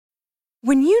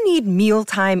When you need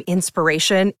mealtime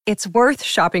inspiration, it's worth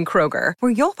shopping Kroger,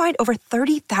 where you'll find over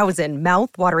 30,000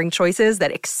 mouth-watering choices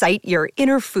that excite your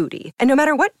inner foodie. And no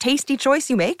matter what tasty choice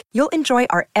you make, you'll enjoy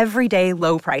our everyday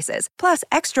low prices, plus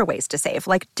extra ways to save,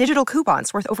 like digital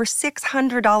coupons worth over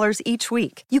 $600 each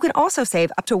week. You can also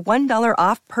save up to $1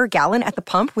 off per gallon at the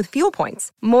pump with fuel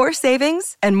points. More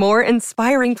savings and more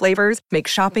inspiring flavors make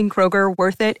shopping Kroger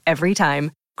worth it every time.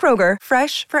 Kroger,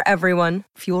 fresh for everyone.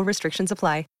 Fuel restrictions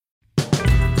apply.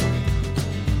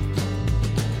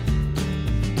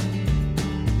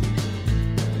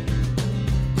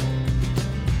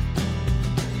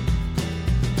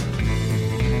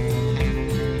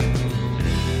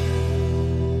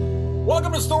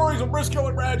 Welcome to Stories with Briscoe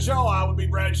and Bradshaw. I would be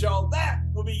Bradshaw. That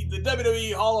will be the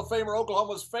WWE Hall of Famer,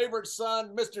 Oklahoma's favorite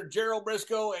son, Mr. Gerald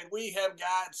Briscoe. And we have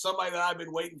got somebody that I've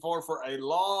been waiting for a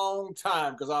long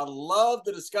time, because I love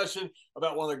the discussion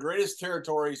about one of the greatest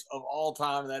territories of all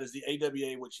time, and that is the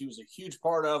AWA, which he was a huge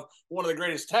part of. One of the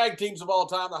greatest tag teams of all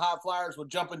time, the High Flyers with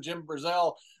Jumpin' Jim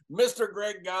Brunzell. Mr.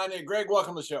 Greg Gagne. Greg,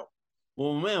 welcome to the show.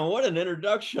 Well, man, what an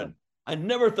introduction. I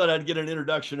never thought I'd get an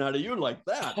introduction out of you like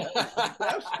that. That was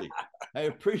fantastic. I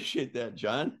appreciate that,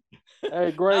 John.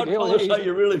 Hey, Greg, tell us how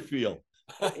you really feel.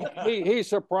 He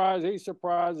surprises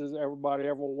everybody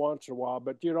every once in a while.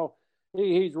 But, you know,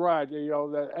 he's right. You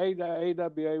know, the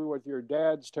AWA with your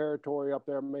dad's territory up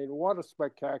there, I mean, what a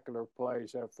spectacular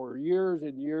place. And for years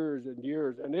and years and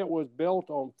years. And it was built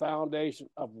on foundation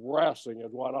of wrestling,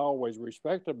 is what I always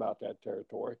respected about that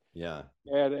territory. Yeah.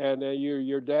 And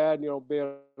your dad, you know,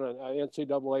 being an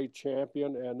NCAA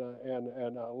champion and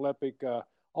an Olympic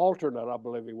alternate, I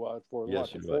believe he was, for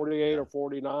yes, what, 48 or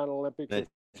 49 Olympics?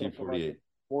 1948. Like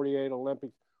 48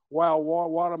 Olympics. Wow,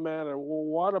 what a man, and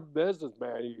what a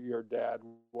businessman your dad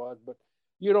was. But,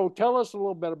 you know, tell us a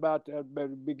little bit about that at the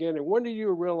beginning. When did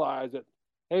you realize that,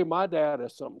 hey, my dad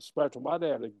is something special? My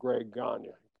dad is Greg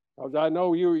Gagne. Because I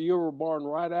know you were born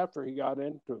right after he got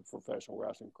into professional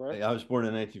wrestling, correct? I was born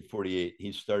in 1948.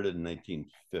 He started in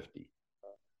 1950.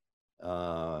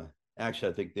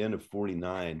 Actually, I think the end of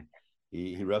 49,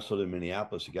 he wrestled in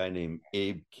Minneapolis, a guy named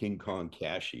Abe King Kong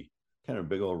Cashy, kind of a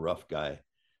big old rough guy.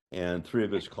 And three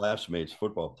of his classmates,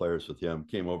 football players with him,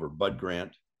 came over. Bud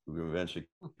Grant, who eventually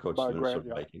coached the Minnesota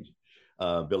Vikings.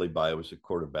 Billy Bye was a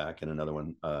quarterback, and another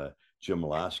one, Jim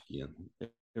Molosky. And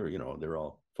they're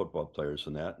all football players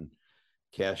in that. And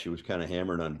Cashy was kind of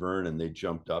hammered on Vern, and they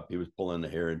jumped up. He was pulling the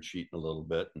hair and cheating a little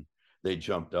bit. And they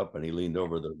jumped up, and he leaned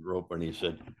over the rope, and he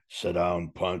said, "Sit down,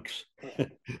 punks."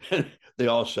 They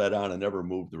all sat down and never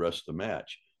moved the rest of the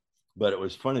match. But it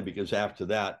was funny because after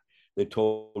that, they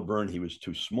told Vern he was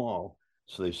too small,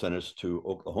 so they sent us to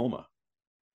Oklahoma.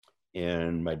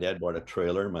 And my dad bought a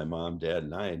trailer. My mom, dad,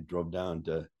 and I drove down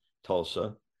to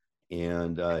Tulsa,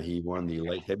 and he won the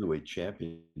light heavyweight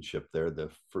championship there the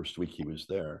first week he was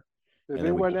there. Did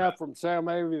he win that from Sam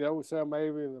Avey, the old Sam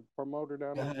Avey, the promoter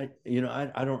down there?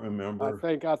 I don't remember.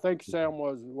 I think Sam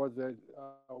was the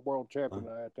world champion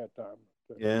at that time.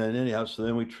 And anyhow, so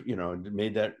then we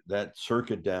made that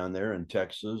circuit down there in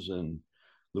Texas and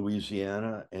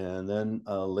Louisiana, and then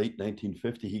late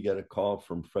 1950, he got a call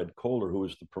from Fred Kohler, who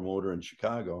was the promoter in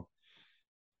Chicago,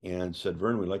 and said,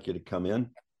 "Vern, we'd like you to come in.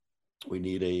 We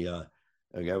need a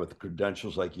guy with the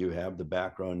credentials like you have, the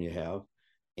background you have,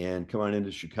 and come on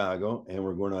into Chicago, and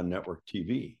we're going on network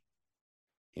TV."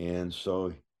 And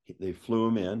so they flew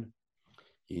him in.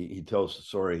 He tells the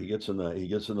story. He gets in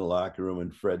the locker room,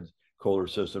 and Fred Kohler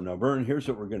says to him, "Now, Vern, here's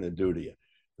what we're going to do to you."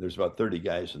 There's about 30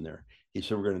 guys in there. He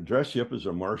said, "We're going to dress you up as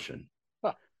a Martian.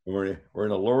 Huh. And we're going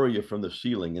to lower you from the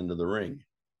ceiling into the ring."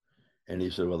 And he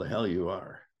said, "Well, the hell you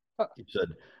are." Huh. He said,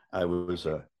 "I was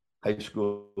a high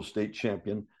school state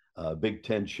champion, Big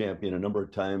Ten champion a number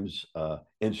of times,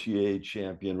 NCAA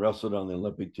champion, wrestled on the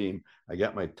Olympic team. I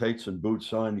got my tights and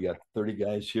boots on. You got 30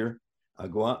 guys here. I'll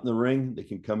go out in the ring. They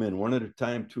can come in one at a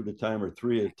time, two at a time, or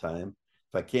three at a time.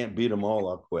 If I can't beat them all,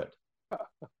 I'll quit."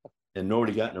 And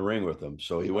nobody got in the ring with him.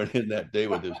 So he went in that day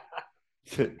with his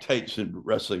tights and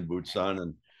wrestling boots on.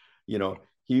 And,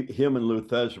 him and Lou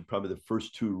Thesz were probably the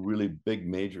first two really big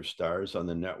major stars on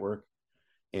the network.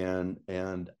 And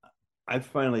I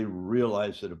finally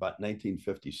realized that about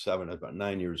 1957, I was about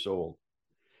 9 years old.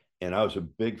 And I was a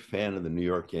big fan of the New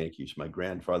York Yankees. My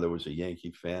grandfather was a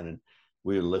Yankee fan, and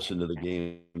we would listen to the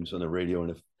games on the radio.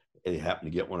 And if they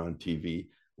happened to get one on TV,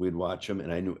 we'd watch them.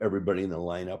 And I knew everybody in the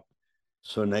lineup.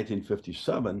 So in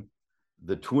 1957,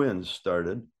 the Twins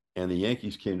started, and the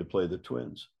Yankees came to play the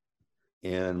Twins.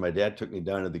 And my dad took me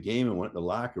down to the game and went in the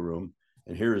locker room.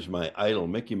 And here's my idol,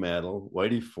 Mickey Mantle,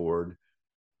 Whitey Ford.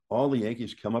 All the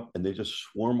Yankees come up, and they just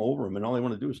swarm over him. And all they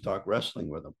want to do is talk wrestling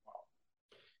with him.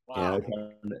 Wow.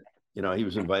 And you know, he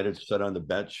was invited to sit on the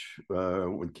bench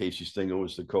when Casey Stengel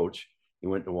was the coach. He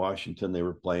went to Washington. They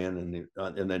were playing,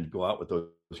 and then go out with those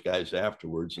guys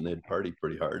afterwards, and they'd party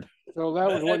pretty hard. So that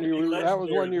was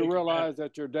when you realized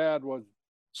that your dad was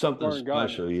something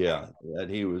special. Yeah, that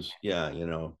he was. Yeah, you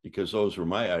know, because those were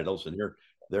my idols, and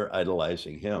they're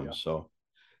idolizing him. Yeah. So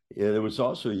it was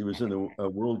also, he was in the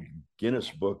World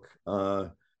Guinness Book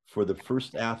for the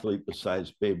first athlete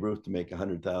besides Babe Ruth to make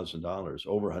 $100,000,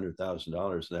 over $100,000,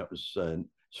 and that was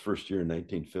his first year in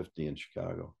 1950 in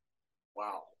Chicago.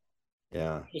 Wow.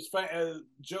 Yeah.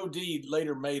 Joe D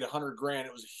later made $100,000.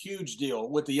 It was a huge deal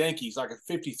with the Yankees, like at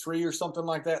 53 or something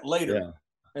like that later. Yeah.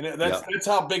 And that's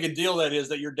how big a deal that is,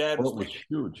 that your dad was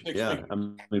huge. Yeah. I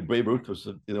mean, Babe Ruth was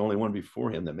the only one before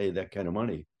him that made that kind of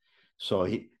money. So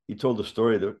he told the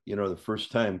story that, you know, the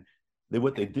first time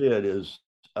what they did is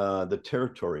the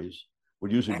territories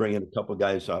would usually bring in a couple of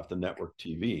guys off the network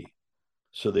TV.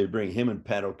 So they'd bring him and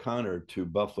Pat O'Connor to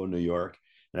Buffalo, New York.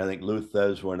 And I think Lou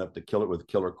Thez went up to kill it with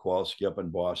Killer Kowalski up in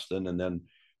Boston. And then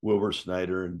Wilbur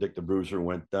Snyder and Dick the Bruiser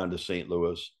went down to St.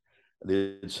 Louis.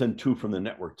 They'd send two from the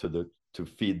network to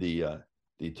feed the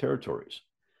territories.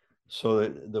 So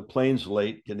the plane's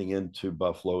late getting into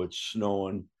Buffalo. It's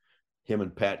snowing. Him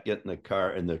and Pat get in the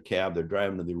car, in the cab. They're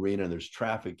driving to the arena, and there's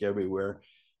traffic everywhere.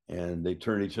 And they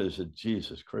turned to each other and said,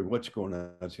 Jesus Christ, what's going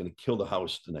on? It's going to kill the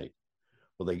house tonight.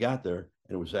 Well, they got there,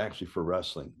 and it was actually for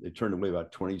wrestling. They turned away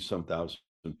about 20-some thousand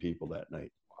people that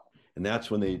night. And that's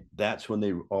when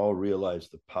they all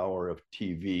realized the power of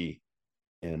TV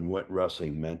and what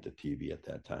wrestling meant to TV at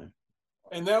that time.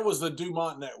 And that was the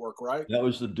DuMont Network, right? That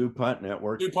was the DuPont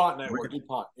Network. DuPont Network,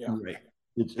 DuPont, yeah. Right.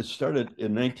 It started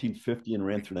in 1950 and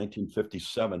ran through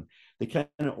 1957. They kind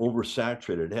of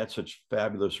oversaturated. It had such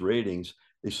fabulous ratings.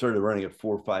 They started running it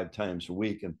 4 or 5 times a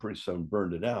week, and pretty soon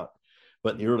burned it out.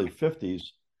 But in the early 50s,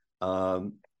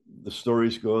 the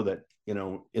stories go that, you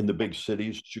know, in the big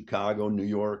cities, Chicago, New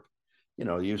York, you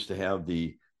know, they used to have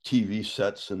the TV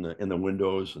sets in the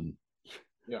windows, and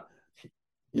yeah,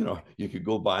 you know, you could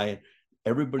go by,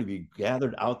 everybody be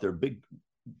gathered out there, big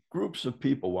groups of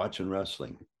people watching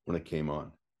wrestling when it came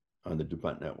on the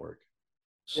DuPont Network.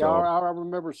 So, yeah, I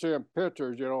remember seeing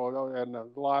pictures, you know, in the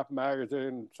Life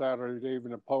magazine, Saturday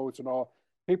Evening Post, and all.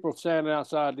 People standing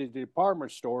outside the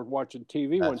department stores watching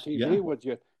TV when TV was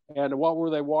just. And what were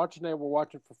they watching? They were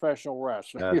watching professional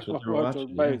wrestling. That's what they were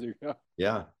watching. Amazing.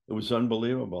 Yeah, it was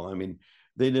unbelievable. I mean,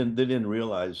 they didn't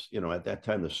realize, you know, at that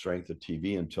time the strength of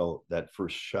TV until that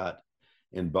first shot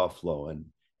in Buffalo,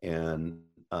 and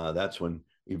that's when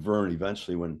Verne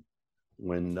eventually,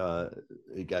 when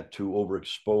it got too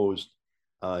overexposed,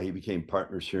 he became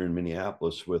partners here in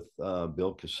Minneapolis with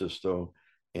Bill Casisto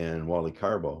and Wally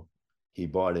Carbo. He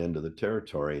bought into the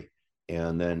territory,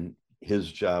 and then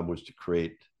his job was to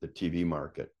create the TV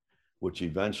market, which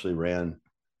eventually ran.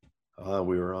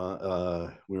 We were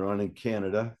on in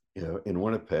Canada, you know, in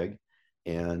Winnipeg,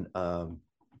 and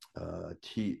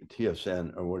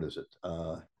TSN, or what is it?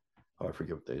 I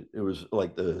forget what it was,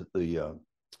 like the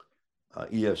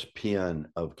ESPN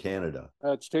of Canada.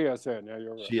 That's TSN. Yeah,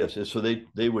 you're right. TSN. So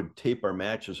they would tape our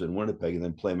matches in Winnipeg and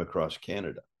then play them across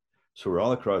Canada. So we're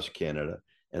all across Canada,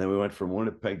 and then we went from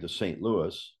Winnipeg to St.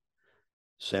 Louis.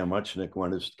 Sam Muchnick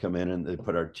wanted us to come in, and they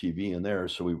put our TV in there.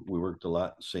 So we worked a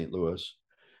lot in St. Louis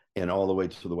and all the way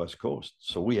to the West Coast.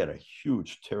 So we had a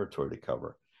huge territory to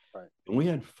cover. Right. And we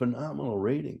had phenomenal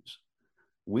ratings.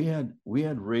 We had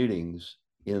ratings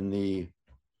in the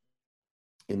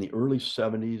early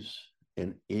 70s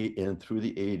and through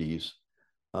the 80s.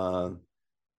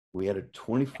 We had a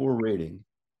 24 rating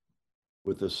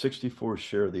with a 64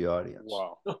 share of the audience.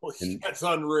 Wow. That's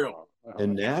unreal.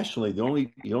 And nationally, the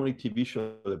only TV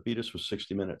show that beat us was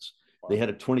 60 Minutes. Wow. They had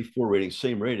a 24 rating,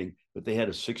 same rating, but they had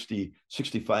a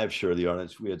 65 share of the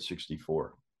audience. We had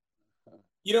 64.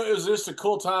 You know, it was just a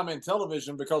cool time in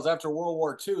television, because after World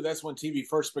War II, that's when TV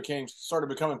first started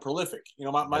becoming prolific. You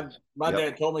know, my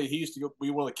dad told me he used to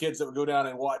be one of the kids that would go down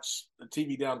and watch the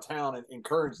TV downtown in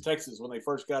Kearns, Texas, when they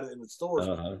first got it in the stores.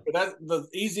 Uh-huh. But the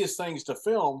easiest things to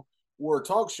film were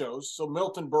talk shows. So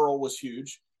Milton Berle was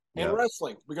huge, and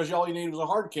wrestling, because all you needed was a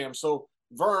hard cam. So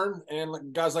Verne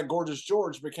and guys like Gorgeous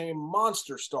George became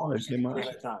monster stars at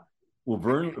that time. Well,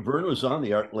 Verne was on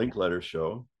the Art Linkletter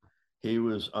show. He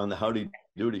was on the Howdy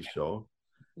Doody show.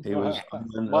 He was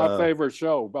on, my favorite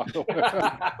show, by the way.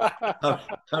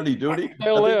 Howdy Doody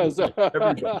still is.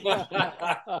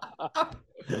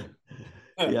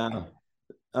 Yeah.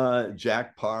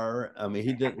 Jack Parr. I mean,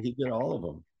 he did all of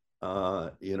them.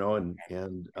 You know, and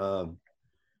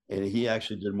he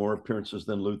actually did more appearances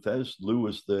than Lou Thez. Lou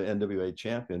was the NWA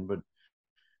champion, but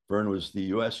Verne was the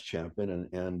U.S. champion,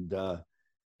 and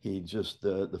he just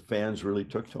the fans really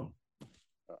took to him.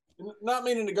 Not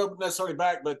meaning to go necessarily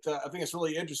back, but I think it's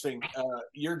really interesting.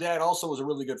 Your dad also was a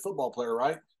really good football player,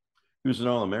 right? He was an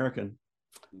All-American.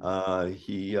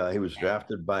 He was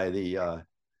drafted by the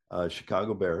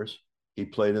Chicago Bears. He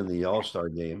played in the All-Star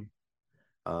game.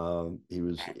 I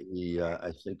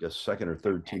think a second or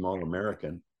third team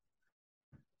All-American,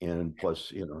 and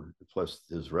plus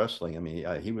his wrestling. I mean,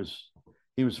 he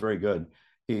was very good.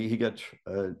 He got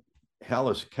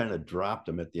Hallis kind of dropped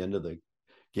him at the end of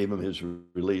gave him his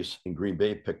release, and Green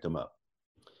Bay picked him up,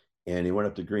 and he went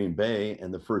up to Green Bay,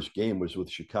 and the first game was with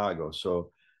Chicago.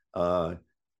 So uh,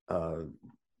 uh,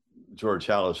 George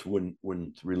Hallis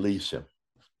wouldn't release him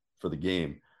for the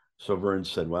game. So Vern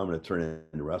said, "Well, I'm going to turn it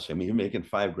into wrestling." I mean, he's making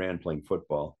 $5,000 playing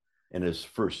football, and his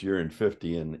first year in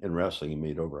 50 in wrestling, he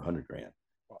made over $100,000.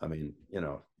 I mean,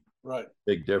 right,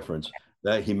 big difference.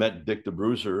 That he met Dick the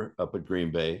Bruiser up at Green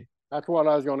Bay. That's what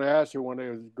I was going to ask you when he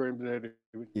was Green Bay.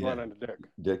 He was running to Dick.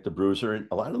 Dick the Bruiser, and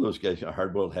a lot of those guys,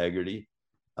 Hardboiled Haggerty.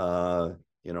 And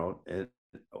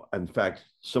in fact,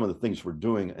 some of the things we're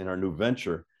doing in our new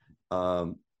venture,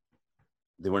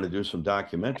 they want to do some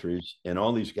documentaries, and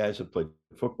all these guys have played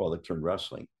football that turned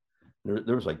wrestling.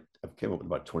 There was I came up with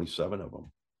about 27 of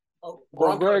them. Oh,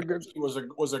 Bronco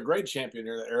was a great champion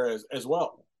in that era as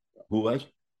well. Who was?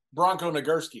 Bronco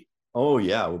Nagurski. Oh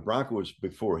yeah, well Bronco was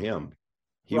before him.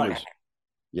 He right. was,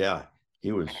 yeah,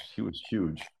 he was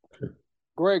huge.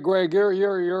 Greg,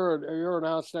 you're an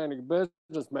outstanding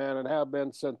businessman and have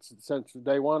been since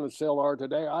day one and still are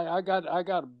today. I got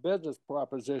a business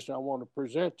proposition I want to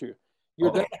present to you.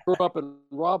 Your dad grew up in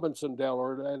Robinsondale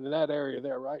or in that area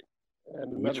there, right?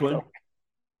 And which one?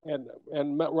 And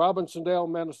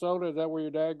Robinsondale, Minnesota. Is that where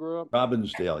your dad grew up?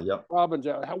 Robbinsdale, yep.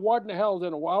 Robbinsdale. What in the hell is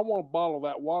in it? I want to bottle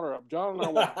that water up. John and I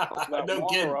want to bottle that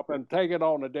water up and take it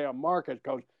on the damn market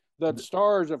because the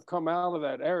stars have come out of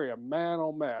that area. Man,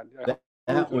 oh man.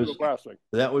 That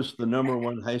was the number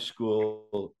one high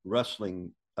school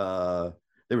wrestling.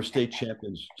 They were state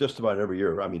champions just about every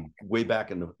year. I mean, way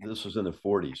back this was in the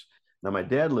 40s. Now, my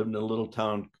dad lived in a little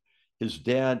town. His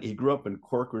dad, he grew up in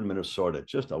Corcoran, Minnesota,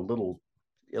 just a little,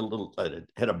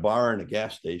 had a bar and a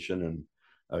gas station and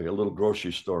a little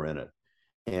grocery store in it.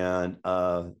 And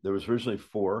there was originally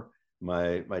four.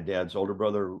 My dad's older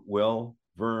brother, Will,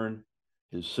 Vern,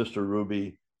 his sister,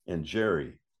 Ruby, and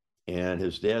Jerry. And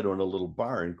his dad owned a little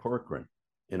bar in Corcoran.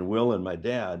 And Will and my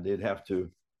dad,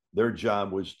 their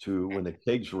job was to, when the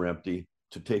kegs were empty,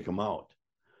 to take them out.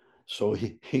 So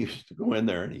he used to go in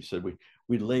there and he said,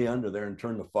 we'd lay under there and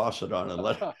turn the faucet on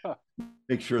and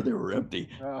make sure they were empty.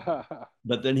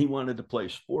 But then he wanted to play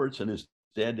sports and his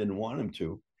dad didn't want him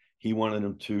to. He wanted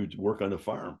him to work on the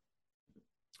farm.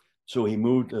 So he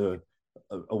moved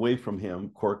away from him.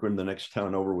 Corcoran, the next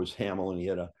town over was Hamel, and he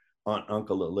had an aunt and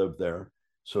uncle that lived there.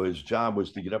 So his job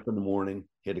was to get up in the morning,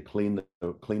 he had to clean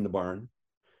the barn,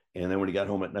 and then when he got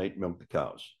home at night, milk the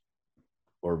cows,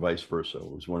 or vice versa.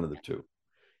 It was one of the two.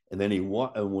 And then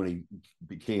when he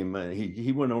became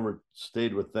he went over,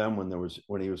 stayed with them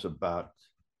when he was about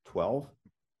 12.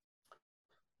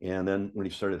 And then when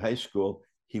he started high school,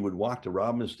 he would walk to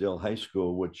Robbinsdale High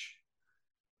School, which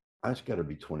that's got to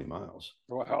be 20 miles.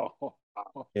 Wow.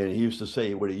 And he used to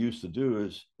say what he used to do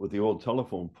is with the old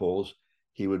telephone poles,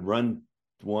 he would run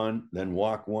one, then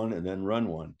walk one, and then run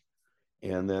one.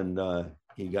 And then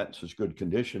he got in such good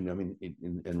condition, I mean,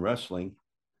 in wrestling,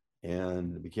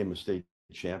 and became a state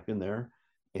champion there.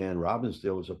 And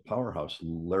Robbinsdale was a powerhouse.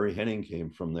 Larry Henning came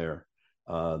from there.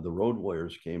 The Road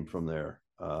Warriors came from there.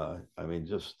 I mean,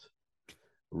 just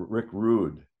Rick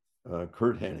Rude,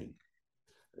 Kurt Henning.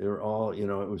 They were all,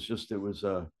 it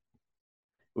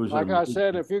was like I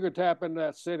said, if you could tap into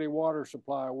that city water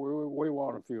supply, we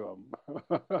want a few of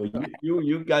them. Well,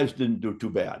 you guys didn't do too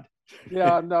bad.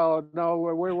 Yeah, no,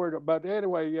 we were. But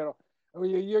anyway, your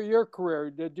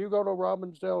career. Did you go to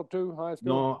Robbinsdale too, high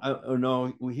school?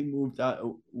 No. He moved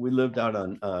out. We lived out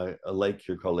on a lake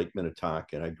here called Lake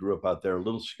Minnetonka, and I grew up out there. A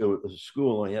little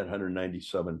school only had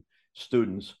 197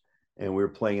 students, and we were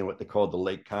playing in what they called the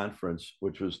Lake Conference,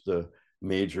 which was the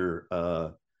major.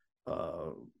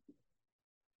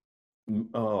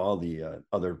 All the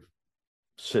other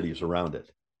cities around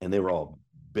it, and they were all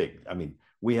big. I mean,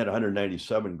 we had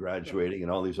 197 graduating,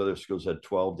 and all these other schools had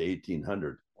 12 to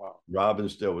 1,800. Wow.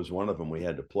 Robbinsdale was one of them we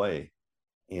had to play,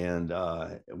 and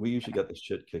we usually got the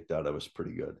shit kicked out of us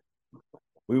pretty good.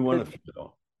 We won a few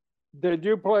though. Did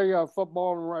you play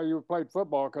football? You played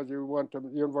football because you went to the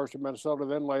University of Minnesota,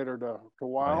 then later to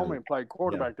Wyoming and played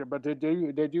quarterback there. But did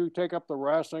you take up the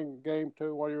wrestling game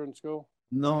too while you were in school?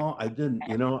 No, I didn't.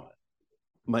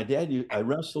 My dad, I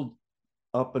wrestled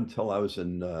up until I was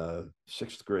in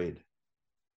 6th grade.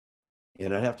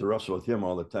 and I'd have to wrestle with him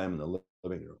all the time in the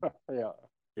living room. Yeah.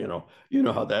 You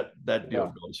know how that deal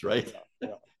Yeah. goes, right?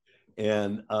 Yeah.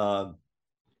 And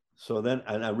so then,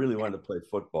 and I really wanted to play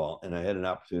football, and I had an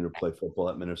opportunity to play football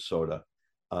at Minnesota.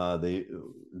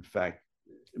 In fact,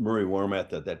 Murray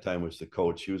Warmath at that time was the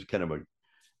coach. He was kind of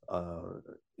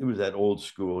it was that old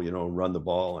school, run the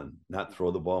ball and not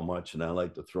throw the ball much, and I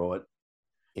like to throw it.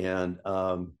 And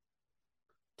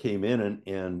came in,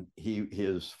 and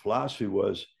his philosophy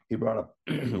was he brought up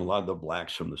a lot of the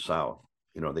blacks from the South.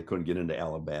 They couldn't get into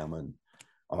Alabama and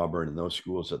Auburn and those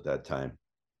schools at that time.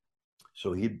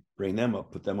 So he'd bring them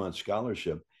up, put them on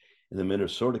scholarship. And the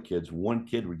Minnesota kids, one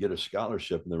kid would get a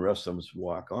scholarship and the rest of them would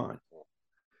walk on.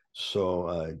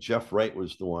 So Jeff Wright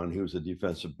was the one. He was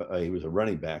he was a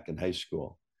running back in high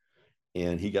school,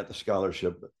 and he got the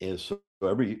scholarship. And so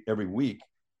every week,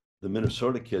 the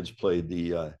Minnesota kids played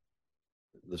the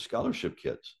scholarship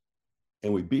kids,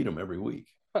 and we beat them every week.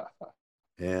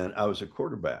 And I was a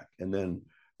quarterback, and then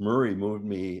Murray moved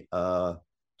me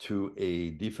to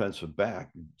a defensive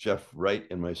back. Jeff Wright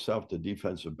and myself, the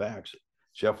defensive backs.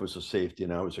 Jeff was a safety,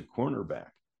 and I was a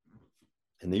cornerback.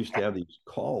 And they used to have these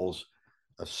calls.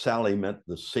 Sally meant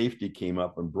the safety came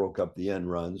up and broke up the end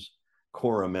runs.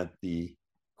 Cora meant the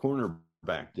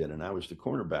cornerback did, and I was the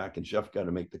cornerback, and Jeff got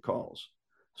to make the calls.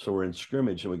 So we're in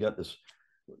scrimmage, and we got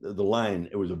the line.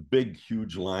 It was a big,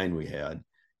 huge line we had,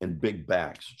 and big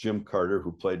backs. Jim Carter,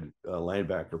 who played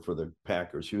linebacker for the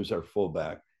Packers, he was our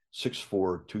fullback,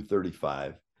 6'4",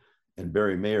 235. And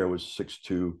Barry Mayer was 6'2",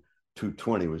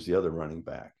 220 was the other running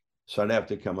back. So I'd have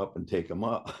to come up and take him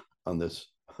up on this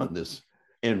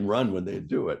and run when they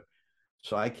do it.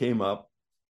 So I came up,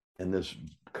 and this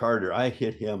Carter, I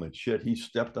hit him and shit. He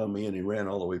stepped on me and he ran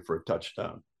all the way for a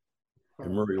touchdown.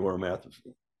 And Murray Warmath was,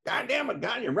 God damn it,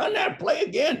 God, you run that play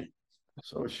again.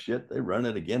 So shit, they run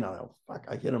it again.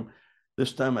 I hit him.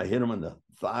 This time I hit him in the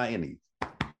thigh, and he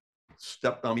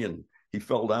stepped on me and he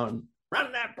fell down.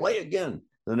 Run that play again.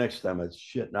 The next time I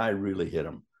shit, and I really hit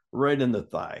him right in the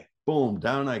thigh. Boom,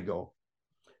 down I go.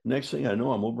 Next thing I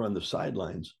know, I'm over on the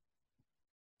sidelines.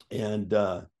 And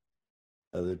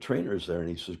the trainer's there, and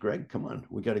he says, Greg, come on,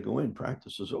 we got to go in.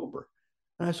 Practice is over.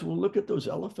 And I said, well, look at those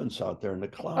elephants out there and the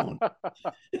clown.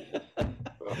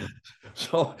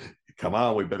 So come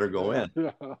on, we better go in.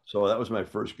 So that was my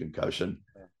first concussion.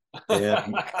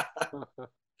 And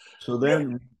so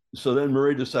then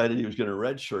Murray decided he was going to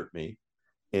redshirt me.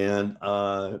 And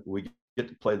we get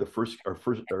to play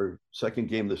our second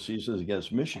game of the season is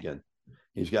against Michigan.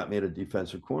 He's got me at a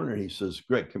defensive corner, and he says,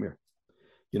 Greg, come here.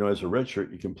 As a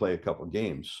redshirt, you can play a couple of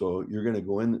games. So you're going to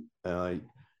go in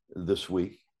this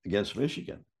week against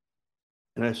Michigan.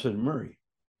 And I said, Murray,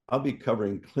 I'll be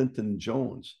covering Clinton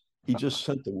Jones. He just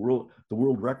set the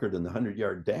world record in the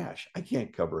 100-yard dash. I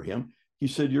can't cover him. He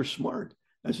said, you're smart.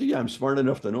 I said, yeah, I'm smart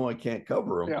enough to know I can't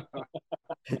cover him.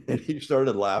 Yeah. And he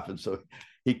started laughing. So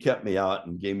he kept me out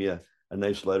and gave me a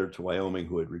nice letter to Wyoming,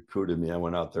 who had recruited me. I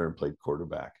went out there and played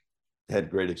quarterback. Had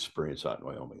great experience out in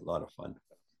Wyoming. A lot of fun.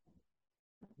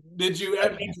 Did you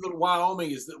ever get to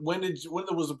Wyoming? When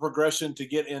there was a progression to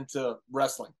get into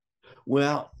wrestling?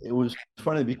 Well, it was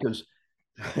funny because,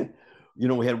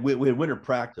 we had winter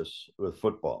practice with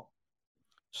football.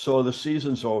 So the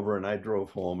season's over, and I drove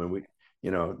home, and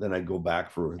then I go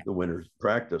back for the winter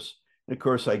practice. And of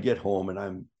course, I get home, and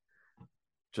I'm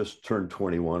just turned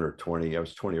 21 or 20. I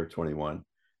was 20 or 21.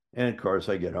 And of course,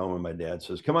 I get home, and my dad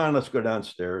says, come on, let's go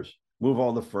downstairs. Move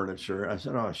all the furniture. I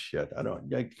said, oh, shit,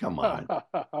 come on. I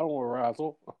don't want to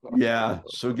wrestle. Yeah,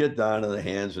 so get down to the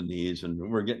hands and knees, and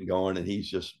we're getting going, and he's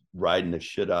just riding the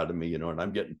shit out of me, and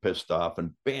I'm getting pissed off,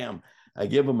 and bam, I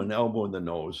give him an elbow in the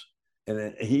nose, and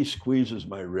then he squeezes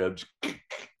my ribs.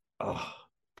 Oh,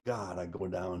 God, I go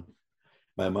down.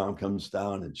 My mom comes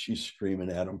down, and she's screaming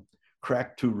at him,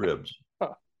 cracked 2 ribs.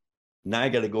 Now I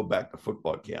got to go back to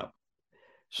football camp.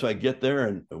 So I get there,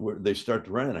 and they start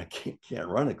to run, and I can't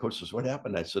run. And coach says, what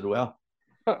happened? I said, well,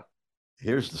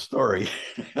 here's the story.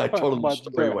 I told them the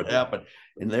story, what happened.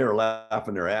 And they were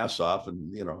laughing their ass off.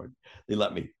 And, they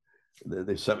let me,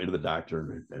 they sent me to the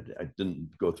doctor, and I didn't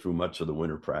go through much of the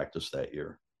winter practice that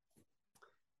year.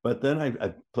 But then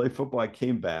I played football. I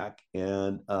came back,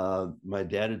 and my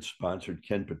dad had sponsored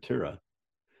Ken Patera.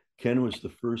 Ken was the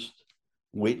first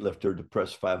weightlifter to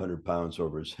press 500 pounds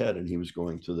over his head, and he was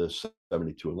going to the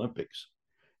 72 Olympics.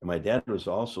 And my dad was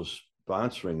also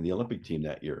sponsoring the Olympic team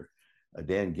that year.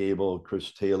 Dan Gable,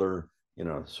 Chris Taylor,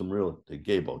 some real,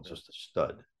 Gable, just a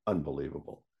stud,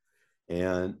 unbelievable.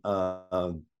 And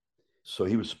so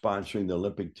he was sponsoring the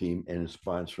Olympic team and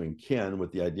sponsoring Ken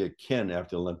with the idea Ken,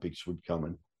 after the Olympics, would come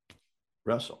and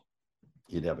wrestle.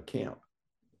 He'd have a camp.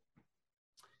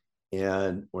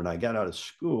 And when I got out of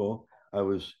school, I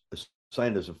was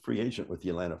signed as a free agent with the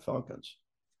Atlanta Falcons.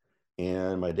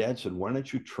 And my dad said, why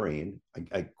don't you train?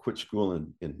 I quit school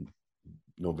in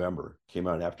November, came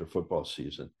out after football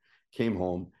season, came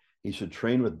home. He said,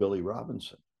 train with Billy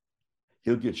Robinson.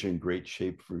 He'll get you in great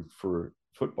shape for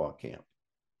football camp.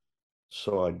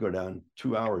 So I'd go down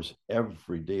 2 hours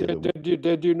every day of the week.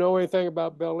 Did you know anything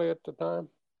about Billy at the time?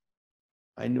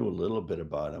 I knew a little bit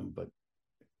about him, but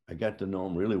I got to know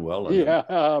him really well. Yeah,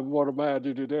 I would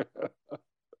imagine you did.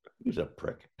 He's a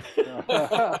prick.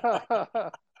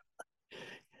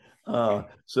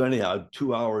 So anyhow,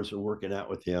 2 hours of working out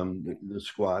with him, the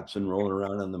squats and rolling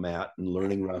around on the mat and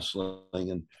learning wrestling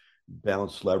and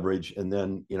balance leverage. And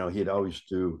then, he'd always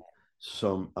do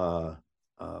some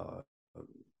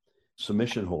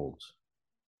submission holds,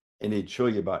 and he'd show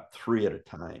you about 3 at a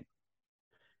time.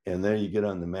 And then you get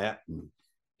on the mat and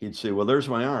he'd say, well, there's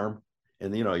my arm.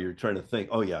 And, you're trying to think,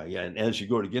 oh, yeah. And as you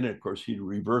go to get it, of course, he'd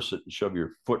reverse it and shove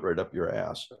your foot right up your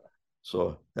ass.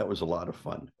 So that was a lot of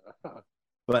fun.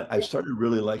 But I started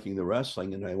really liking the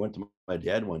wrestling. And I went to my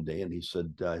dad one day and he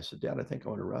said, I said, Dad, I think I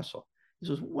want to wrestle. He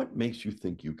says, what makes you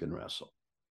think you can wrestle?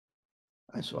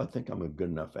 I said, I think I'm a good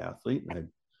enough athlete. And I've,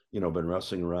 been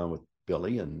wrestling around with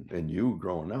Billy and you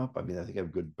growing up. I mean, I think I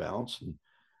have good balance and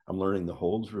I'm learning the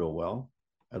holds real well.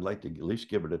 I'd like to at least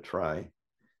give it a try.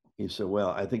 He said, well,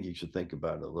 I think you should think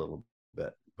about it a little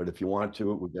bit. But if you want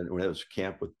to, we have this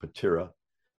camp with Patira.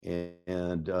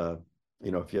 And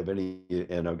if you have any,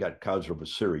 and I've got Khosrow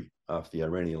Vaziri off the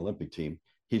Iranian Olympic team,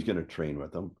 he's going to train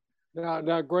with them.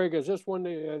 Now, Greg, is this when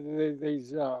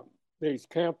these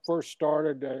camp first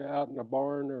started out in the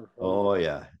barn? Oh,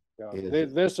 yeah.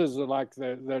 This is like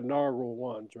the inaugural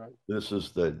ones, right? This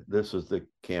is the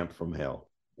camp from hell.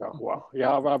 Oh, well,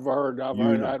 yeah, I've heard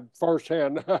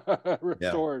firsthand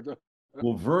stories.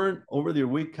 Well, Vern, over the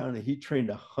week counted, he trained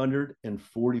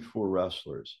 144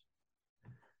 wrestlers,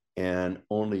 and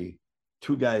only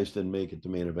 2 guys didn't make it to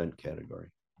main event category.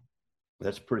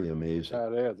 That's pretty amazing.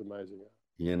 That is amazing.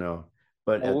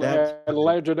 But at that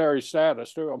legendary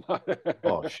status too.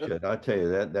 Oh shit! I tell you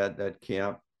that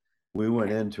camp, we went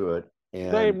into it.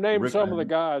 And name some of the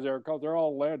guys there because they're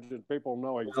all legends. People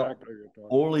know exactly.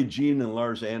 Ole Jean and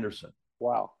Lars Anderson.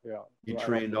 Wow, yeah. He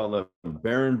trained all of them.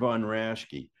 Baron von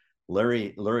Raschke,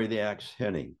 Larry the Axe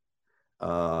Hennig,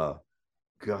 God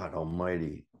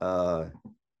Almighty,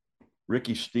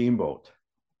 Ricky Steamboat.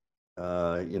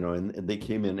 And they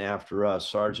came in after us.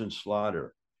 Sergeant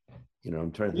Slaughter.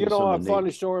 I'm trying to think. A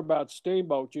funny story about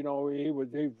Steamboat. He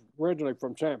originally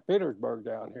from St. Petersburg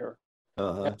down here.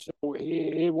 Uh-huh. So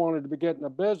he wanted to be getting a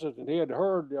business, and he had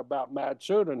heard about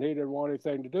Matsuda, and he didn't want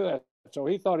anything to do that. So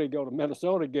he thought he'd go to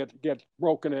Minnesota get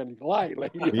broken in lightly.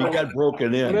 He got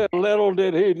broken in. Little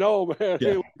did he know, man,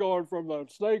 he was going from the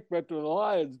snake pit to the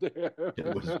lion's den.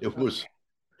 It was.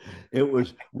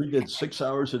 We did 6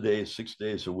 hours a day, 6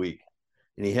 days a week,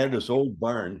 and he had this old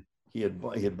barn. He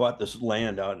had bought this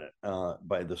land out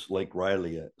by this Lake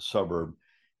Riley, a suburb,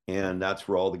 and that's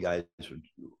where all the guys would.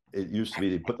 It used to be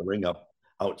they put the ring up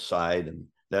outside, and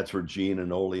that's where Gene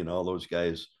and Ole and all those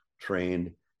guys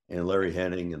trained, and Larry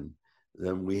Hennig. And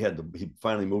then he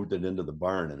finally moved it into the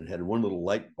barn, and it had one little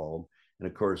light bulb. And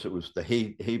of course, it was the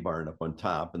hay barn up on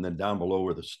top, and then down below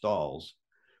were the stalls,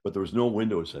 but there was no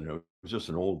windows in it. It was just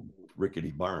an old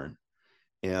rickety barn.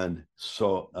 And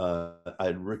so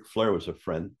Ric Flair was a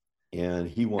friend, and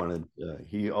he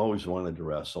always wanted to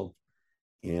wrestle.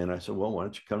 And I said, well, why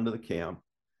don't you come to the camp?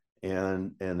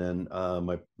 And then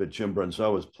but Jim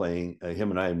Brunzell was playing.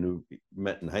 Him and I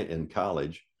met in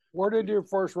college. Where did you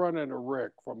first run into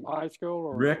Rick? From high school?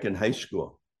 Or? Rick in high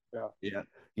school.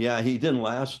 Yeah. He didn't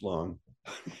last long.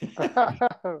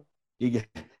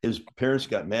 His parents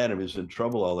got mad at him. He was in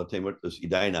trouble all the time. Went to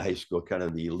Edina High School, kind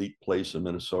of the elite place in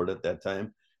Minnesota at that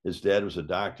time. His dad was a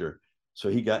doctor, so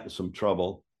he got in some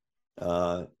trouble,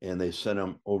 and they sent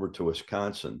him over to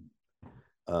Wisconsin.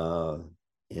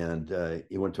 And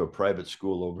he went to a private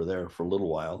school over there for a little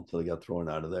while until he got thrown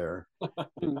out of there.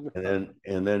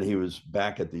 and then he was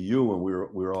back at the U, and we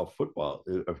were all football.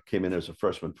 Came in as a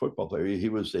freshman football player. He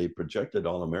was a projected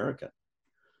All-American.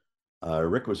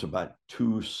 Rick was about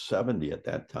 270 at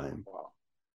that time. Wow.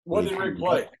 What did Rick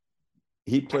play?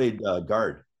 He played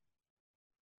guard,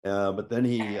 but then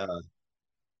he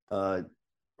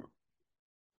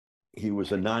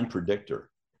was a non-predictor.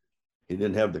 He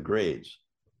didn't have the grades.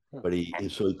 But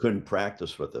so he couldn't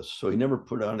practice with us. So he never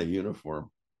put on a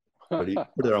uniform, but he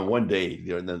put it on one day,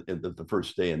 the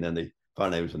first day, and then they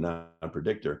found out he was a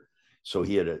non-predictor. So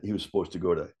he was supposed to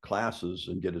go to classes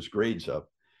and get his grades up.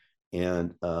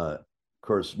 And of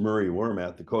course, Murray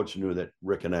Wormath, the coach, knew that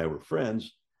Rick and I were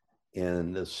friends.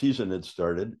 And the season had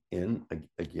started, and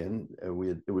again,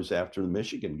 it was after the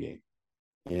Michigan game.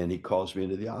 And he calls me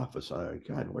into the office. I'm like,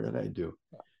 God, what did I do?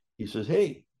 He says,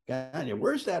 hey, God,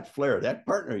 where's that Flair, that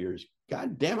partner of yours?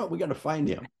 God damn it, we got to find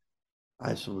him.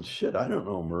 I said, well, shit, I don't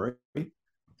know, Murray.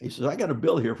 He says, I got a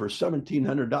bill here for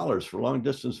 $1,700 for long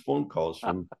distance phone calls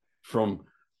from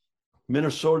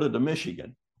Minnesota to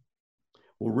Michigan.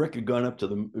 Well, Rick had gone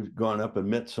up and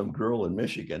met some girl in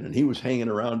Michigan, and he was hanging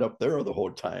around up there the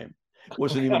whole time.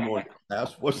 Wasn't even going to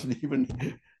class. Wasn't even.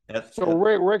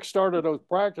 Rick started those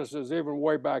practices even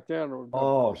way back then.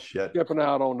 Oh shit! Skipping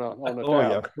out on the.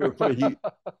 Oh tab. Yeah.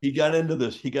 He got into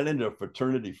this. He got into a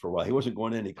fraternity for a while. He wasn't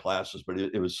going to any classes, but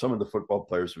it was some of the football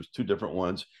players. There was two different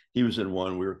ones. He was in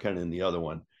one. We were kind of in the other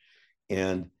one.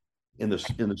 And in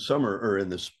the summer or in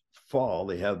this fall,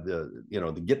 they have the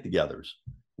get-togethers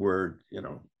where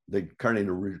they kind of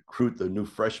recruit the new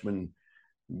freshmen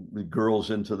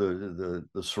girls into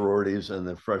the sororities and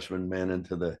the freshman men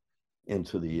into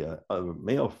the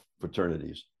male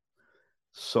fraternities.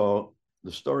 So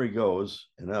the story goes,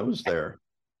 and I was there.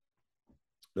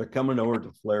 They're coming over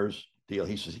to Flair's deal.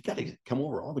 He says, you got to come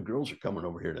over. All the girls are coming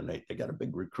over here tonight. They got a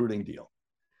big recruiting deal.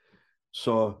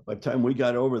 So by the time we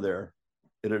got over there,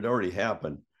 it had already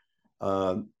happened.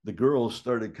 The girls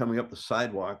started coming up the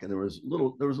sidewalk, and there was a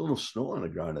little snow on the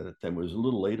ground at the time. It was a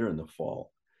little later in the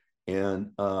fall.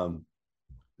 And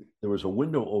there was a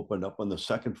window opened up on the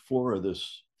second floor of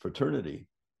this fraternity,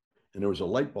 and there was a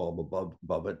light bulb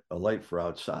above it, a light for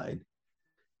outside.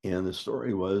 And the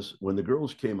story was, when the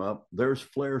girls came up, there's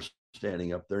Flair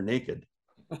standing up there naked.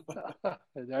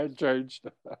 That changed.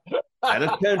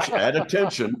 At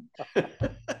attention.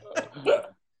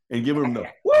 And give him the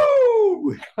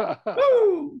woo,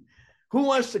 woo. Who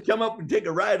wants to come up and take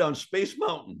a ride on Space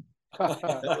Mountain?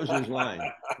 That was his line.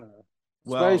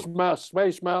 Well,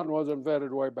 Space Mountain was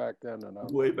invented way back then.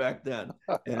 Way back then.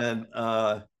 And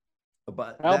how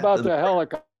about the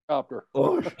helicopter?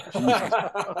 Oh,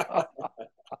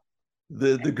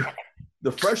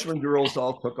 the freshman girls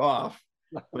all took off,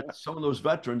 but some of those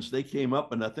veterans, they came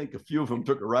up, and I think a few of them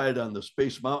took a ride on the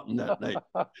Space Mountain that night.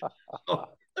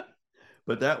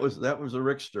 But that was a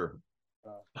Rickster.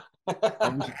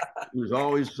 It was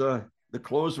always the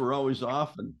clothes were always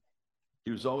off, and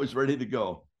he was always ready to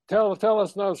go. Tell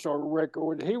us another story, Rick.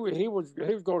 He was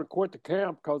going to quit the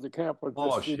camp because the camp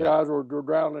was you guys were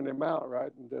drowning him out,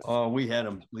 right? And we had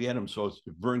him. So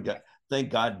Vern thank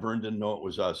God Vern didn't know it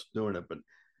was us doing it, but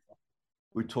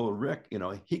we told Rick,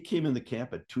 he came in the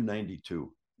camp at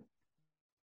 292.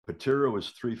 Patera was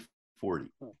 340.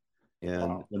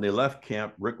 And when they left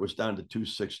camp, Rick was down to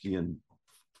 260 and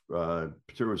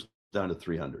Patera was down to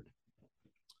 300.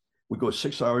 We go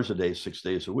 6 hours a day, 6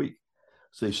 days a week.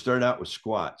 So they started out with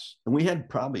squats, and we had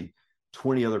probably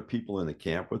 20 other people in the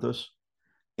camp with us.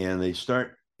 And we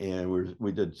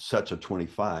did sets of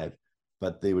 25,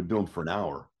 but they would do them for an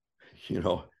hour,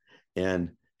 and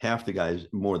half the guys,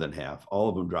 more than half, all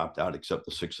of them dropped out except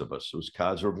the six of us. It was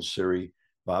Kazar Vasiri,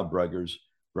 Bob Bruggers,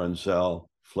 Brunzell,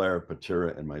 Flair,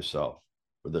 Patera, and myself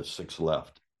were the six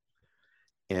left.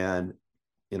 And,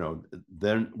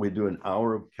 then we do an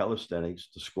hour of calisthenics,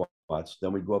 the squats.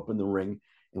 Then we go up in the ring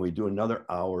and we do another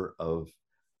hour of,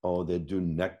 they do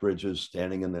neck bridges,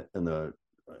 standing in the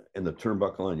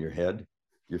turnbuckle on your head,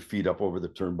 your feet up over the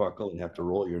turnbuckle, and have to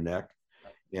roll your neck.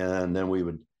 And then we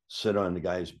would sit on the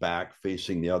guy's back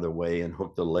facing the other way and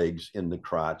hook the legs in the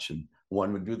crotch. And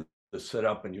one would do the sit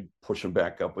up, and you push them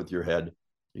back up with your head.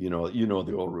 The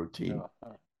old routine.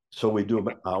 So we do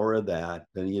an hour of that.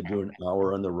 Then you do an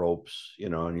hour on the ropes,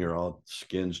 and you're all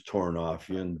skins torn off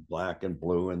you in black and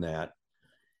blue and that.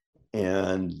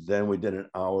 And then we did an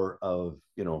hour of,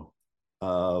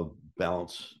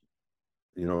 balance,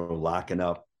 locking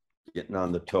up, getting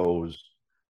on the toes,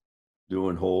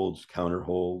 doing holds, counter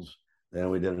holds. Then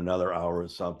we did another hour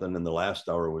of something. And the last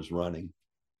hour was running.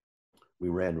 We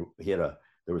ran, there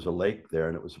was a lake there,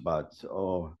 and it was about,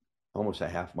 almost a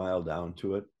half mile down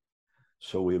to it.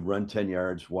 So we'd run 10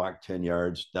 yards, walk 10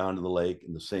 yards down to the lake,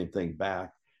 and the same thing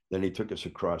back. Then he took us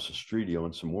across the street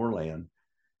on some more land,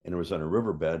 and it was on a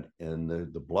riverbed, and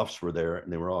the bluffs were there,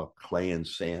 and they were all clay and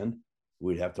sand.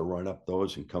 We'd have to run up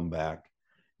those and come back.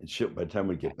 And shit, by the time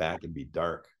we'd get back, it'd be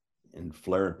dark. And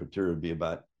Flair and Patera would be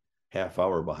about half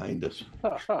hour behind us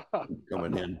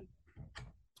coming in.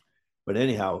 But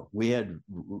anyhow, we had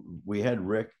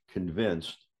Rick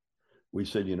convinced. We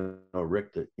said,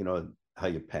 Rick, that how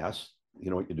you pass,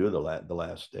 what you do the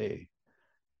last day.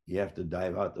 You have to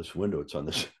dive out this window. It's on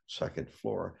the second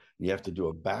floor. And you have to do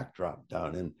a backdrop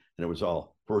down in, and it was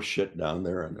all horse shit down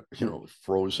there, and it was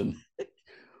frozen.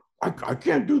 I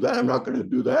can't do that. I'm not going to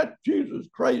do that. Jesus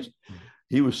Christ.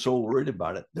 he was so worried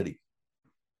about it that he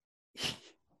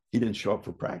didn't show up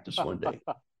for practice one day.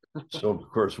 So of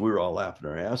course we were all laughing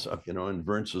our ass off, and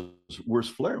Vern says, "Where's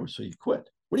Flair?" So he quit.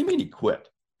 What do you mean he quit?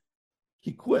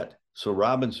 He quit. So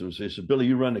Robinson said, "Billy,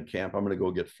 you run the camp. I'm going to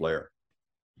go get Flair."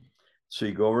 So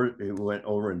he went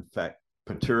over. In fact,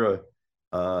 Patera,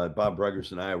 Bob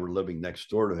Bruggers and I were living next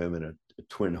door to him in a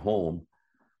twin home,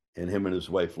 and him and his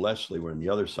wife Leslie were on the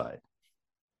other side.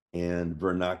 And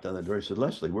Vern knocked on the door. He said,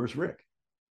 "Leslie, where's Rick?"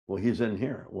 "Well, he's in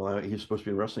here." "Well, he's supposed to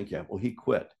be in wrestling camp." "Well, he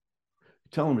quit.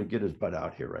 Tell him to get his butt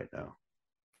out here right now.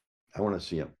 I want to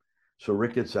see him." So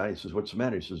Rick gets out. He says, "What's the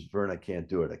matter?" He says, "Vern, I can't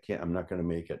do it. I'm not going to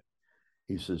make it."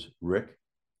 He says, "Rick,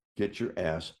 get your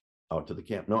ass out to the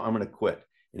camp." "No, I'm going to quit."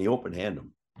 And he open handed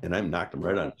him, and I knocked him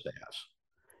right on his ass.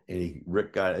 And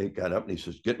Rick got up and he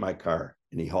says, "Get my car."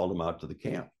 And he hauled him out to the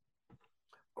camp.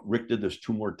 Rick did this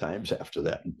 2 more times after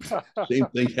that. Same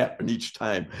thing happened each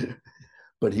time.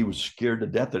 But he was scared to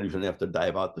death that he was going to have to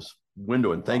dive out this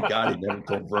window. And thank God he never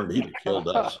told Vern. He'd have killed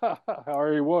us.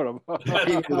 Or he would have.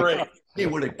 He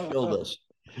would have killed us.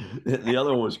 The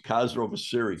other one was Khosrow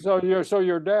Vasiry. So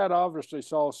your dad obviously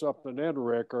saw something in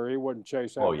Rick, or he wouldn't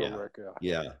chase after Rick.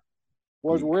 Yeah.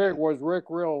 Was Rick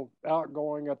real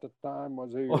outgoing at the time?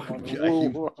 Was he?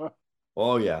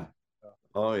 Oh yeah.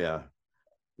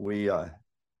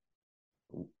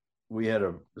 We had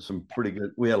some pretty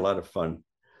good. We had a lot of fun.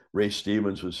 Ray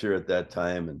Stevens was here at that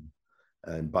time,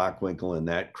 and Bockwinkel and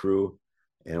that crew,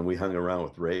 and we hung around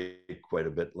with Ray quite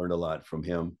a bit. Learned a lot from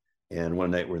him. And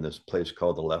one night we're in this place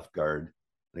called the Left Guard,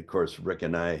 and of course Rick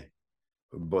and I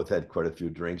both had quite a few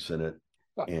drinks in it,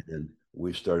 and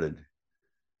we started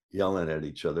yelling at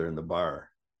each other in the bar.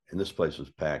 And this place was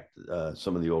packed.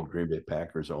 Some of the old Green Bay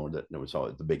Packers owned it, and it was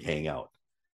always the big hangout.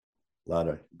 A lot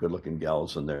of good-looking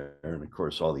gals in there, and of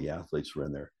course all the athletes were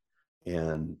in there.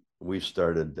 And we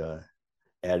started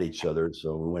at each other,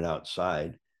 so we went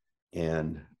outside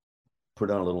and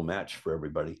put on a little match for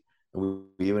everybody. And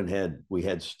we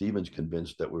had Stevens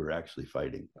convinced that we were actually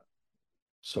fighting,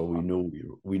 so we knew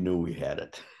we had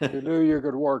it. You knew you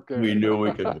could work it. We knew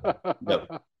we could.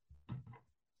 Yep.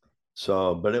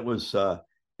 So, but it was a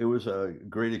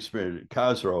great experience.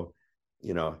 Khosrow,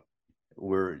 he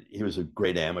was a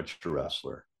great amateur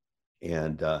wrestler.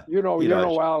 And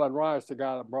Alan Rice, the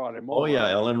guy that brought him over. Oh yeah,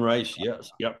 Alan Rice, yes,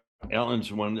 yep.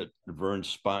 Alan's one that Vern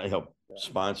helped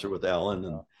sponsor with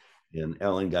Alan, and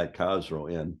Alan got Khosrow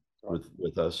in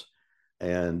with us,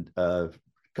 and a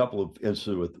couple of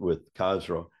incidents with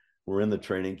Khosrow. We're in the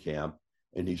training camp,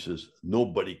 and he says,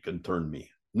 "Nobody can turn me.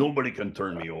 Nobody can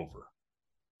turn me over."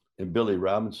 And Billy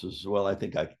Robinson says, "Well, I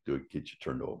think I could get you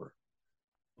turned over."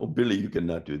 "Oh, Billy, you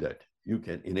cannot do that. You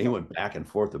can." And he went back and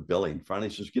forth with Billy, and finally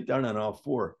says, "Get down on all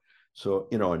 4. So,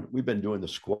 and we've been doing the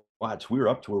squats. We were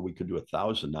up to where we could do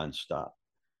 1,000 nonstop,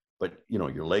 but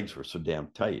your legs were so damn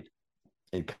tight,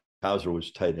 and Khosrow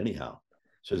was tight anyhow.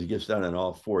 So as he gets down on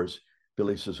all 4s,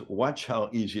 Billy says, "Watch how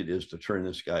easy it is to turn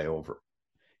this guy over."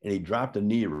 And he dropped a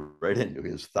knee right into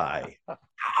his thigh.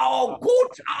 "Ow,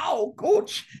 coach! Ow,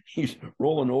 coach!" He's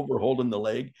rolling over, holding the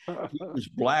leg. He was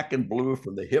black and blue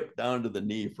from the hip down to the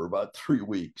knee for about 3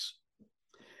 weeks.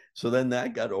 So then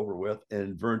that got over with,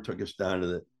 and Vern took us down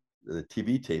to the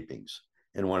TV tapings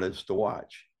and wanted us to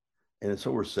watch. And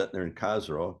so we're sitting there, and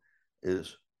Khosrow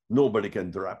is, "Nobody can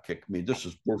drop kick me. This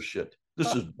is bullshit.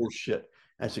 This is bullshit."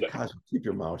 I said, "Khosrow, keep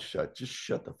your mouth shut. Just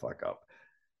shut the fuck up."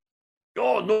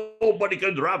 "Oh, nobody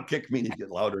can drop kick me." And he's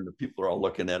getting louder, and the people are all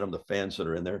looking at him, the fans that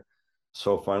are in there.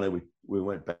 So finally we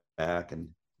went back,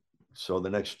 and so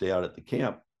the next day out at the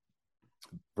camp,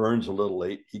 Vern's a little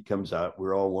late. He comes out,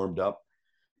 we're all warmed up,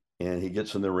 and he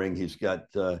gets in the ring. He's got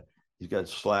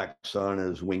slacks on,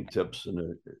 his wingtips, and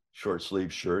a short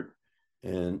sleeve shirt,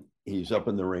 and he's up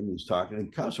in the ring. He's talking,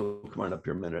 and Khosrow, "Come on up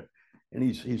here a minute." And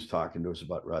he's talking to us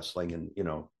about wrestling and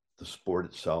the sport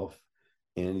itself.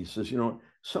 And he says,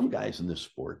 some guys in this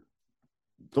sport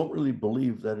don't really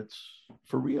believe that it's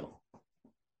for real.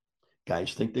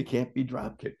 Guys think they can't be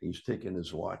drop kicked. He's taking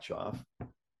his watch off,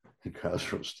 and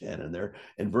Khosrow's standing there,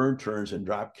 and Vern turns and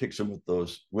drop kicks him with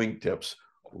those wingtips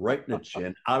right in the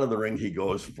chin. Out of the ring he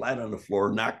goes, flat on the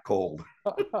floor, not cold.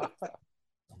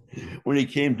 When he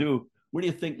came to, "What do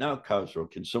you think now,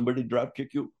 Khosrow? Can somebody drop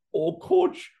kick you?" Oh,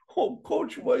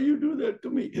 coach, why you do that to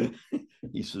me?"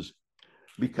 He says,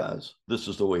 "Because this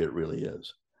is the way it really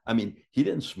is." I mean, he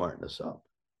didn't smarten us up.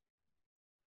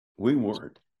 We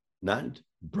weren't. Not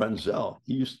Brunzell.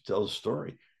 He used to tell a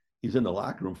story. He's in the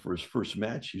locker room for his first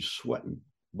match. He's sweating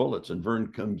bullets, and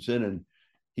Vern comes in and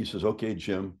he says, "Okay,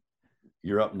 Jim,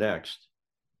 you're up next."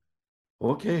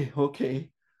 Okay,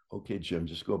 Jim,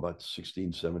 just go about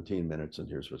 16, 17 minutes, and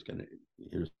here's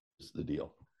the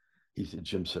deal. he said,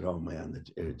 Jim said, "Oh man,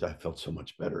 I felt so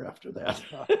much better after that."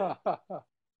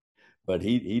 But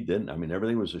he didn't. I mean,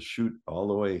 everything was a shoot all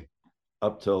the way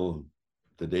up till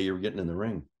the day you were getting in the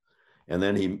ring. And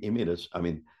then he made us, I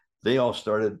mean, they all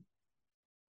started,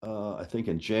 I think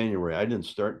in January. I didn't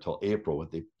start until April.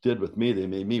 What they did with me, they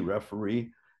made me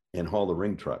referee and haul the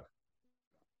ring truck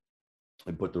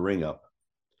and put the ring up.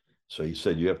 So he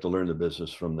said, you have to learn the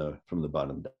business from the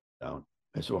bottom down.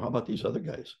 I said, well, how about these other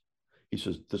guys? He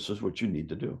says, this is what you need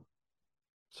to do.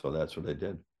 So that's what I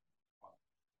did.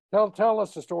 Tell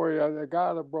us the story. The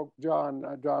guy that broke John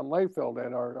Layfield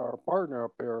in, our partner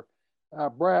up here,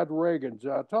 Brad Reagans.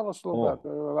 Tell us a little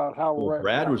bit about how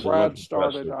Brad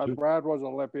started. Brad was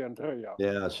Olympian too, yeah.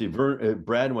 Yeah, see,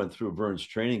 Brad went through Vern's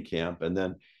training camp, and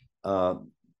then Vern.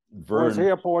 Was he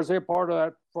a part of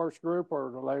that first group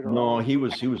or later? No, on? He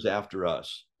was after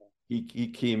us.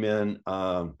 He came in.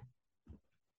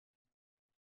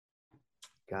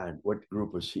 God, what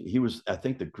group was he? He was, I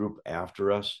think, the group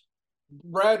after us.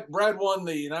 Brad won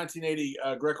the 1980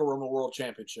 Greco-Roman World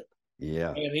Championship.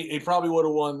 Yeah. And he probably would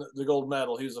have won the gold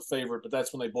medal. He was a favorite, but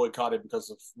that's when they boycotted because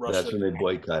of Russia. That's when they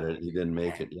boycotted. He didn't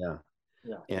make it. Yeah.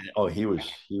 Yeah. And he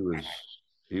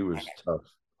was tough.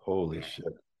 Holy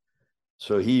shit.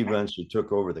 So he eventually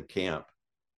took over the camp.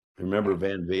 Remember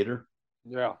Van Vader?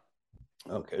 Yeah.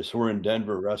 Okay. So we're in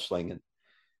Denver wrestling, and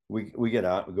we get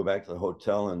out, we go back to the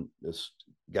hotel, and this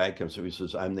guy comes to me, he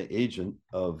says, I'm the agent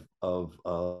of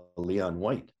Leon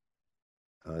White,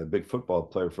 a big football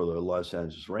player for the Los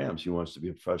Angeles Rams. He wants to be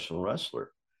a professional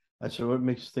wrestler. I said, what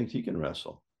makes you think he can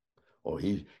wrestle? Oh,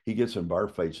 he gets in bar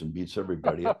fights and beats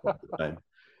everybody up all the time.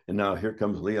 And now here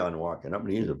comes Leon walking up,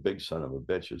 and he's a big son of a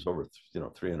bitch. He's over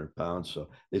 300 pounds. So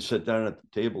they sit down at the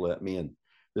table at me, and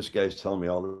this guy's telling me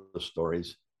all the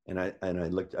stories. And I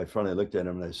finally looked at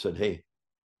him and I said, hey,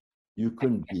 you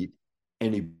couldn't beat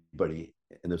anybody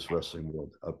in this wrestling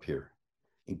world up here,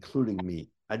 including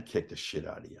me. I'd kick the shit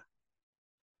out of you.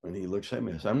 And he looks at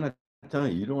me and says, I'm not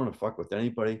telling you, you don't want to fuck with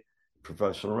anybody in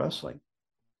professional wrestling.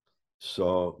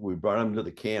 So we brought him to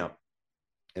the camp.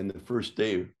 And the first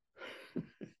day,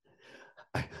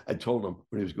 I told him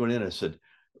when he was going in, I said,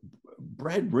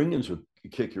 Brad Ringans would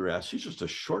kick your ass. He's just a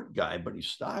short guy, but he's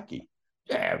stocky.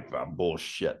 Yeah,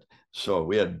 bullshit. So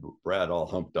we had Brad all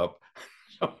humped up.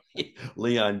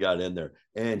 Leon got in there,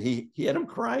 and he had him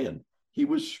crying. He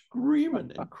was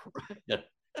screaming and crying.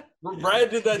 Brad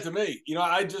did that to me.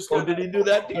 I just. Did he do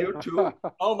that to you too?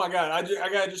 Oh my God!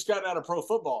 I just got out of pro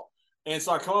football, and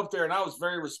so I come up there, and I was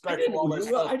very respectful.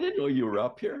 I didn't know you were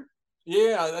up here.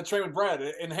 Yeah, I trained with Brad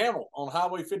in Hamel on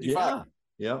Highway 55.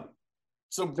 Yeah.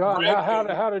 So John,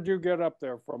 how did you get up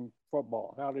there from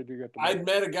football? How did you get to? I'd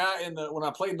met a guy when I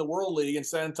played in the World League in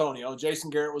San Antonio. Jason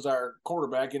Garrett was our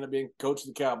quarterback, ended up being coach of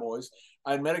the Cowboys.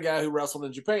 I'd met a guy who wrestled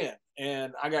in Japan,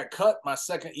 and I got cut my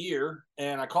second year.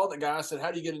 And I called the guy. I said,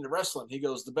 "How do you get into wrestling?" He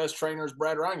goes, "The best trainer is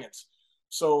Brad Reagans."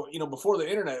 So before the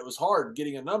internet, it was hard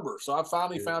getting a number. So I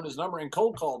finally found his number and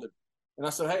cold called him. And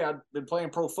I said, "Hey, I've been playing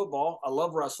pro football. I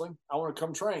love wrestling. I want to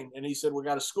come train." And he said, "We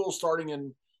got a school starting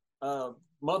in a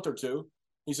month or two."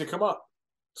 He said, "Come up."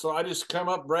 So I just come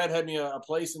up. Brad had me a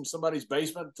place in somebody's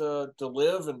basement to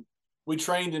live, and we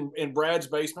trained in Brad's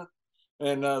basement.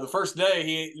 And the first day,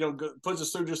 he puts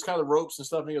us through just kind of the ropes and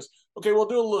stuff. And he goes, "Okay, we'll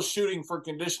do a little shooting for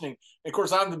conditioning." And of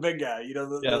course, I'm the big guy,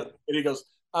 and he goes,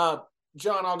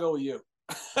 "John, I'll go with you."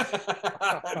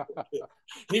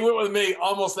 He went with me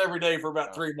almost every day for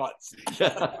about 3 months.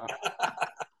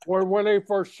 When he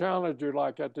first challenged you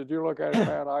like that, did you look at it,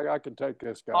 man, I can take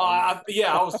this guy? I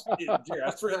was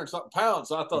 300 something pounds.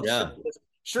 So I thought,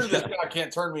 sure this guy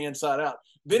can't turn me inside out.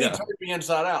 Then he turned me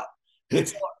inside out. And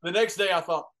so the next day I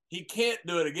thought, he can't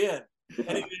do it again.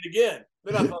 And he did it again.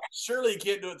 Then I thought, surely he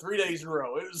can't do it 3 days in a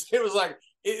row. It was like,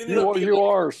 you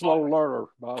are a slow learner,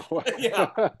 by the way. Yeah.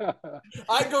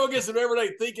 I go against him every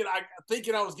day thinking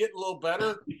I was getting a little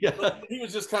better. Yeah. But he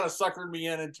was just kind of suckering me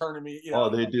in and turning me. Oh,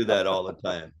 they do that all the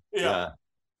time. Yeah.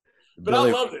 But Billy,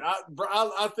 I loved it.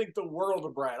 I think the world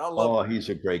of Brad. I love he's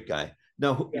a great guy.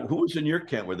 Now, who was in your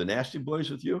camp? Were the Nasty Boys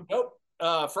with you? Nope.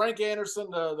 Frank Anderson,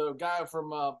 the guy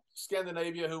from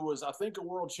Scandinavia who was, I think, a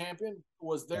world champion,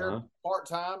 was there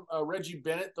part-time. Reggie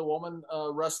Bennett, the woman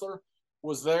wrestler,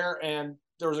 was there. And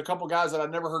there was a couple guys that I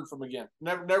never heard from again.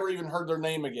 Never even heard their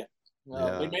name again.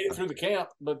 They made it through the camp,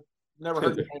 but never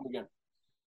heard their name again.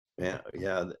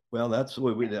 Yeah. Well, that's the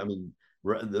way we did. I mean,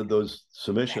 those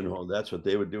submission holds, that's what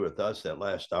they would do with us. That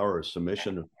last hour of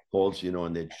submission holds,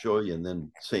 and they'd show you, and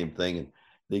then same thing. And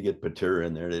they get Patera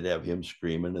in there. They'd have him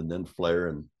screaming, and then Flair,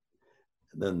 and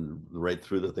then right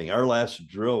through the thing. Our last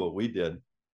drill, what we did,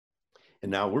 and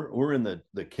now we're in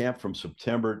the camp from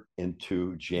September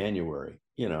into January.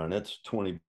 you know, and that's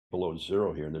 20 below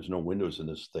zero here, and there's no windows in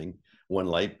this thing, one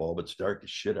light bulb. It's dark as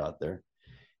shit out there.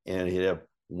 And he'd have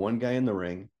one guy in the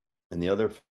ring and the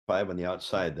other five on the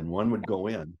outside. Then one would go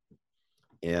in,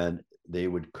 and they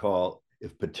would call,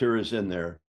 if Patera's in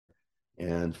there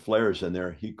and Flair's in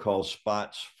there, he calls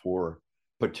spots for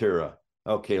Patera.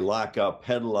 Okay, lock up,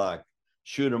 headlock,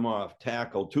 shoot him off,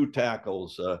 tackle, two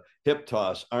tackles, hip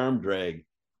toss, arm drag,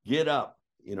 get up.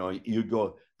 You know, you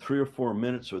go 3 or 4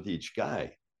 minutes with each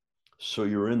guy. So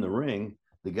you're in the ring.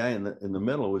 The guy in the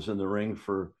middle was in the ring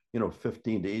for,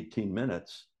 15 to 18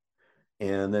 minutes.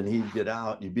 And then he'd get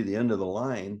out, you'd be the end of the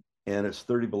line, and it's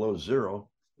 30 below zero,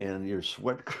 and your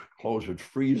sweat clothes would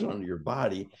freeze onto your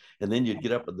body. And then you'd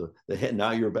get up at the head.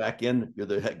 Now you're back in, you're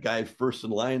the guy first in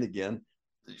line again.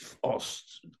 Oh,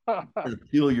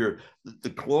 peel the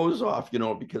clothes off,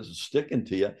 because it's sticking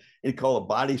to you, and call a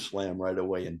body slam right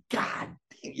away. And God,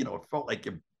 it felt like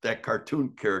that cartoon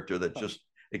character that just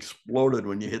exploded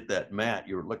when you hit that mat.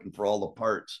 You were looking for all the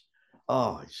parts.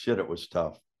 Oh shit, it was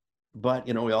tough, but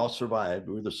we all survived.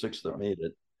 We were the 6 that made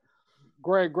it.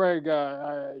 Greg,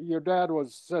 your dad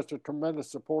was such a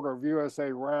tremendous supporter of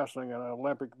USA Wrestling and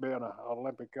being an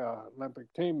Olympic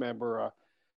team member.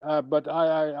 But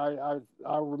I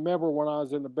remember when I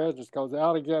was in the business, because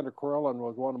Alexander Karelin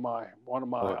was one of my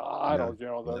idols.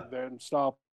 Yeah. The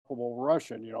unstoppable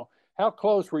Russian. How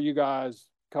close were you guys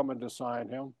coming to sign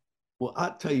him? Well,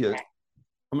 I'll tell you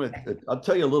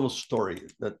a little story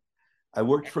that I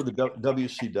worked for the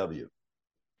WCW.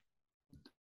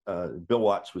 Bill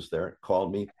Watts was there,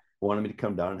 called me, wanted me to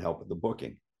come down and help with the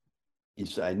booking. He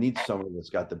said, I need someone that's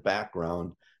got the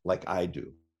background like I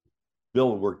do.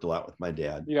 Bill worked a lot with my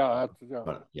dad. Yeah.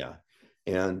 Yeah.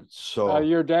 And so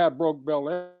your dad broke Bill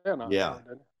in. Yeah.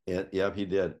 Yeah, he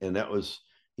did. And that was,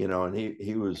 and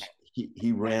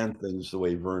he ran things the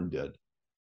way Vern did,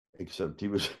 except he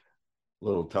was a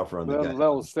little tougher on the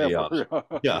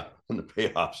payoffs. Yeah, on the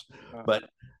payoffs. But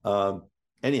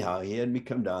anyhow, he had me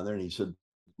come down there and he said,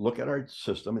 look at our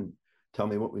system and tell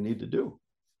me what we need to do.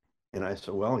 And I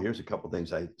said, well, here's a couple of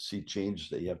things I see changes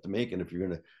that you have to make. And if you're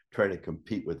going to try to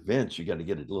compete with Vince, you got to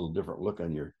get a little different look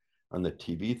on the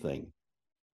TV thing.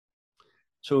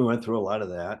 So we went through a lot of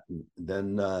that. And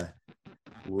then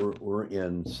we're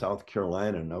in South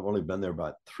Carolina, and I've only been there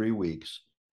about 3 weeks.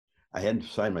 I hadn't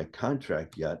signed my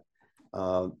contract yet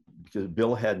because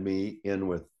Bill had me in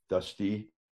with Dusty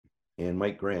and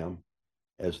Mike Graham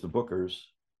as the bookers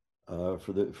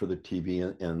for the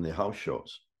TV and the house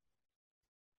shows.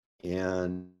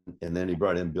 And then he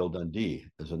brought in Bill Dundee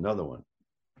as another one.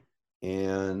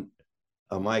 And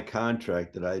on my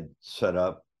contract that I'd set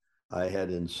up, I had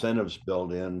incentives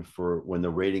built in for when the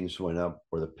ratings went up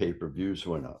or the pay-per-views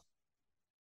went up.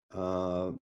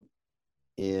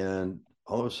 And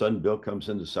all of a sudden, Bill comes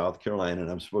into South Carolina, and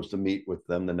I'm supposed to meet with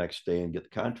them the next day and get the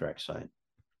contract signed.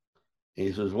 And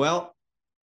he says,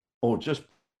 just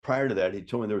prior to that, he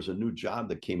told me there was a new job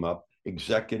that came up,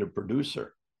 executive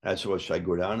producer. I said, well, should I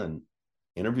go down and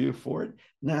interview for it?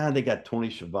 Nah, they got Tony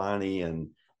Schiavone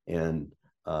and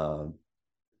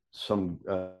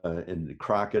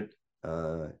Crockett,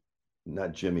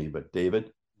 not Jimmy, but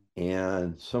David,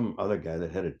 and some other guy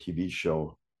that had a TV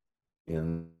show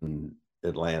in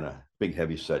Atlanta, big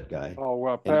heavy set guy. Oh,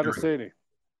 well, Patacini,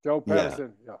 Joe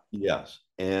Patacini. Yeah. Yes,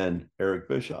 and Eric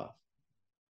Bischoff.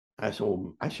 I said,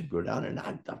 well, I should go down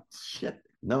there. Shit.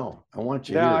 No, I want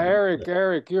you. Yeah, here.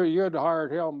 Eric, you had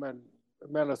hired him in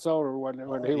Minnesota when he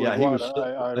was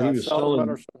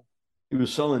he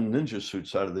was selling ninja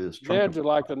suits out of this trunk.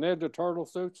 Like the Ninja Turtle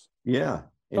suits. Yeah,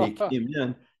 and he came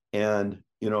in, and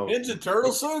Ninja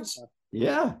Turtle suits.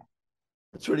 Yeah,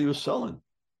 that's what he was selling.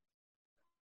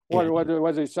 What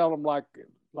was he selling like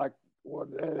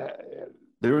what?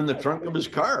 They were in the trunk of his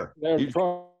car. They're in the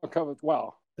trunk of it.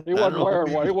 Wow. He wasn't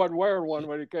wearing one. He wasn't wearing one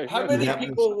when he came. How many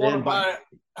people want to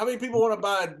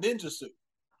buy a ninja suit?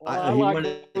 Well, I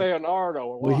like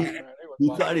Leonardo. He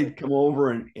thought he'd come over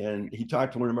and he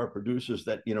talked to one of our producers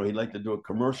that he'd like to do a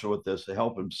commercial with this to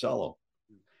help him sell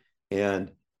them.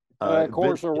 And of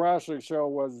course, the wrestling show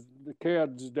was the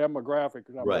kids' demographic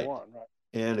number one, right?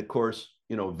 And of course,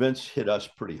 Vince hit us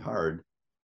pretty hard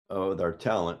with our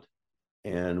talent,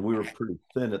 and we were pretty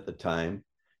thin at the time.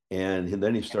 And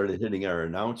then he started hitting our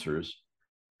announcers.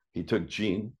 He took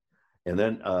Gene, and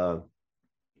then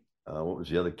what was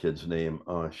the other kid's name?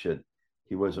 Oh shit,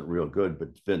 he wasn't real good, but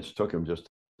Vince took him just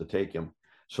to take him.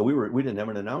 So we didn't have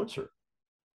an announcer,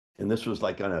 and this was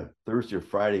like on a Thursday or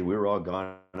Friday. We were all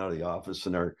gone out of the office,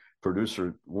 and our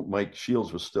producer Mike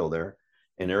Shields was still there,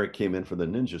 and Eric came in for the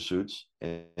ninja suits,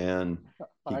 and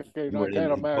I can't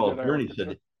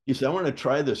imagine. He said, I want to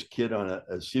try this kid on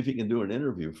see if he can do an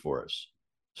interview for us.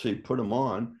 So he put him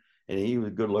on, and he was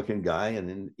a good looking guy. And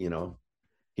then, you know,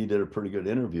 he did a pretty good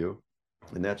interview,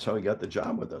 and that's how he got the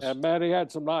job with us. And man, he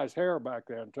had some nice hair back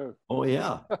then too. Oh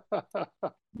yeah,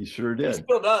 he sure He did.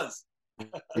 still does.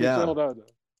 He Yeah, still does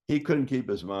it. he couldn't keep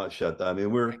his mouth shut. I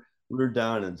mean, we're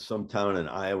down in some town in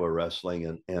Iowa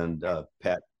wrestling, and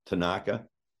Pat Tanaka,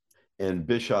 and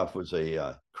Bischoff was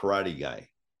a karate guy,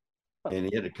 and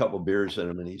he had a couple beers in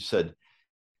him, and he said,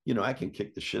 you know, I can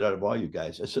kick the shit out of all you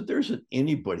guys. I said, there isn't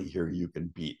anybody here you can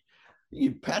beat.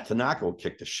 Pat Tanaka will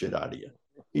kick the shit out of you.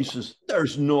 He says,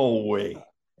 there's no way.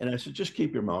 And I said, just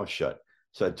keep your mouth shut.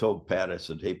 So I told Pat, I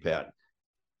said, hey, Pat,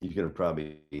 he's going to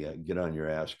probably get on your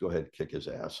ass. Go ahead, kick his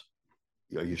ass.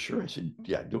 Are you sure? I said,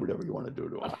 yeah, do whatever you want to do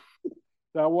to him.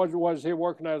 Now, was he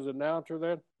working as an announcer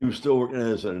then? He was still working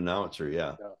as an announcer,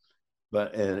 yeah.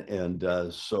 But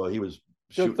so he was.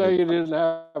 Good thing he didn't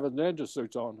have his ninja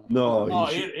suits on. No,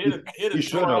 he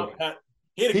should have.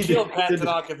 He'd have killed Pat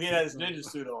Tanaka if he had his ninja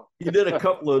suit on. He did a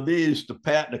couple of these to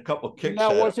Pat and a couple of kicks.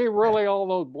 Now, was he really all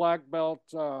those black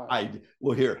belts?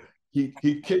 Here he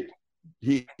kicked.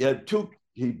 He had two.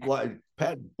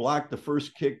 Pat blocked the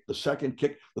first kick, the second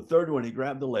kick, the third one. He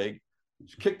grabbed the leg,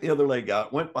 kicked the other leg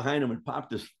out, went behind him and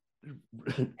popped his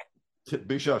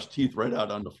Bischoff's teeth right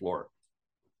out on the floor.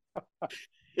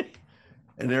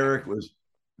 And Eric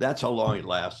that's how long it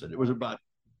lasted. It was about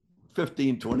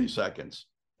 15, 20 seconds.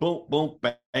 Boom, boom,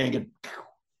 bang, and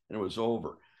it was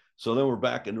over. So then we're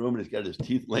back in the room, and he's got his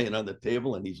teeth laying on the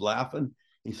table, and he's laughing.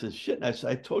 He says, shit. And I said,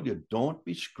 I told you, don't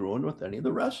be screwing with any of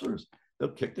the wrestlers. They'll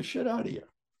kick the shit out of you.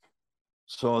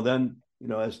 So then, you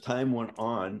know, as time went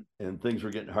on and things were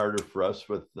getting harder for us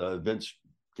with Vince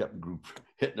kept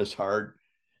hitting us hard.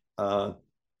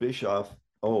 Bischoff,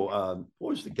 what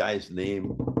was the guy's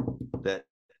name that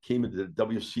came into the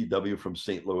WCW from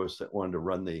St. Louis that wanted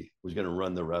to was going to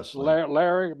run the wrestling?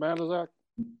 Larry Manasak?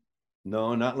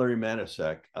 No, not Larry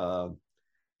Manasak.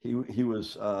 He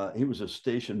was a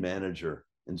station manager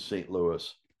in St.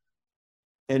 Louis.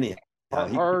 Anyhow,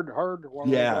 Hurd.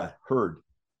 Yeah, Hurd.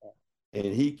 And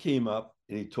he came up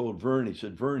and he told Vern. He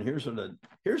said, "Vern, here's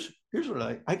what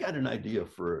I got an idea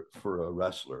for a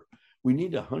wrestler. We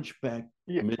need a hunchback."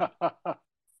 Yeah. A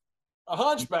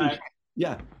hunchback.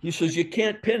 Yeah, he says you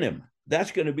can't pin him.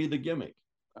 That's going to be the gimmick.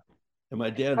 And my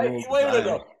dad. Wait a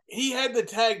minute. He had the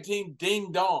tag team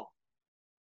Ding Dong.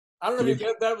 I don't know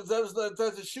if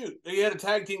that's a shoot. He had a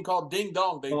tag team called Ding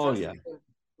Dong. They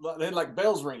had like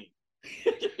bells ringing.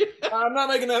 I'm not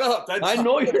making that up. I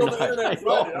know you're not.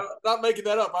 I'm not making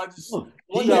that up. I just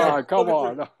come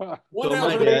on.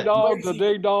 The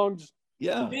Ding Dongs.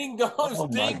 Yeah. Ding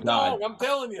Dongs, Ding Dong. I'm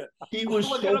telling you. He was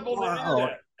so far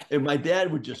out. And my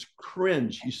dad would just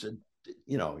cringe. He said,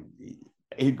 you know,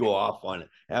 he'd go off on it.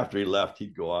 After he left,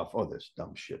 he'd go off, oh, this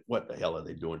dumb shit. What the hell are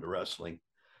they doing to wrestling?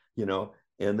 You know?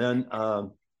 And then,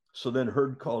 so then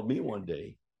Hurd called me one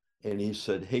day and he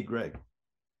said, hey, Greg,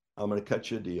 I'm going to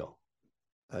cut you a deal.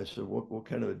 I said, what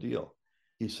kind of a deal?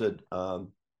 He said,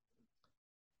 I'll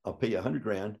pay you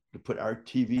 $100,000 to put our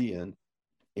TV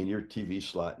in your TV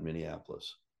slot in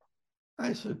Minneapolis.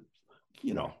 I said,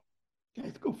 you know,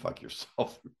 guys, go fuck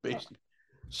yourself. Basically.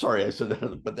 Sorry, I said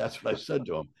that, but that's what I said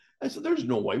to him. I said, there's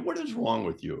no way. What is wrong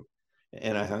with you?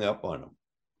 And I hung up on him.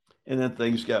 And then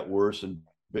things got worse. And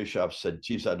Bischoff said,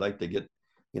 geez, I'd like to go to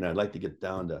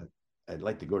the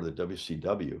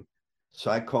WCW.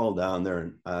 So I called down there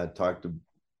and I talked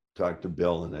to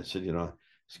Bill, and I said, you know,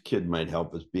 this kid might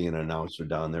help us being an announcer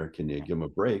down there. Can you give him a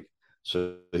break?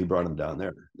 So he brought him down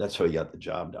there. That's how he got the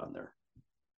job down there.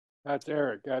 That's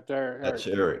Eric. That's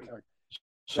Eric.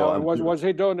 So was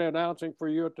he doing the announcing for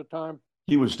you at the time?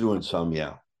 He was doing some,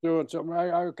 yeah. Doing some.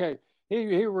 Okay.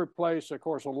 He replaced, of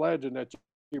course, a legend that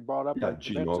you brought up. Yeah,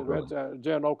 Gene Okerlund.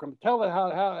 Gene Okerlund. Tell it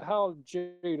how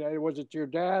Gene, was it your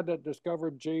dad that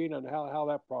discovered Gene, and how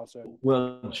that process?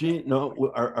 Well, Gene, no,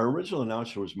 our original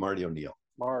announcer was Marty O'Neill.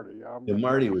 Marty, yeah. And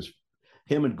Marty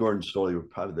him and Gordon Stoley were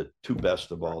probably the two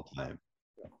best of all time.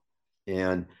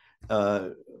 And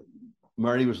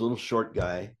Marty was a little short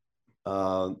guy.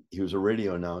 He was a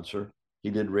radio announcer. He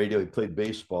did radio. He played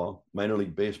baseball, minor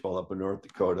league baseball up in North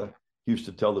Dakota. He used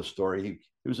to tell the story.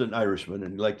 He was an Irishman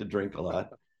and he liked to drink a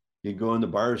lot. He'd go in the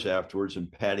bars afterwards,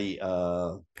 and Patty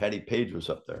Page was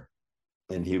up there,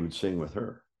 and he would sing with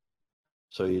her.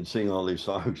 So he'd sing all these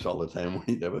songs all the time when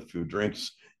he'd have a few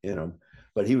drinks in him.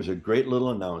 But he was a great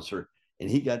little announcer, and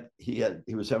he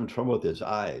was having trouble with his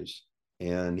eyes,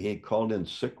 and he called in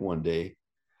sick one day,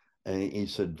 and he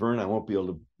said, Vern, I won't be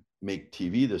able to make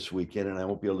TV this weekend, and I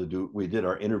won't be able to do. We did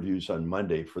our interviews on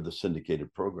Monday for the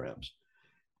syndicated programs,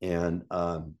 and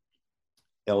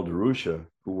El DeRusha,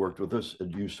 who worked with us,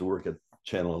 used to work at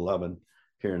Channel 11,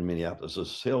 here in Minneapolis. A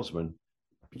salesman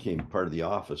became part of the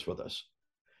office with us.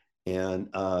 And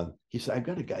he said, I've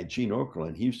got a guy, Gene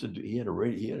Okerlund. He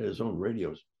had his own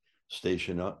radio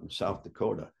station out in South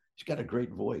Dakota. He's got a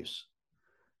great voice.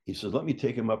 He says, let me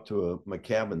take him up to my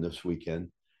cabin this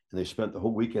weekend. And they spent the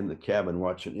whole weekend in the cabin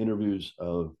watching interviews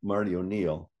of Marty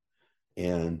O'Neill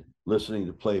and listening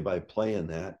to play-by-play in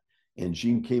that. And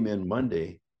Gene came in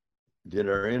Monday, did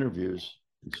our interviews,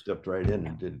 and stepped right in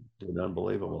and did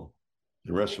unbelievable.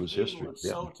 The rest was history. Was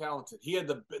so talented. He had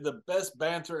the best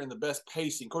banter and the best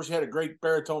pacing. Of course, he had a great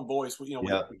baritone voice. You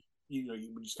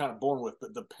were just kind of born with.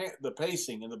 But the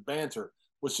pacing and the banter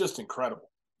was just incredible.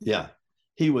 Yeah,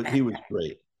 he was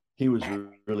great. He was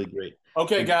really great.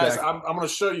 Okay, guys, I'm going to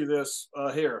show you this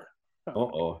here.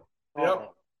 Uh-oh.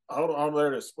 Yep. Hold on,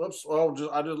 there it is. Whoops.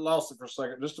 I just lost it for a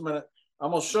second. Just a minute.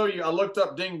 I'm going to show you. I looked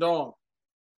up Ding Dong.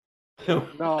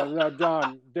 No,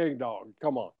 John, Ding Dong.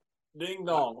 Come on. Ding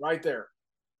Dong, right there.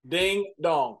 Ding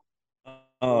Dong.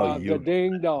 Oh, the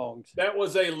Ding Dongs. That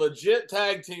was a legit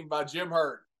tag team by Jim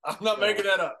Herd. I'm not making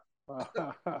that up.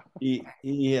 he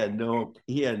had no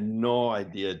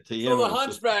idea. So the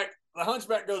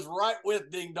Hunchback goes right with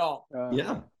Ding Dong.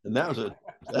 Yeah, and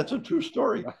that's a true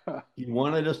story. He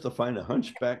wanted us to find a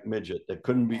hunchback midget that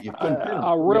couldn't be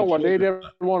a real one. He didn't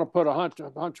want to put a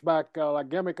hunchback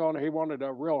gimmick on it. He wanted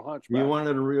a real hunchback. He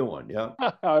wanted a real one. Yeah,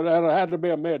 it had to be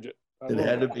a midget. It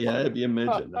had to be a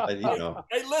midget.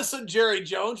 Hey, listen, Jerry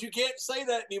Jones, you can't say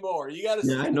that anymore. You got to.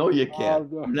 Yeah, I know you can't.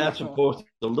 You're not supposed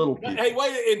to little people. Hey,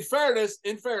 wait. In fairness,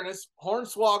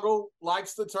 Hornswoggle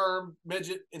likes the term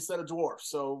midget instead of dwarf.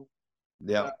 So,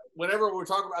 yeah. Whenever I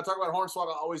talk about Hornswoggle,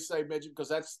 I always say midget because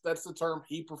that's the term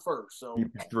he prefers. So he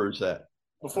prefers that.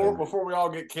 Before we all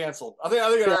get canceled, I think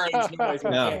at our age, nobody's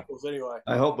cancels anyway.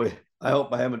 I hope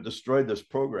I haven't destroyed this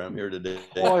program here today.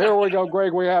 Well, here we go,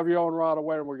 Greg. We have you on right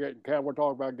away, and we're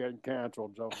talking about getting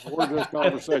canceled. So where's this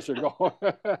conversation going?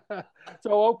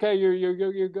 So okay,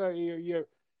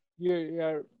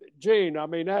 Gene. I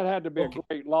mean, that had to be a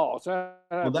great loss. It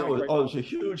was a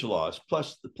huge loss.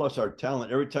 Plus our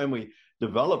talent. Every time we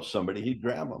developed somebody, he'd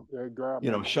grab them.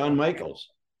 Yeah, Shawn Michaels.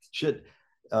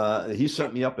 He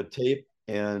sent me up a tape.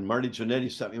 And Marty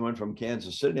Jannetty sent me one from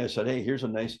Kansas City. I said, "Hey, here's a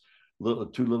nice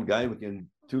two guys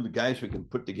we can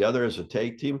put together as a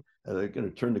tag team. They're going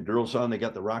to turn the girls on. They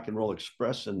got the Rock and Roll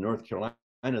Express in North Carolina.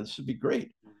 This would be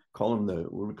great. We call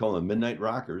them Midnight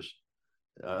Rockers.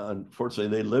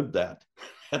 Unfortunately, they lived that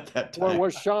at that time.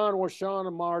 Was Shawn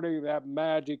and Marty that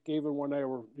magic even when they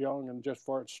were young and just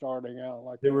first starting out?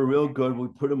 Like they were real good. We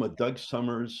put them with Doug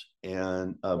Summers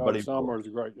and Buddy Summers,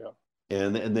 great, yeah.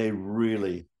 And they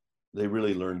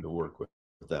really learned to work with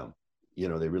them.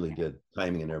 They really did,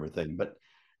 timing and everything. But,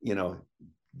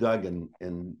 Doug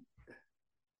and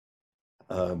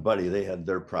Buddy, they had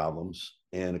their problems.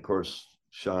 And of course,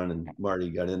 Shawn and Marty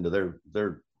got into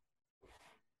their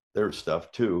stuff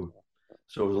too.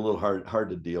 So it was a little hard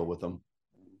to deal with them.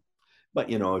 But,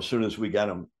 as soon as we got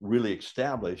them really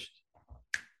established,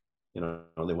 they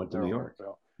went to New York.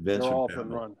 Vince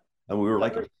and we were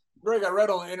like, Greg, I read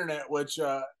on the internet, which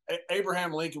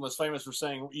Abraham Lincoln was famous for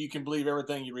saying, "You can believe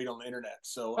everything you read on the internet."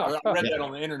 So I read that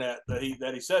on the internet that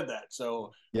he said that.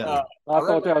 So yeah, I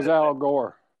thought that was Al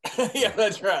Gore. Yeah,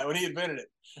 that's right. When he invented it,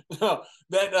 no,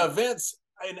 that Vince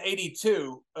in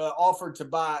 '82 offered to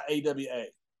buy AWA.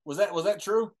 Was that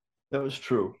true? That was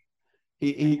true.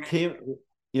 He came.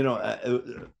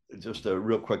 Just a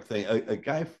real quick thing. A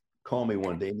guy called me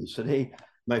one day and he said, "Hey,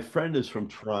 my friend is from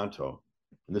Toronto."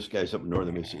 And this guy's up in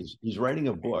northern Michigan. He's writing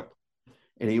a book,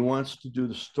 and he wants to do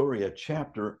a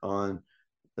chapter on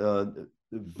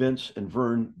Vince and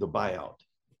Vern, the buyout.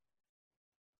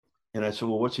 And I said,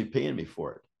 "Well, what's he paying me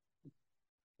for it?"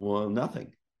 "Well,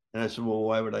 nothing." And I said, "Well,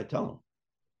 why would I tell him?"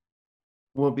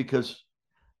 "Well, because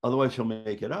otherwise he'll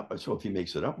make it up." I said, "Well, if he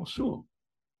makes it up, we'll sue him."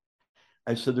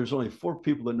 I said, "There's only 4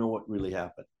 people that know what really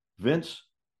happened: Vince,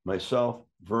 myself,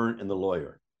 Vern, and the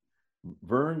lawyer.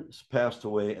 Vern's passed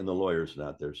away and the lawyer's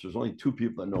not there. So there's only 2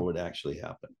 people that know what actually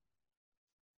happened."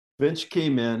 Vince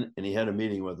came in and he had a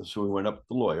meeting with us. So we went up to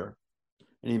the lawyer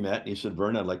and he met and he said,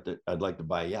 "Vern, I'd like to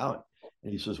buy you out."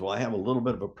 And he says, "Well, I have a little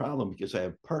bit of a problem because I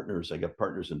have partners. I got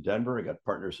partners in Denver. I got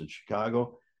partners in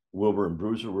Chicago. Wilbur and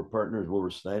Bruiser were partners. Wilbur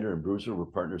Snyder and Bruiser were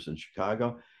partners in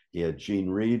Chicago. He had Gene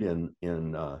Reed in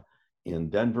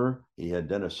Denver. He had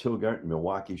Dennis Hilgart in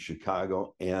Milwaukee,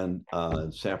 Chicago, and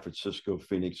San Francisco,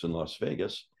 Phoenix, and Las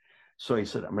Vegas." So he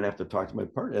said, "I'm going to have to talk to my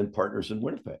partners in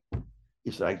Winnipeg."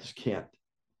 He said, "I just can't,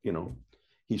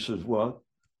 He says, "Well,"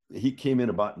 he came in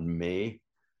about in May,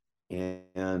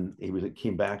 and he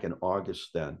came back in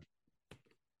August then.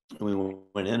 And we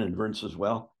went in, and Vern says,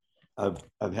 "Well,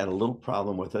 I've had a little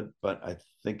problem with it, but I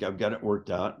think I've got it worked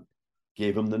out.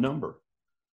 Gave him the number,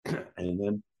 and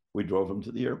then we drove him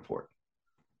to the airport.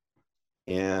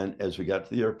 And as we got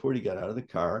to the airport, he got out of the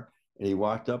car and he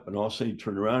walked up, and all of a sudden he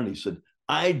turned around and he said,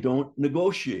 "I don't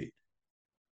negotiate."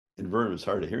 And Vern was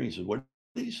hard of hearing. He said, "What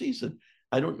did he say?" He said,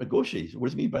 "I don't negotiate." He said, "What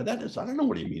does he mean by that?" I said, "I don't know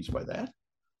what he means by that."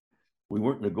 We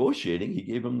weren't negotiating. He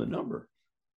gave him the number.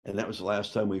 And that was the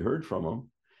last time we heard from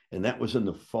him. And that was in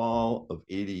the fall of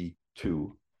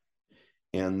 82.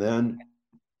 And then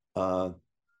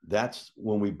that's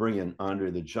when we bring in Andre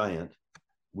the Giant.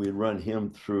 We run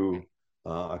him through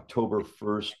October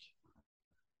 1st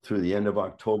through the end of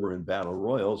October in Battle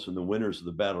Royals. And the winners of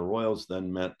the Battle Royals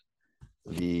then met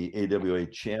the AWA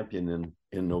champion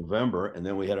in November. And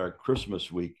then we had our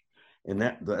Christmas week. And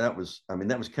that was, I mean,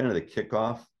 that was kind of the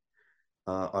kickoff.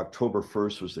 October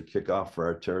 1st was the kickoff for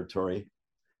our territory.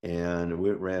 And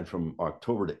we ran from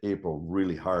October to April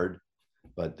really hard,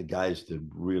 but the guys did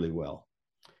really well.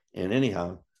 And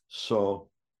anyhow, so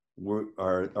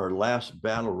our last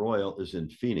Battle Royal is in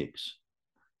Phoenix.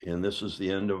 And this is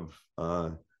the end of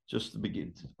just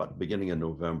about the beginning of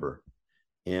November.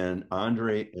 And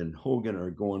Andre and Hogan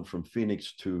are going from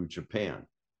Phoenix to Japan.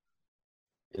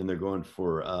 And they're going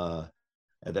for,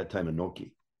 at that time,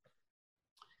 Inoki.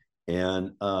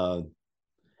 And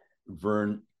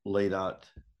Vern laid out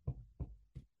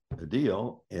a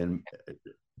deal, and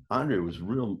Andre was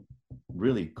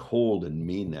really cold and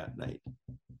mean that night.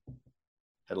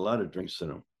 Had a lot of drinks in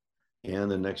him. And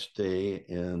the next day,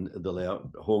 and the layout,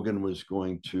 Hogan was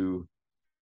going to,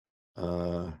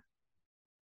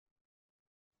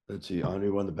 let's see, Andre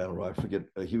won the Battle Royal. I forget,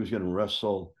 he was going to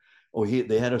wrestle. Oh,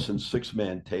 they had us in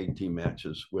 6-man tag team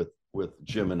matches with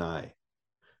Jim and I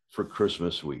for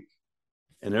Christmas week.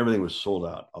 And everything was sold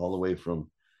out, all the way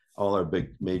from all our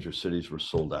big major cities were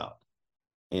sold out.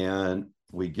 And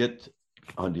we get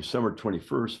on December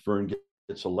 21st, Vern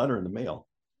gets a letter in the mail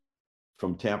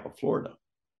from Tampa, Florida.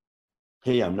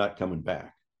 "Hey, I'm not coming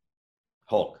back.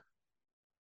 Hulk."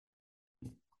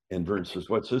 And Vern says,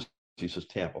 "What's this?" He says,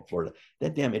 "Tampa, Florida."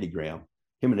 That damn Eddie Graham,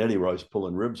 him and Eddie were always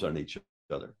pulling ribs on each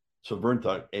other. So Vern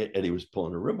thought Eddie was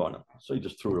pulling a rib on him. So he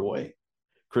just threw it away.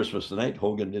 Christmas night,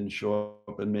 Hogan didn't show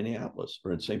up in Minneapolis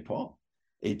or in St. Paul,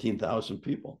 18,000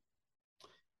 people.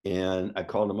 And I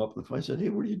called him up and I said, "Hey,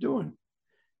 what are you doing?"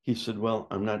 He said, "Well,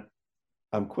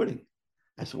 I'm quitting."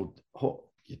 I said,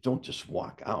 "Well, you don't just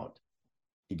walk out.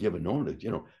 You give a notice,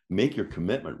 make your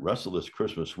commitment, wrestle this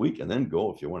Christmas week, and then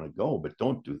go if you want to go, but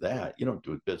don't do that. You don't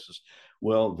do business."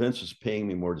 "Well, Vince is paying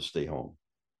me more to stay home."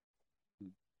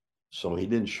 So he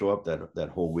didn't show up that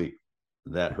whole week.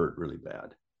 That hurt really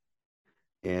bad.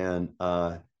 And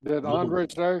did Andre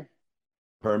stay?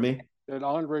 Pardon me? Did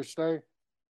Andre stay?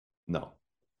 No.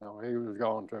 No, he was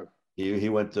gone too. He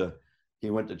went to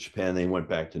Japan. Then he went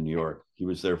back to New York. He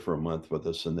was there for a month with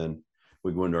us, and then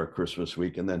we go into our Christmas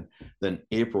week, and then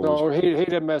April. No, he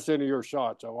didn't miss any of your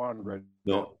shots. Andre.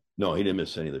 No, he didn't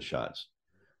miss any of the shots.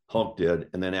 Hulk did,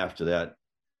 and then after that,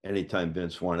 anytime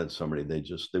Vince wanted somebody,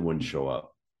 they wouldn't show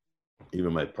up.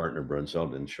 Even my partner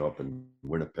Brunzell didn't show up in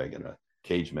Winnipeg in a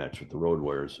cage match with the Road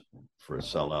Warriors for a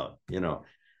sellout.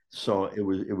 So it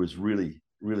was really,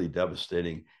 really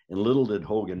devastating. And little did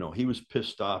Hogan know, he was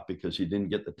pissed off because he didn't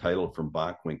get the title from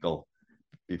Bockwinkel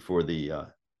before the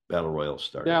Battle Royal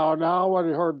started. Now what I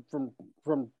heard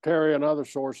from Terry and other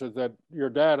sources that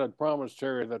your dad had promised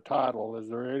Terry the title. Is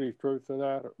there any truth to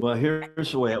that? Well,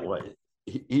 here's the way it was.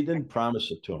 He didn't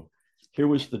promise it to him. Here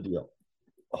was the deal.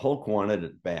 Hulk wanted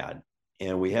it bad.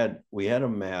 And we had a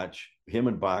match, him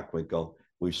and Bockwinkel.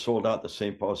 We sold out the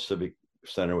St. Paul Civic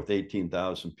Center with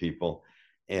 18,000 people.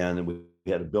 And we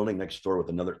had a building next door with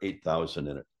another 8,000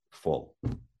 in it, full.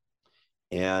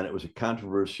 And it was a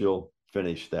controversial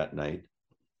finish that night.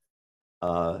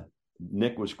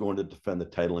 Nick was going to defend the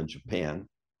title in Japan.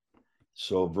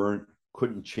 So Vern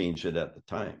couldn't change it at the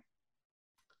time.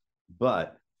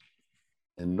 But,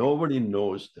 and nobody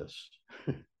knows this,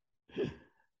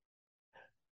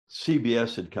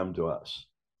 CBS had come to us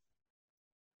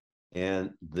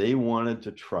and they wanted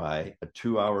to try a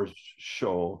 2-hour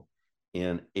show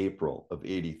in April of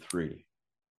 83.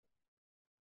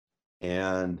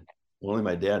 And only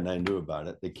my dad and I knew about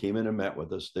it. They came in and met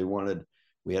with us.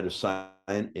 We had to sign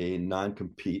a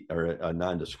non-compete or a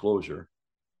non-disclosure.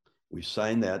 We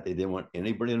signed that. They didn't want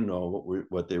anybody to know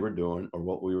what they were doing or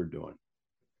what we were doing.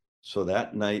 So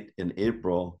that night in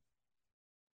April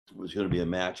was going to be a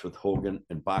match with Hogan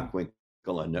and Bockwinkel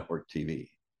on network TV.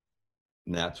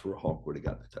 And that's where Hulk would have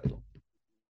got the title.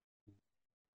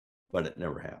 But it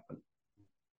never happened.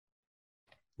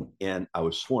 And I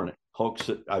was sworn it.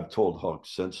 I've told Hulk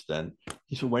since then.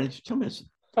 He said, "Why didn't you tell me?" I said,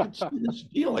 this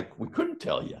deal, like we couldn't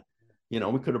tell you.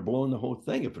 We could have blown the whole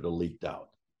thing if it had leaked out.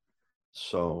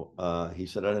 So he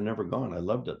said, I'd have never gone. I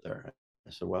loved it there.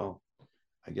 I said, well,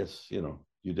 I guess, you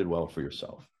did well for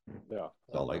yourself. Yeah.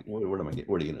 So like, what are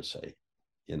you going to say?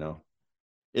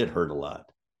 It hurt a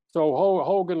lot. So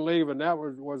Hogan leaving,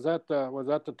 was that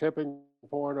the tipping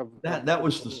point of that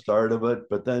was the start of it.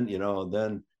 But then,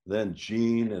 then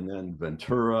Gene and then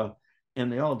Ventura,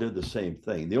 and they all did the same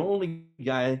thing. The only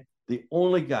guy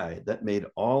that made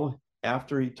all,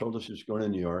 after he told us he was going to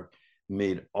New York,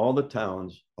 made all the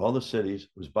towns, all the cities,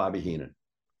 was Bobby Heenan.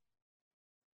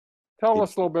 Tell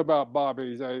us a little bit about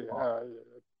Bobby.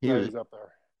 He was up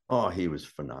there. Oh, he was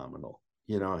phenomenal.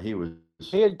 He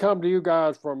had come to you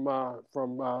guys from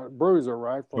Bruiser,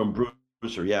 right? From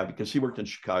Bruiser, yeah, because he worked in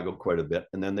Chicago quite a bit,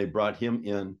 and then they brought him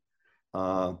in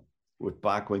with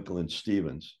Bockwinkel and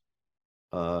Stevens.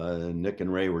 Nick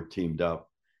and Ray were teamed up,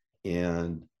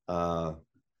 and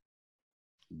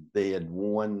they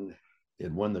won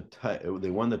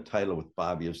the title with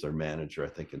Bobby as their manager, I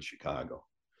think, in Chicago.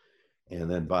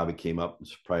 And then Bobby came up and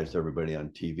surprised everybody on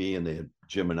TV, and they had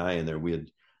Jim and I in there. We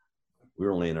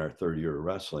were only in our third year of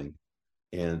wrestling,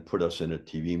 and put us in a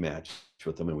TV match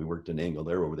with them, and we worked an angle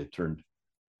there where they turned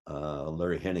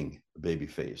Larry Hennig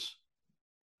babyface.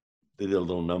 They did a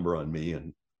little number on me,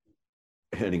 and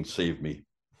Hennig saved me.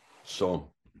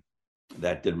 So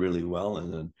that did really well.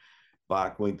 And then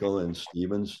Bockwinkel and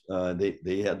Stevens,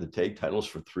 they had the tag titles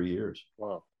for 3 years.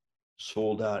 Wow.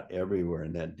 Sold out everywhere.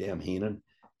 And that damn Heenan,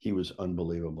 he was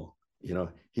unbelievable.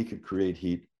 He could create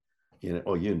heat. I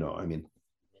mean,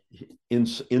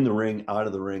 in the ring, out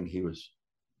of the ring, he was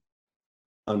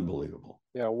unbelievable.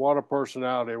 Yeah, what a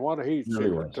personality. What a heat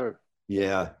seeker, too.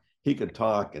 Yeah, he could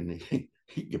talk, and he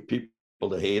could get people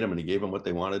to hate him, and he gave them what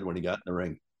they wanted when he got in the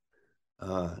ring.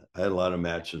 I had a lot of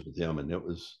matches with him, and it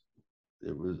was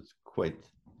quite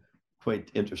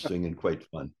interesting and quite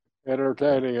fun.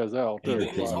 Entertaining as hell, too.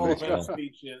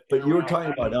 But you were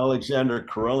talking about Alexander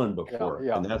Karelin before,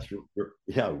 and that's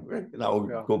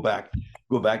go back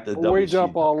to we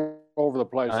jump all over the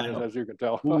place, as you can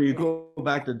tell. When you go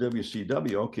back to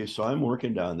WCW, okay, so I'm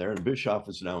working down there, and Bischoff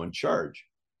is now in charge.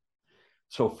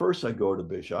 So first I go to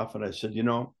Bischoff, and I said,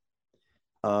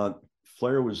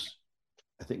 Flair was,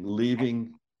 I think,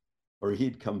 leaving, or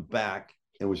he'd come back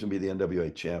and was going to be the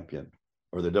NWA champion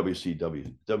or the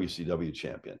WCW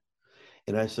champion.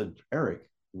 And I said, Eric,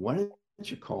 why don't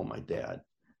you call my dad,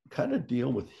 cut a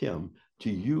deal with him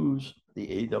to use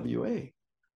the AWA,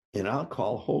 and I'll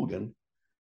call Hogan.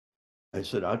 I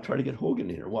said, I'll try to get Hogan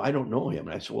in here. Well, I don't know him.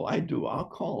 And I said, well, I do. I'll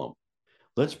call him.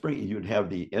 Let's bring you. You'd have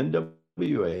the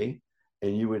NWA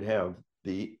and you would have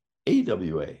the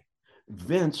AWA.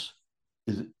 Vince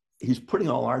he's putting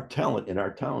all our talent in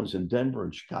our towns in Denver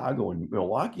and Chicago and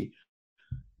Milwaukee.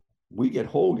 We get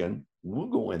Hogan, we'll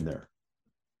go in there.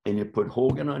 And you put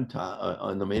Hogan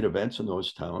on the main events in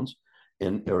those towns,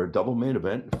 or a double main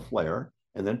event, Flair,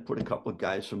 and then put a couple of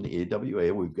guys from the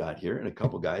AWA we've got here and a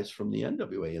couple of guys from the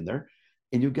NWA in there.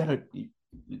 And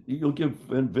you'll give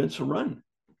Vince a run.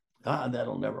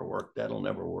 That'll never work. That'll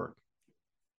never work.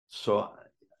 So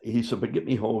he said, but get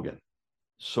me Hogan.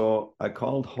 So I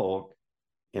called Hulk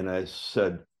and I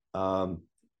said,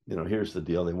 here's the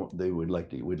deal. We'd like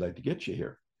to get you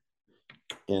here.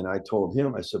 And I told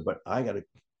him, I said, but I got to,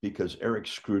 because Eric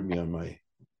screwed me on my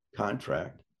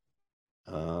contract.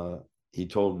 He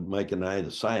told Mike and I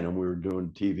to sign him. We were doing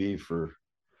TV for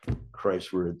Christ,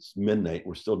 it's midnight.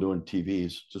 We're still doing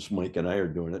TVs. Just Mike and I are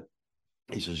doing it.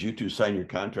 He says, you two sign your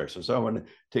contracts. I said, I want to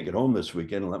take it home this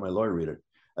weekend and let my lawyer read it.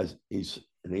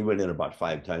 And he went in about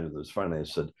 5 times. It was fun. I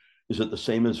said, is it the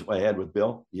same as I had with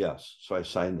Bill? Yes. So I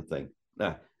signed the thing.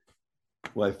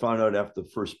 Well, I found out after the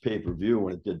first pay-per-view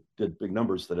when it did big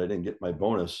numbers that I didn't get my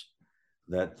bonus,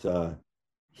 that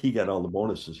he got all the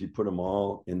bonuses. He put them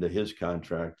all into his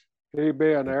contract. He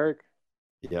being Eric?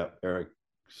 Yeah, Eric.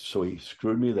 So he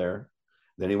screwed me there.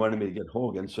 Then he wanted me to get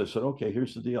Hogan. So I said, okay,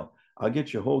 here's the deal. I'll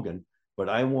get you Hogan, but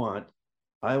I want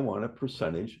a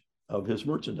percentage of his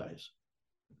merchandise.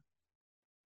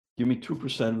 Give me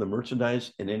 2% of the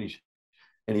merchandise and any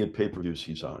pay-per-views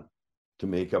he's on to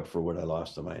make up for what I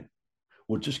lost of mine.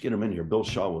 We'll just get him in here. Bill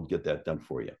Shaw will get that done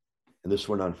for you. And this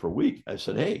went on for a week. I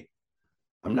said, hey,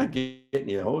 I'm not getting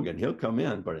you Hogan. He'll come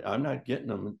in, but I'm not getting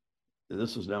him.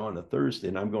 This is now on a Thursday,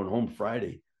 and I'm going home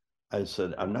Friday. I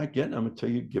said, I'm not getting him until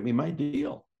you give me my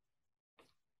deal.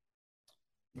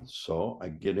 So I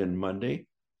get in Monday.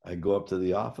 I go up to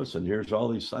the office, and here's all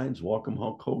these signs. Welcome,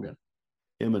 Hulk Hogan.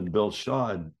 Him and Bill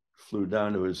Shaw flew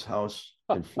down to his house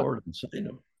in Florida and signed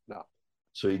him. No.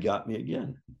 So he got me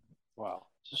again. Wow.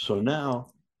 So now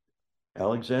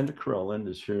Alexander Kurland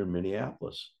is here in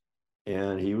Minneapolis,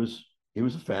 and he was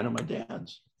a fan of my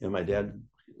dad's, and my dad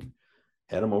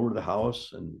had him over to the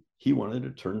house, and he wanted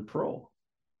to turn pro,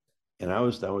 and that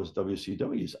was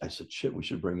WCW. I said, shit, we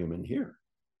should bring him in here.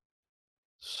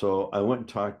 So I went and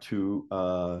talked to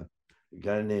a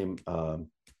guy named oh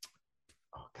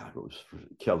God, what was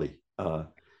Kelly?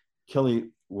 Kelly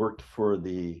worked for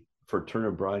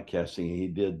Turner Broadcasting, and he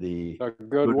did the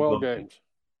Goodwill games.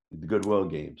 The Goodwill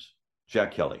games.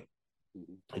 Jack Kelly.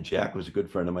 And Jack was a good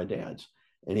friend of my dad's.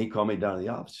 And he called me down to the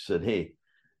office. He said, hey,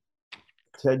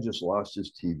 Ted just lost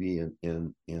his TV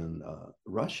in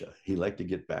Russia. He'd like to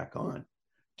get back on.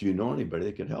 Do you know anybody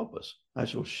that could help us? I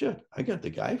said, well, shit, I got the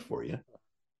guy for you.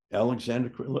 Alexander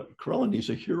Kurland, he's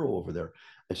a hero over there.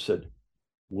 I said,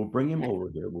 we'll bring him over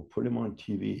there. We'll put him on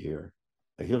TV here.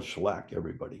 He'll shellac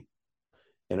everybody.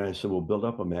 And I said, we'll build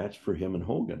up a match for him and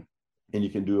Hogan. And you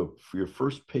can do for your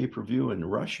first pay-per-view in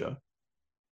Russia.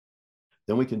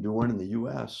 Then we can do one in the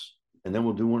US. And then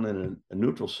we'll do one in a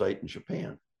neutral site in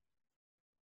Japan.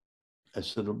 I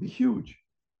said, it'll be huge.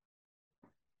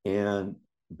 And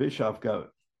Bischoff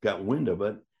got wind of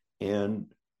it and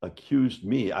accused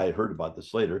me. I had heard about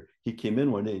this later. He came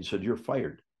in one day and said, you're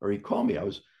fired. Or he called me.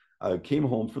 I came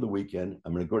home for the weekend.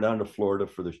 I'm going to go down to Florida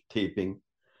for the taping.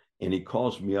 And he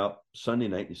calls me up Sunday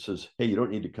night. And he says, hey, you don't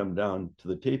need to come down to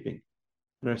the taping.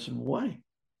 And I said, why?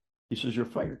 He says, you're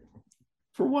fired.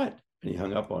 For what? And he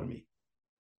hung up on me.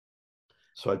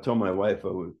 So I told my wife I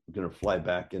was going to fly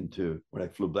back when I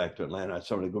flew back to Atlanta, I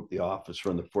said, I'm going to go up to the office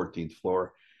from the 14th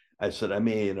floor. I said, I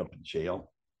may end up in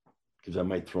jail because I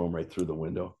might throw him right through the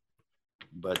window.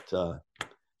 But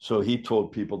so he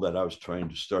told people that I was trying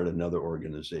to start another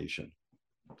organization.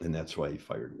 And that's why he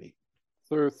fired me.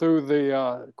 Through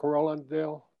the Kurland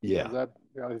deal? Yeah.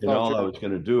 And all I was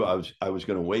going to do, I was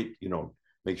going to wait,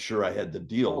 make sure I had the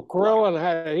deal. Well,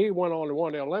 Kurland he went on to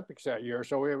win the Olympics that year,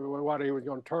 so he was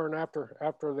going to turn after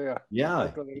the yeah.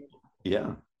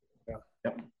 Yep.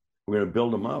 We're going to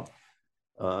build him up.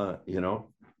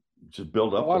 Just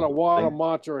build up. What a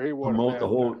monster he would promote the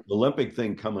whole Olympic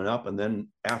thing coming up, and then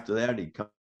after that he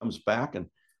comes back and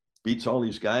beats all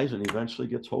these guys, and eventually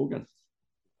gets Hogan.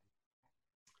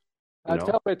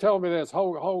 Tell me this.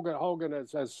 Hogan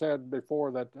has said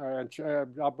before that, and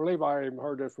I believe I even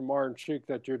heard this from Iron Sheik,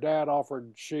 that your dad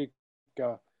offered Sheik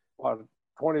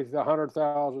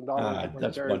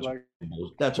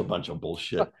 $100,000. That's a bunch of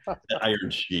bullshit.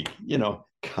 Iron Sheik,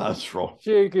 Khosrow.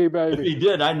 Cheeky baby. If he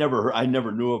did, I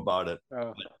never knew about it.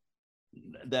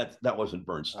 That wasn't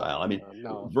Vern's style. I mean,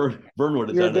 no. Vern would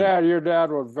have done it. Your dad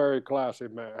was a very classy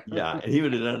man. Yeah, and he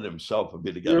would have done it himself and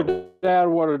be together. Your dad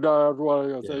would have done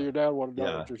your dad would have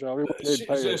done it yourself.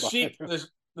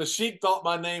 The Sheik thought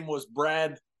my name was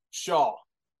Brad Shaw.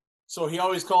 So he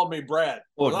always called me Brad.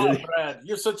 Brad,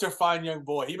 you're such a fine young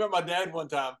boy. He met my dad one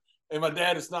time, and my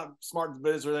dad is not smart in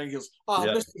business or anything. He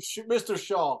goes, Mr.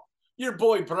 Shaw, your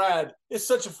boy Brad is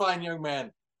such a fine young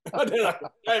man. I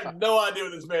have no idea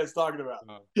what this man's talking about.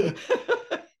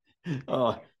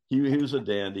 He was a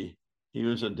dandy. He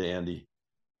was a dandy.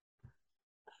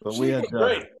 But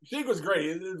great. Sheik was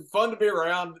great. It was fun to be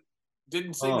around.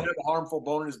 Didn't seem to have a harmful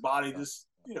bone in his body. Just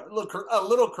a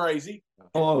little crazy.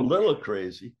 Oh, a little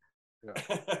crazy. Yeah.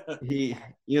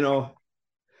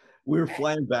 We were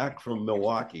flying back from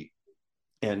Milwaukee,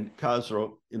 and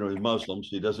Khosrow, he's Muslim, so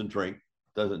he doesn't drink,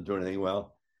 doesn't do anything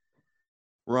well.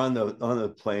 We're on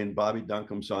the plane. Bobby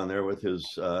Duncan's on there with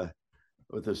his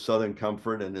Southern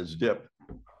Comfort and his dip,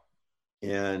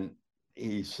 and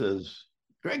he says,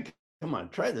 "Greg, come on,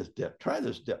 try this dip. Try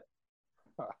this dip."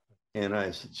 And I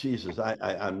said, "Jesus,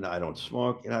 I don't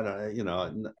smoke,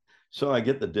 So I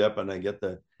get the dip and I get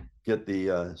the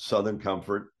Southern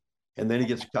Comfort, and then he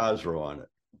gets Khosrow on it.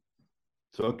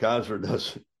 So Khosrow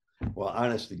does. Well,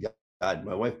 honest to God,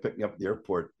 my wife picked me up at the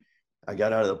airport. I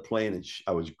got out of the plane and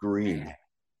I was green.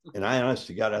 And I honest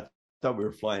to God, I thought we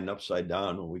were flying upside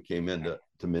down when we came into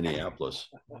Minneapolis.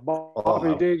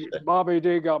 Bobby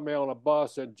D got me on a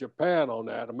bus in Japan on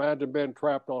that. Imagine being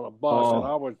trapped on a bus, and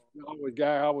I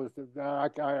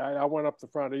went up the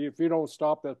front. If you don't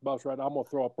stop this bus right now, I'm gonna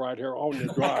throw up right here on the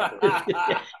driver.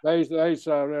 They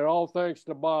said all thanks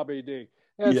to Bobby D.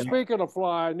 And speaking of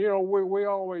flying, we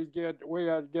always get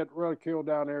ridiculed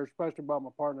down there, especially by my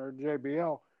partner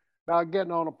JBL. About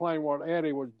getting on a plane where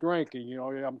Eddie was drinking,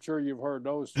 I'm sure you've heard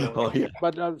those stories. Oh, yeah.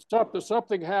 But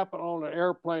something happened on an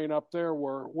airplane up there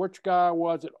where, which guy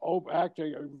was it?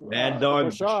 Actually, Mad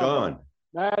Dog Sean.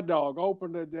 Mad Dog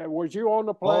opened it. Was you on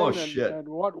the plane? Oh, shit. And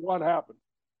what happened?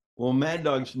 Well, Mad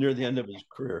Dog's near the end of his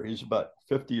career. He's about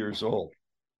 50 years old.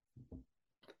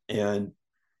 And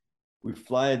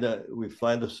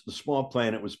the small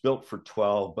plane. It was built for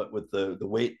 12, but with the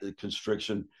weight the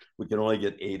constriction, we can only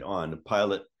get 8 on. The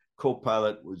pilot,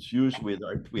 co-pilot was usually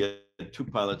we had 2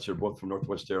 pilots here, both from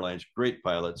Northwest Airlines, great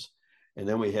pilots, and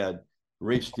then we had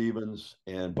Ray Stevens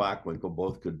and Bachwinkle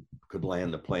both could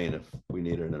land the plane if we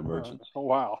needed an emergency.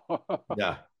 Wow.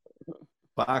 Yeah.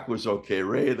 Bach was okay.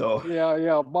 Ray, though.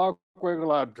 Yeah.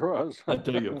 Bachwinkle, I trust. I'll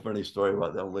tell you a funny story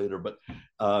about that later. But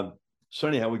so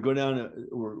anyhow, we go down.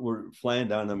 We're flying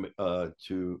down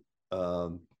to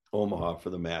Omaha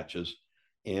for the matches,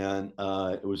 and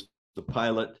it was the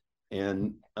pilot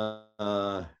and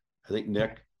I think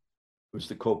Nick was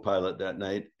the co-pilot that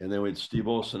night, and then we had Steve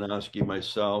Olszanowski,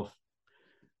 myself,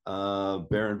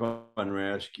 Baron von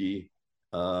Raschke,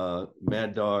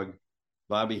 Mad Dog,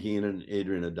 Bobby Heenan,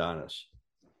 Adrian Adonis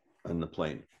on the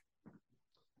plane.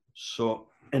 So,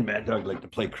 and Mad Dog liked to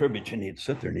play cribbage, and he'd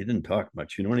sit there and he didn't talk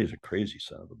much, and he's a crazy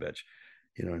son of a bitch,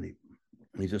 and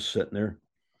he's just sitting there,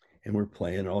 and we're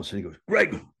playing, and all of a sudden he goes,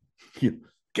 Greg,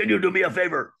 can you do me a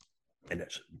favor? And I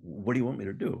said, what do you want me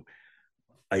to do?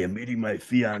 I am meeting my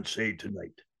fiancée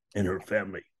tonight and her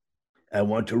family. I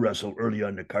want to wrestle early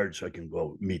on the card so I can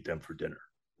go meet them for dinner.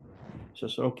 So I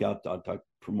said, okay, I'll talk to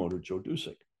promoter Joe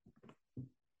Dusek.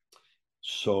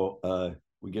 So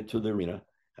we get to the arena.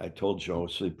 I told Joe,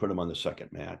 so they put him on the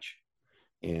second match.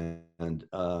 And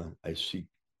I see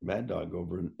Mad Dog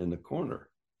over in the corner.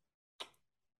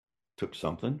 Took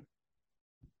something,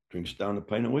 drinks down a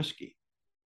pint of whiskey.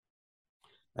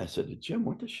 I said to Jim,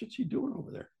 what the shit's he doing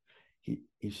over there?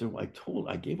 He said, well,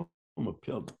 I gave him a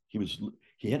pill.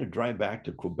 He had to drive back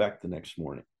to Quebec the next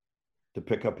morning to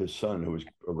pick up his son who was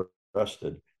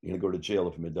arrested. He's going to go to jail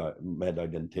if Mad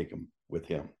Dog didn't take him with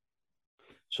him.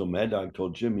 So Mad Dog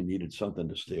told Jim he needed something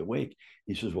to stay awake.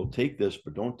 He says, well, take this,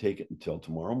 but don't take it until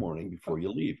tomorrow morning before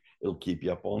you leave. It'll keep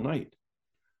you up all night.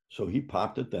 So he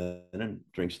popped it then and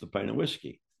drinks the pint of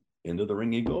whiskey. Into the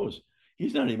ring he goes.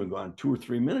 He's not even gone 2 or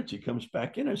 3 minutes. He comes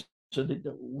back in. I said,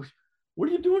 what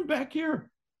are you doing back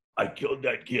here? I killed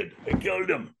that kid. I killed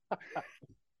him.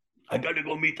 I got to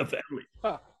go meet the family.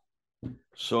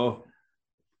 So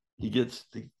he gets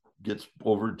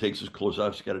over, takes his clothes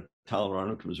off. He's got a towel around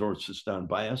him, comes over, sits down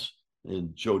by us.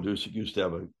 And Joe Dusek used to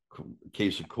have a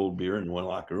case of cold beer in one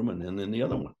locker room and then in the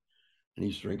other one. And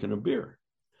he's drinking a beer.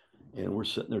 And we're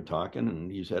sitting there talking,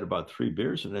 and he's had about 3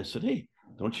 beers. And I said, hey,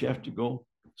 don't you have to go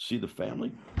see the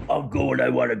family? I'll go when I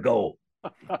want to go.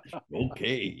 Said,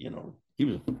 okay, he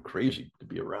was crazy to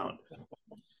be around.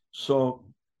 So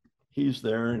he's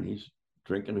there and he's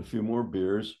drinking a few more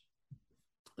beers.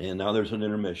 And now there's an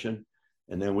intermission.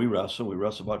 And then we wrestle. We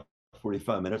wrestle about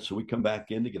 45 minutes. So we come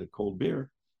back in to get a cold beer.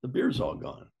 The beer's all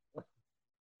gone.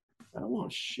 I don't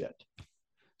want shit.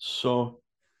 So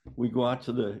we go out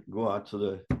to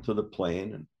the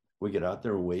plane, and we get out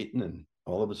there waiting, and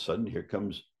all of a sudden here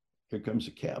comes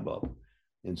a cab up,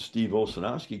 and Steve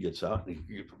Olszanowski gets out, and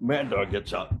Mad Dog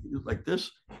gets out. He's like this.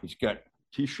 He's got a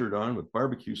t-shirt on with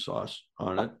barbecue sauce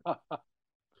on it.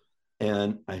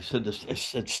 And I said,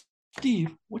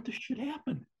 Steve, what the shit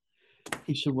happened?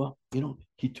 He said, well,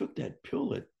 he took that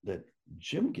pill that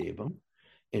Jim gave him,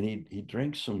 and he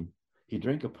drank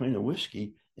a pint of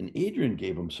whiskey, and Adrian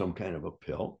gave him some kind of a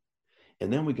pill.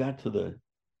 And then we got to the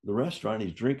restaurant.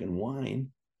 He's drinking wine.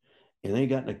 And then he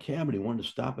got in a cab and he wanted to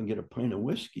stop and get a pint of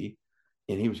whiskey.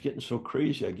 And he was getting so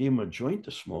crazy, I gave him a joint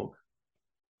to smoke.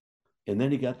 And then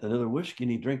he got another whiskey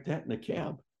and he drank that in the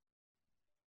cab.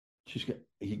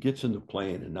 He gets in the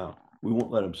plane, and now we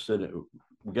won't let him sit.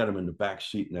 We got him in the back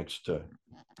seat next to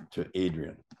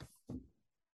Adrian.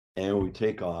 And we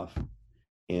take off,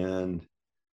 and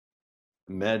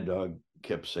Mad Dog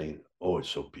kept saying, oh, it's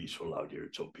so peaceful out here.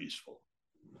 It's so peaceful.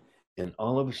 And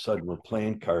all of a sudden we're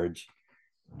playing cards,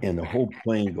 and the whole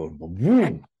plane goes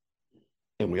boom,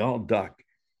 and we all duck.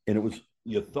 And it was,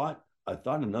 I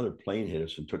thought another plane hit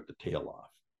us and took the tail off.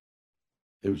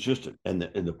 It was just, and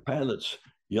the pilots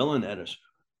yelling at us,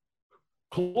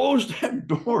 close that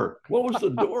door, close the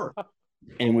door.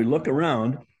 And we look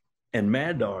around, and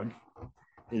Mad Dog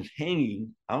is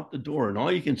hanging out the door, and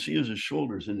all you can see is his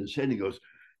shoulders and his head. He goes,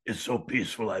 it's so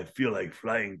peaceful, I feel like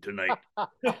flying tonight.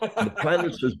 The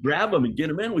pilot says, grab him and get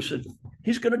him in. We said,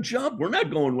 he's going to jump. We're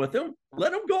not going with him.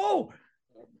 Let him go.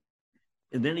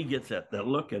 And then he gets that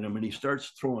look at him, and he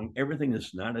starts throwing everything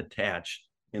that's not attached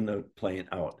in the plane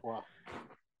out. Wow.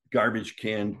 Garbage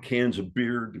cans of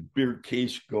beer, the beer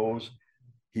case goes.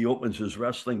 He opens his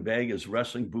wrestling bag, his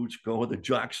wrestling boots go, the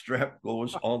jock strap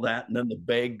goes, all that, and then the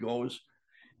bag goes.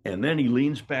 And then he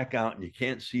leans back out, and you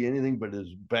can't see anything but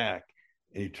his back.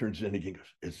 And he turns in again and goes,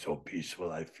 it's so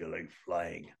peaceful, I feel like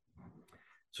flying.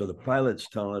 So the pilot's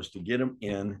telling us to get him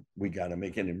in, we got to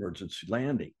make an emergency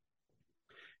landing.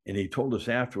 And he told us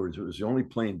afterwards it was the only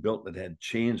plane built that had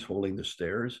chains holding the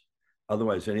stairs.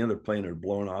 Otherwise, any other plane had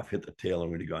blown off, hit the tail,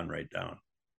 and we'd have gone right down.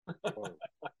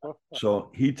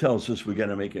 So he tells us we got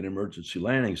to make an emergency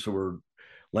landing. So we're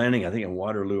landing, I think, in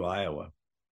Waterloo, Iowa.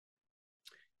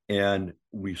 And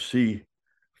we see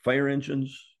fire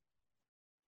engines,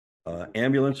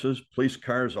 ambulances, police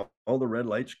cars, all the red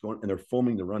lights going, and they're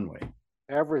foaming the runway.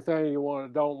 Everything you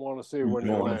don't want to see when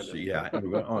you're landing. Yeah.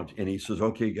 And he says,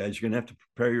 okay, guys, you're going to have to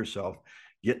prepare yourself,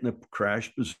 get in a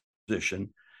crash position.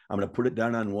 I'm going to put it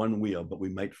down on one wheel, but we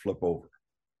might flip over.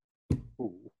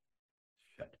 Ooh.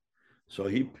 Shit. So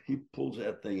he pulls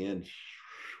that thing in.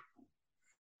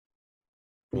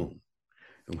 Boom.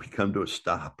 And we come to a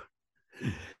stop.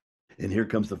 And here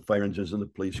comes the fire engines and the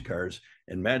police cars.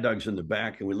 And Mad Dog's in the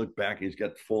back. And we look back and he's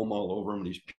got foam all over him. And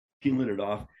he's peeling it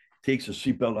off, takes his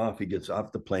seatbelt off. He gets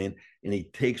off the plane and he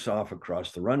takes off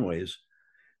across the runways.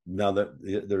 Now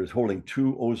that they're holding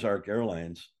 2 Ozark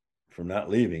Airlines from not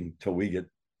leaving till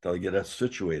they get us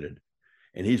situated.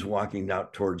 And he's walking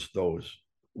out towards those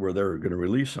where they're going to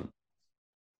release him.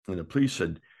 And the police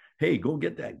said, hey, go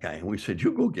get that guy. And we said,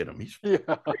 you go get him. He's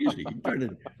crazy. He's trying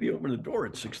to be over the door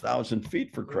at 6,000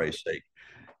 feet, for Christ's sake.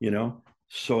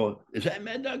 So is that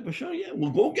Mad Dog Vachon? Yeah,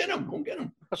 well, go get him. Go get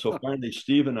him. So finally,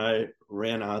 Steve and I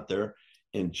ran out there.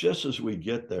 And just as we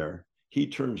get there, he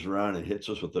turns around and hits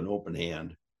us with an open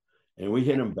hand. And we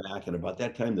hit him back. And about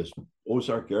that time, this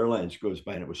Ozark Airlines goes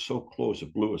by, and it was so close,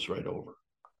 it blew us right over.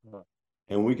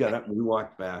 And we got up and we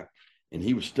walked back, and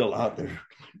he was still out there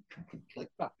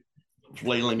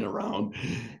flailing around.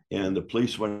 And the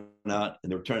police went out,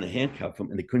 and they were trying to handcuff him,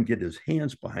 and they couldn't get his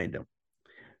hands behind him.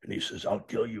 And he says, I'll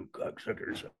kill you,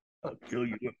 cocksuckers. I'll kill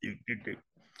you if you do.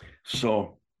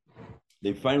 So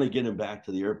they finally get him back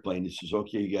to the airplane. He says,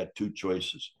 okay, you got 2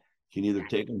 choices. You can either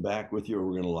take him back with you or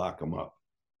we're going to lock him up.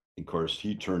 Of course,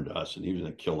 he turned to us and he was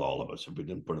going to kill all of us if we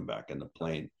didn't put him back in the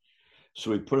plane.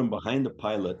 So we put him behind the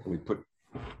pilot and we put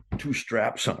 2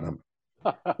 straps on him.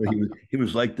 He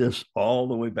was like this all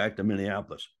the way back to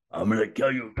Minneapolis. I'm going to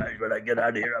kill you guys when I get out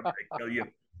of here. I'm going to kill you.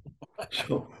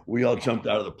 So we all jumped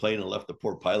out of the plane and left the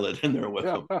poor pilot in there with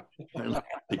him. And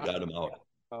they got him out.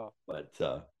 But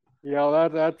that's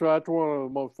one of the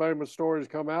most famous stories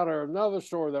come out of. Another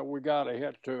story that we got to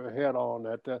hit on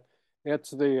that. It's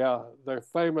the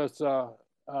famous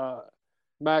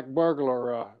Mac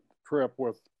Burglar trip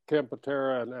with Ken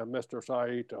Patera and Mr.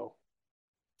 Saito.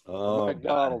 Oh,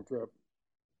 McDonald trip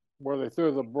where they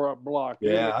threw the block.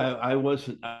 Yeah, I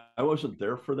wasn't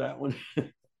there for that one.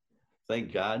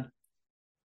 Thank God.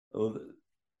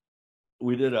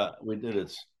 We did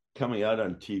it's coming out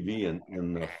on TV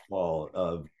in the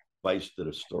fall. Vice did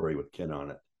a story with Ken on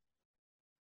it.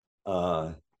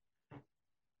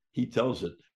 He tells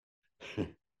it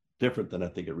different than I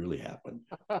think it really happened.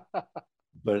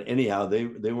 But anyhow, they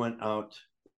went out,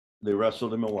 they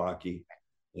wrestled in Milwaukee,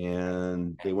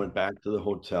 and they went back to the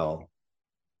hotel,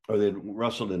 or they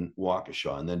wrestled in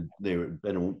Waukesha, and then they had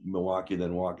been in Milwaukee,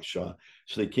 then Waukesha.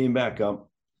 So they came back up,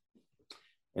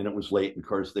 and it was late. And of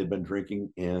course, they'd been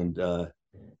drinking, and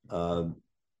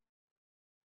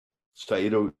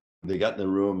Saito, they got in the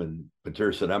room, and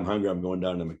Patera said, I'm hungry, I'm going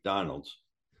down to McDonald's.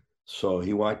 So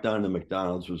he walked down to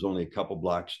McDonald's. It was only a couple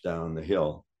blocks down the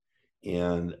hill.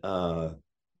 And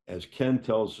as Ken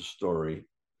tells the story,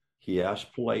 he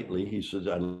asked politely, he says,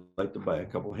 I'd like to buy a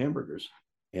couple hamburgers.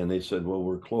 And they said, well,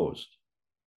 we're closed.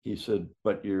 He said,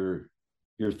 but you're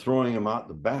throwing them out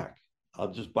the back.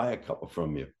 I'll just buy a couple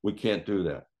from you. We can't do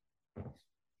that.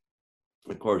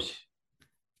 Of course,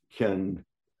 Ken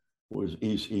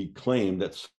he claimed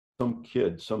that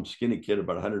some skinny kid,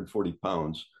 about 140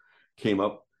 pounds, came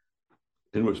up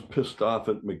and was pissed off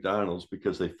at McDonald's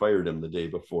because they fired him the day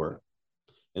before.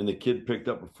 And the kid picked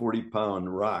up a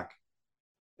 40-pound rock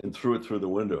and threw it through the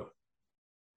window.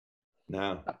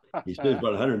 Now, he says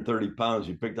about 130 pounds.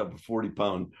 He picked up a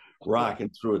 40-pound rock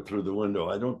and threw it through the window.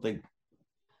 I don't think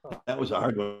that was a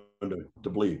hard one to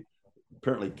believe.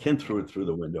 Apparently, Ken threw it through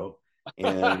the window.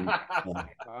 And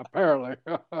apparently,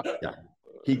 yeah,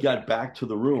 he got back to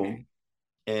the room,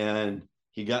 and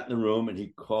he got in the room, and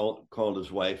he called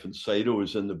his wife, and Saito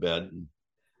was in the bed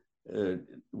and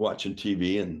watching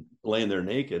TV and laying there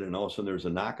naked, and all of a sudden there's a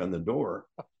knock on the door,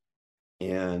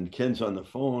 and Ken's on the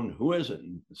phone. Who is it?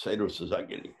 And Saito says, I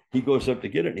get it. He goes up to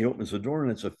get it, and he opens the door,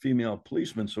 and it's a female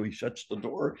policeman, so he shuts the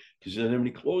door because he doesn't have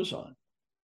any clothes on.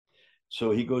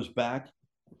 So he goes back,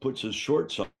 puts his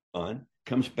shorts on,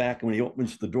 comes back, and when he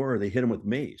opens the door, they hit him with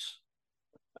mace.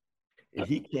 And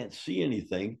he can't see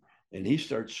anything, and he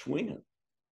starts swinging.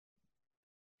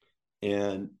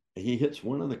 And he hits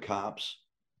one of the cops,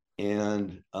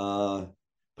 and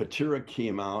Patera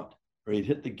came out, or he'd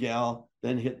hit the gal,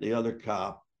 then hit the other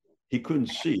cop. He couldn't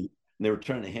see, and they were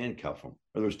trying to handcuff him.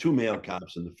 Or there was two male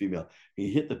cops and the female.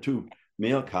 He hit the two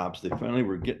male cops. They finally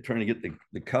were trying to get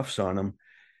the cuffs on him,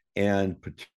 and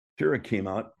Patera came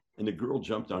out, and the girl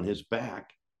jumped on his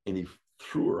back, and he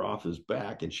threw her off his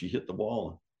back, and she hit the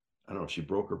wall. I don't know if she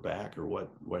broke her back or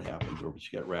what happened to her, but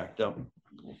she got racked up.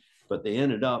 But they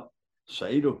ended up,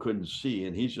 Saito couldn't see,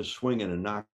 and he's just swinging and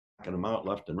knocking him out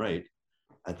left and right.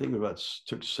 I think it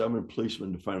took 7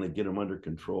 policemen to finally get him under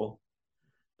control,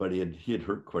 but he had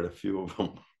hurt quite a few of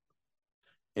them.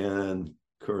 And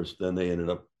of course, then they ended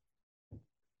up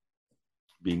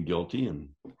being guilty and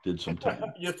did some time.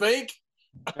 You think?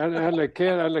 And the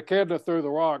kid that threw the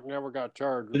rock never got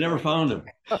charged. They never found him.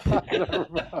 I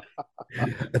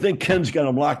think Ken's got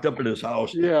him locked up in his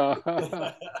house. Yeah.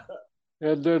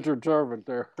 Indentured servant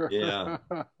there. Yeah.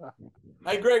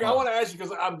 Hey, Greg, I want to ask you,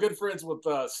 because I'm good friends with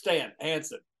Stan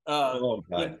Hansen.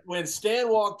 When Stan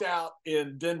walked out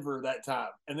in Denver that time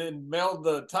and then mailed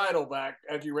the title back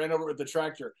after you ran over with the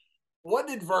tractor, what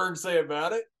did Vern say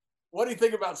about it? What do you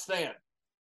think about Stan?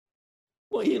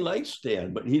 Well, he liked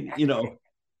Stan, but he'd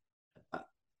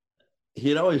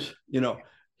always,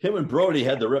 him and Brody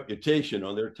had the reputation,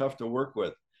 they're tough to work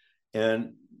with.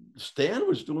 And Stan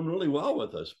was doing really well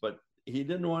with us, but he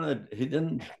didn't want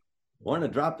to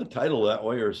drop the title that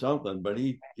way or something, but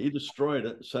he destroyed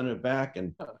it, sent it back,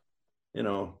 and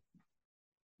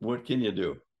what can you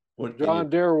do? John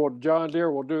Deere will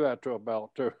do that to a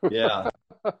belt too. Yeah.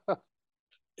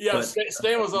 Yeah, but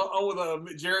Stan was on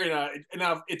with Jerry and I.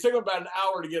 Now, it took him about an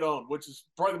hour to get on, which is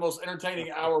probably the most entertaining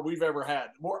hour we've ever had.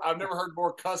 I've never heard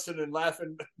more cussing and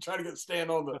laughing trying to get Stan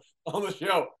on the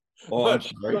show. Oh, I'm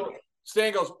sorry. So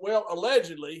Stan goes, well,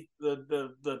 allegedly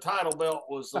the title belt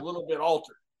was a little bit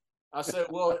altered. I said,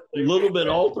 well, a little bit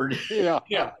altered. Yeah.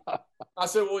 I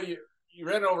said, well, you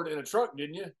ran over it in a truck,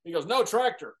 didn't you? He goes, no,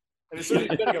 tractor. And as soon as he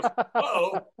said, he goes,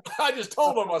 uh-oh, I just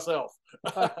told on myself.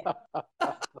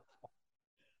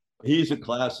 He's a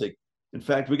classic. In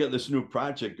fact, we got this new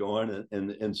project going,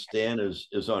 and Stan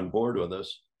is on board with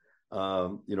us.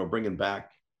 Bringing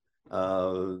back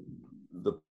the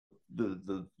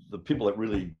people that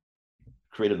really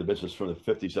created the business from the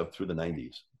 50s up through the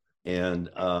 90s.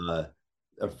 And our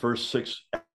first 6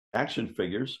 action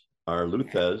figures are Lou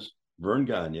Thesz, Vern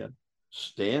Gagne,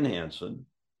 Stan Hansen,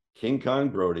 King Kong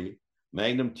Brody,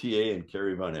 Magnum TA, and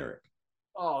Kerry Von Erich.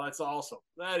 Oh, that's awesome.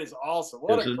 That is awesome.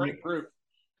 What a great group.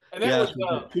 And that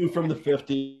was 2 from the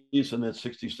 50s and then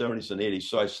 60s, 70s, and 80s.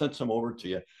 So I sent some over to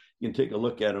you. You can take a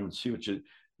look at them and see what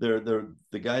they're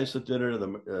the guys that did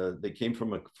it. They came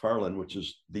from McFarlane, which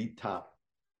is the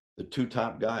 2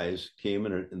 top guys came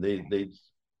in and they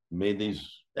made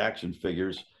these action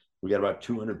figures. We got about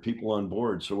 200 people on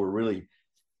board. So we're really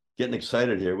getting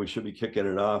excited here. We should be kicking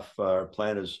it off. Our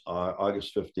plan is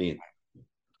August 15th.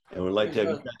 And we'd like to have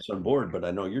you guys on board, but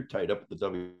I know you're tied up at the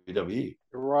WWE.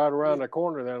 You're right around the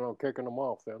corner then on kicking them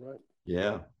off then, right?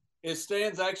 Yeah. Is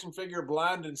Stan's action figure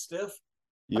blind and stiff?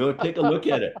 Take a look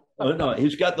at it. Oh no, they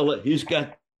got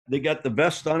the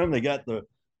vest on him, they got the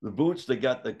boots, they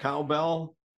got the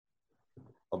cowbell,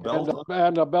 a belt.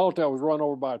 And the belt that was run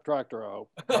over by a tractor, I hope.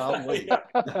 Probably.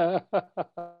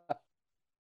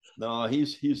 No,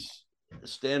 he's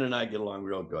Stan and I get along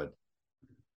real good.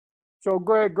 So,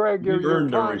 Greg, your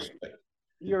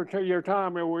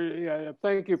time, and we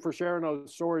thank you for sharing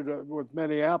those stories with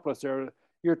Minneapolis there.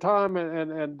 Your time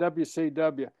and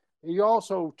WCW. You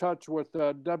also touched with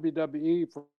WWE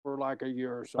for like a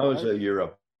year or so. I was a year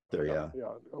up there, yeah.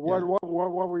 Yeah.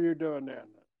 What were you doing then?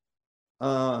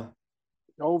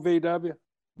 OVW?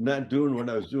 Not doing what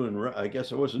I was doing. I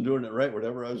guess I wasn't doing it right,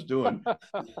 whatever I was doing.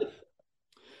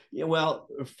 Yeah, well,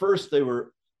 first they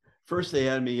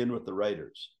had me in with the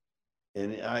writers.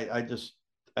 And I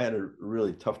had a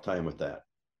really tough time with that.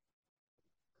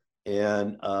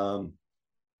 And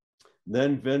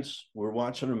then Vince, we're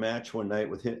watching a match one night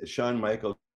with Shawn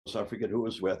Michaels. I forget who it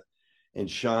was with. And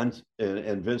Shawn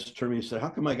and Vince turned to me and said, how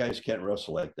come my guys can't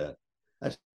wrestle like that?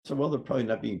 I said, well, they're probably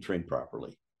not being trained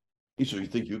properly. He said, you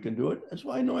think you can do it? I said,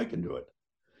 well, I know I can do it.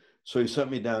 So he sent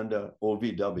me down to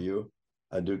OVW.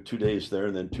 I do 2 days there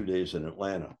and then 2 days in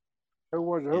Atlanta. Who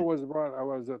was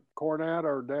it Cornette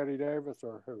or Danny Davis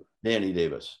or who? Danny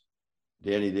Davis.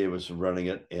 Danny Davis running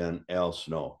it and Al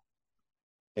Snow.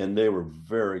 And they were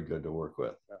very good to work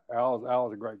with. Al's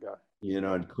a great guy.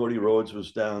 And Cody Rhodes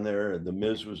was down there, and The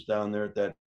Miz was down there at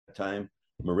that time.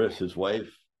 Maris, his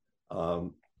wife.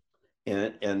 And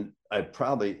I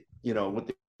probably, what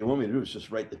they want me to do is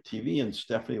just write the TV, and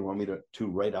Stephanie wanted me to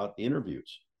write out the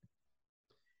interviews.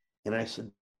 And I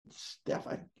said, Steph,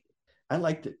 I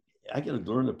like to, I got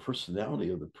to learn the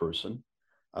personality of the person.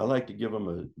 I like to give them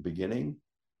a beginning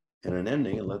and an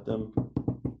ending and let them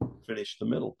finish the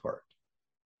middle part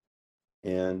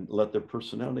and let their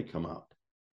personality come out.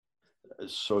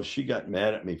 So she got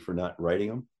mad at me for not writing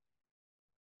them.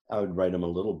 I would write them a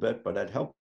little bit, but I'd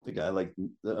help the guy like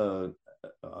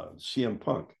CM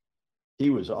Punk. He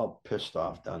was all pissed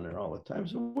off down there all the time.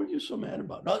 So what are you so mad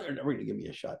about? No, they're never going to give me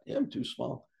a shot. Yeah, I'm too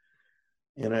small.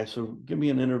 And I said, give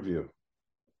me an interview,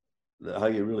 how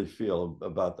you really feel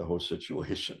about the whole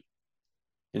situation.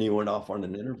 And he went off on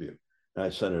an interview. And I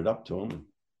sent it up to him. And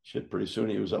shit, pretty soon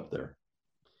he was up there.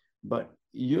 But,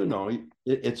 you know,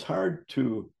 it's hard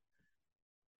to,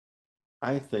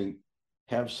 I think,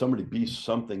 have somebody be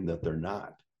something that they're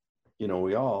not. You know,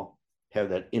 we all have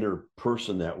that inner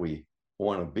person that we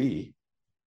want to be.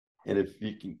 And if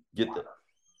you can get the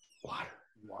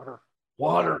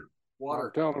water.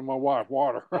 I'm telling my wife,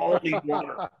 water. Only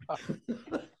water.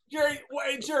 Jerry,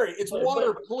 it's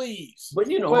water, please. But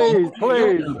you know,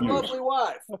 please. Lovely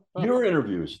wife. Your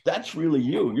interviews, that's really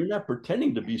you. You're not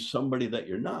pretending to be somebody that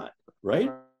you're not,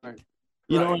 right?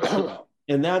 You know,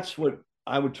 and that's what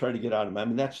I would try to get out of them. I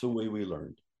mean, that's the way we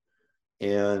learned.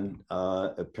 And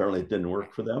apparently it didn't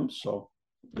work for them. So,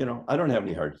 you know, I don't have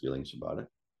any hard feelings about it.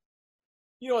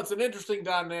 You know, it's an interesting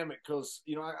dynamic because,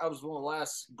 you know, I was one of the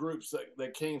last groups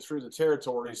that came through the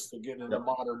territories to get in the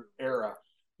modern era.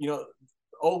 You know,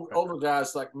 older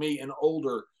guys like me and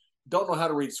older don't know how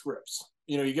to read scripts.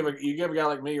 You know, you give a guy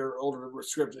like me or older a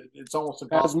script, it's almost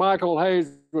impossible. As Michael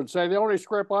Hayes would say, the only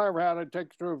script I ever had, I'd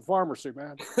take to a pharmacy,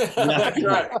 man. That's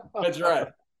right. That's right.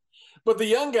 But the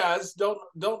young guys don't.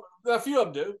 A few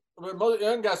of them do, but most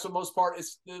young guys, for the most part,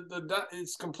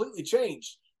 it's completely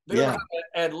changed. They don't know how to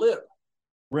ad lib.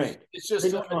 Right. It's just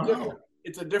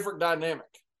it's a different dynamic.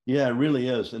 Yeah, it really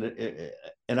is,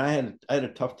 and I had a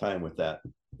tough time with that,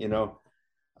 you know.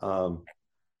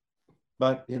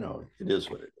 But you know, it is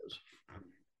what it is.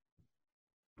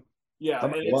 Yeah. How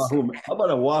about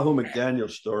a Wahoo McDaniel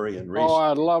story and race? Oh,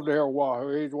 I'd love to hear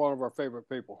Wahoo. He's one of our favorite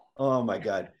people. Oh my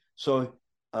God! So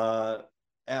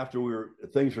after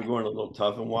things were going a little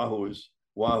tough, and Wahoo,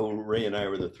 Ray, and I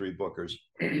were the three bookers.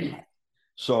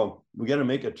 So we got to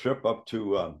make a trip up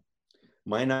to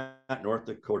Minot, North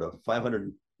Dakota,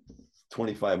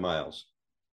 525 miles.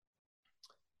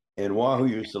 And Wahoo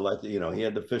used to let he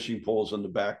had the fishing poles on the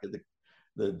back of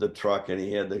the truck, and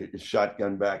he had the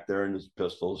shotgun back there and his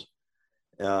pistols.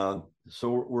 So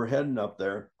we're heading up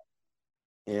there,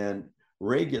 and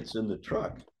Ray gets in the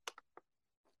truck.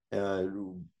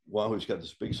 Wahoo's got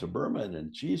this big Suburban,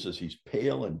 and Jesus, he's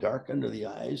pale and dark under the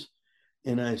eyes.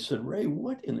 And I said, Ray,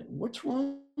 what's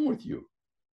wrong with you?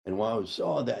 And Wahoo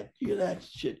saw that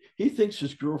shit. He thinks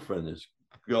his girlfriend, this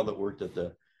girl that worked at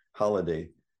the Holiday,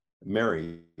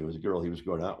 Mary, it was a girl he was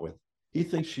going out with. He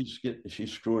thinks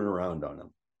she's screwing around on him.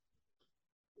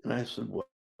 And I said, well,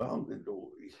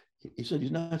 he said, he's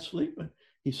not sleeping.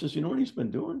 He says, you know what he's been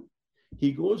doing?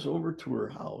 He goes over to her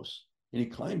house and he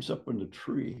climbs up in the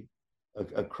tree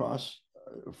across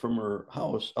from her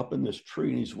house up in this tree,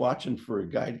 and he's watching for a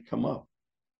guy to come up,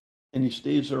 and he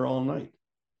stays there all night.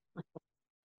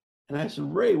 And I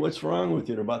said, Ray, what's wrong with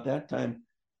you? And about that time,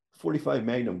 45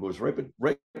 Magnum goes right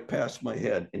past my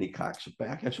head, and he cocks it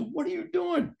back. I said, what are you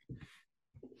doing?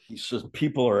 He says,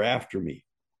 people are after me.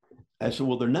 I said,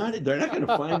 well, they're not going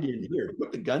to find you in here.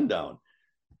 Put the gun down.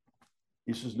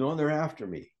 He says, no, they're after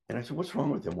me. And I said, what's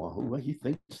wrong with him? Wahoo? Well, he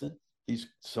thinks that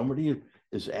somebody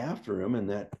is after him, and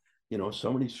that, you know,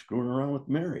 somebody's screwing around with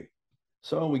Mary.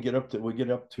 So we get up to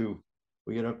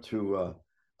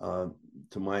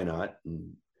Minot,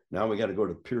 and now we got to go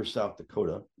to Pierce, South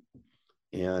Dakota,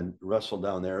 and wrestle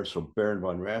down there. So Baron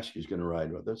von Raschke is going to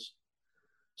ride with us.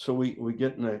 So we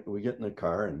get in the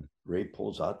car, and Ray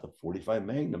pulls out the 45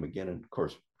 Magnum again, and of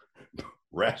course,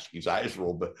 Raschke's eyes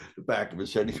roll the back of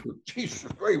his head. He goes, Jesus,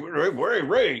 Ray.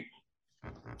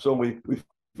 So we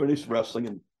finished wrestling,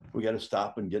 and we got to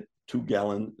stop and get 2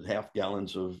 half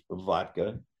gallons of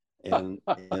vodka and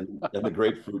the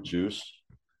grapefruit juice.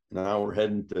 Now we're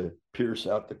heading to Pierce,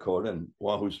 South Dakota, and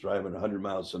Wahoo's driving 100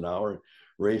 miles an hour.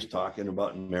 Ray's talking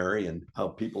about Mary and how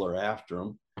people are after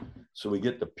him. So we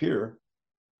get to Pierre,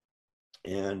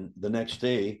 and the next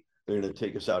day they're going to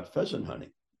take us out pheasant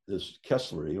hunting. This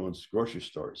Kessler, he owns grocery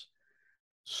stores.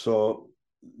 So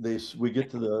we get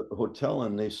to the hotel,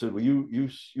 and they said, well, you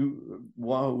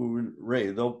Wahoo and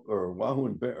Ray, Wahoo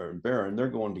and Baron, they're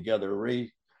going together.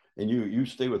 Ray and you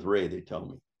stay with Ray, they tell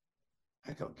me.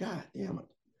 I go, God damn it.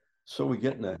 So we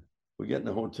get in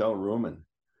the hotel room, and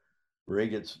Ray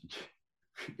gets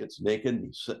naked, and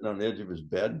he's sitting on the edge of his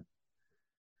bed,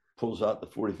 pulls out the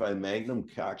 45 Magnum,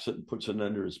 cocks it, and puts it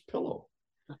under his pillow.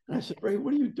 And I said, Ray,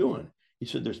 what are you doing? He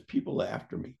said, there's people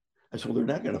after me. I said, well, they're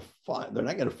not going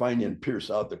to find you in Pierce,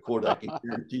 South Dakota. I can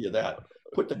guarantee you that.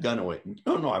 Put the gun away.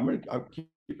 No, I'll keep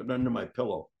it under my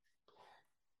pillow.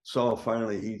 So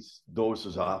finally he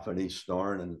dozes off and he's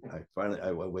snoring. And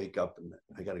I wake up and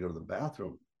I got to go to the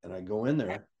bathroom. And I go in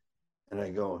there and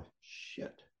I go,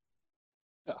 shit.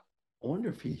 I wonder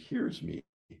if he hears me.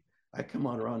 I come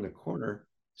out around the corner.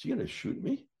 Is he going to shoot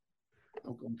me?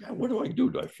 I'm going, God, what do I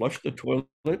do? Do I flush the toilet?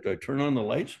 Do I turn on the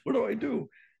lights? What do I do?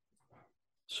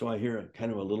 So I hear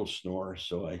kind of a little snore.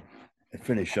 So I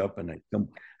finish up and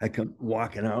I come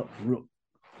walking out real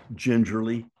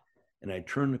gingerly, and I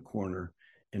turn the corner,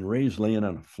 and Ray's laying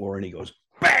on the floor, and he goes,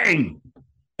 bang!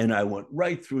 And I went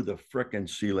right through the frickin'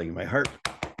 ceiling. My heart,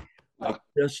 like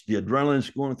this, the adrenaline's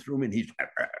going through me, and he's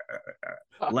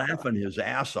laughing his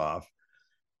ass off.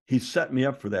 He set me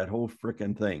up for that whole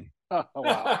frickin' thing.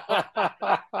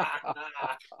 Wow.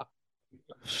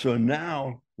 So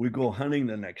now we go hunting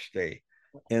the next day.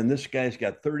 And this guy's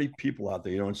got 30 people out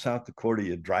there. You know, in South Dakota,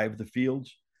 you drive the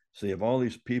fields. So you have all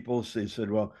these people. So he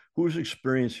said, well, who's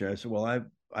experienced here? I said, well,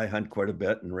 I hunt quite a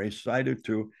bit and race. I do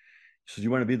too. He says,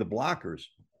 you want to be the blockers?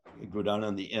 You go down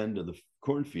on the end of the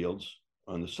cornfields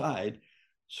on the side.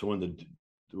 So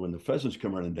when the pheasants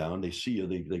come running down, they see you,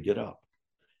 they get up.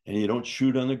 And you don't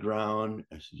shoot on the ground.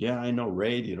 I said, yeah, I know,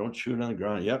 Ray. You don't shoot on the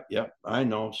ground. Yep, I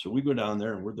know. So we go down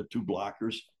there and we're the two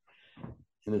blockers.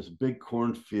 And there's a big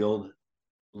cornfield,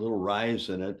 a little rise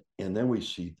in it, and then we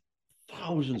see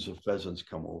thousands of pheasants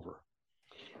come over.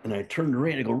 And I turn to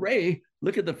Ray and I go, Ray,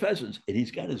 look at the pheasants. And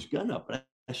he's got his gun up. And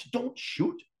I said, don't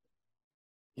shoot.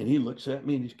 And he looks at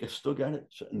me and he's still got it.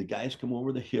 And the guys come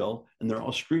over the hill and they're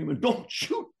all screaming, don't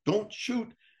shoot, don't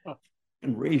shoot.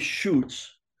 And Ray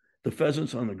shoots the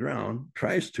pheasants on the ground,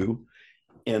 tries to,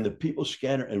 and the people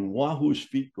scatter, and Wahoo's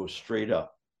feet go straight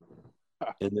up.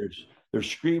 And they're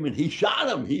screaming, he shot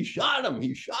him, he shot him,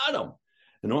 he shot him.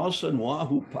 And all of a sudden,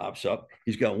 Wahoo pops up.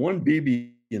 He's got one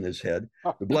BB in his head.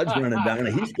 The blood's running down,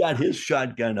 and he's got his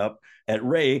shotgun up at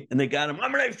Ray, and they got him.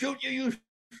 I'm going to shoot you, you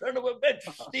son of a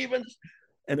bitch, Stevens.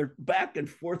 And they're back and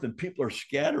forth, and people are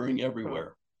scattering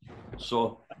everywhere.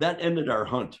 So that ended our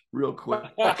hunt real quick.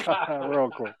 Real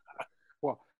quick.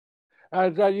 Well,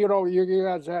 you know, you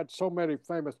guys had so many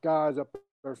famous guys up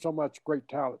there, so much great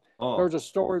talent. Oh. There's a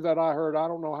story that I heard, I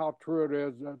don't know how true it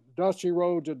is, Dusty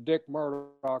Rhodes and Dick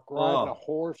Murdoch riding a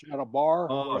horse at a bar.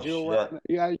 Oh, shit.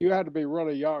 Yeah, you had to be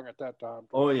really young at that time.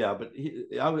 Oh, yeah, but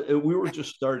we were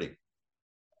just starting.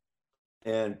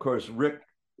 And, of course, Rick,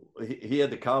 he had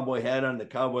the cowboy hat on, the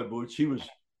cowboy boots. He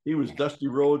was Dusty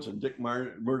Rhodes and Dick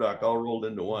Murdoch all rolled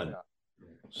into one. Yeah.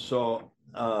 So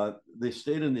they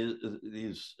stayed in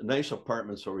these nice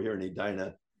apartments over here in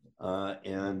Edina,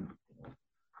 and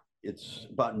it's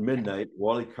about midnight.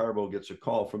 Wally Carbo gets a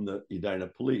call from the Edina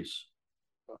police.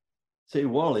 Say,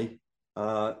 Wally,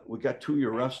 we got 2 of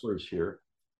your wrestlers here.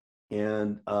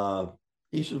 And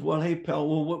he says, well, hey, pal,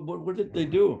 well, what did they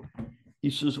do? He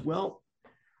says, well,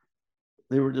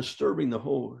 they were disturbing the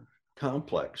whole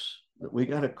complex. We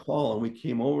got a call and we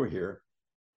came over here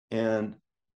and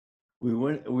we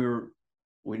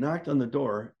knocked on the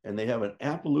door and they have an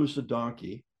Appaloosa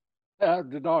donkey.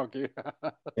 The donkey.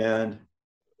 And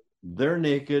they're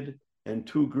naked and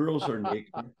 2 girls are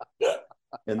naked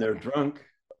and they're drunk.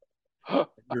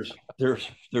 There's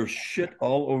shit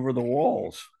all over the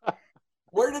walls.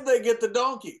 Where did they get the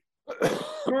donkey?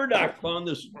 Murdoch found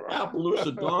this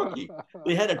Appaloosa donkey.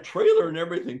 They had a trailer and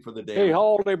everything for the day. He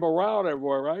hauled him around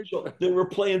everywhere, right? So they were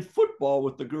playing football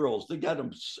with the girls. They got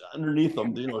them underneath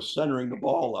them, you know, centering the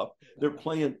ball up. They're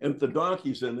playing, and the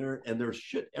donkey's in there, and there's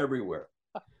shit everywhere.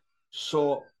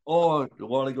 So,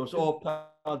 Wally goes, oh,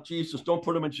 pal, Jesus, don't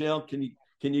put him in jail. Can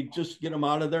you just get him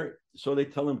out of there? So they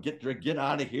tell him, get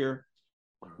out of here.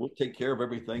 We'll take care of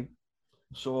everything.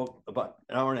 So about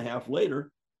an hour and a half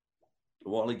later,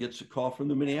 Wally gets a call from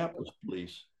the Minneapolis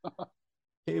police.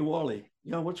 Hey, Wally,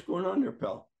 yeah, what's going on there,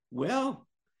 pal? Well,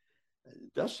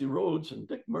 Dusty Rhodes and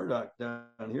Dick Murdoch down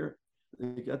here,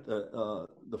 they got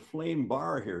the Flame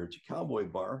Bar here. It's a cowboy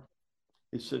bar.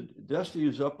 He said, Dusty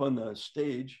is up on the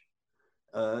stage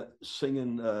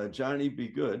singing Johnny Be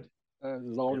Good.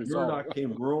 Murdoch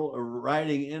came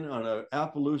riding in on an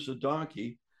Appaloosa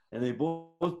donkey, and they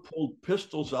both pulled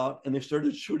pistols out and they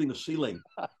started shooting the ceiling.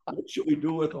 What should we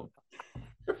do with them?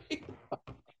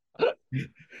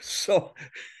 So,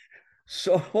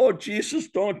 oh Jesus,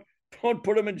 don't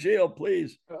put him in jail,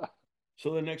 please.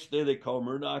 So the next day they call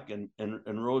Murdoch and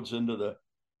Rhodes into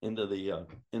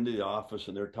the office,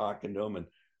 and they're talking to him. And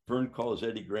Vern calls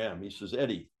Eddie Graham. He says,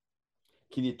 Eddie,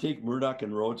 can you take Murdoch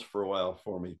and Rhodes for a while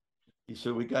for me? He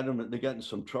said, we got them, they got in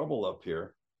some trouble up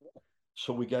here.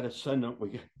 So we got to send them,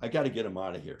 I got to get them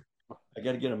out of here. I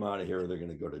got to get them out of here or they're going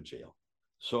to go to jail.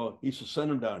 So he said, send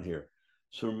them down here.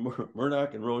 So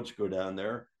Murdoch and Rhodes go down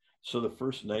there. So the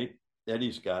first night,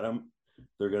 Eddie's got them.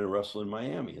 They're going to wrestle in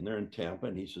Miami and they're in Tampa.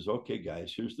 And he says, okay,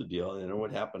 guys, here's the deal. You know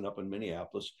what happened up in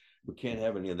Minneapolis? We can't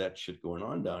have any of that shit going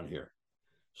on down here.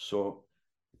 So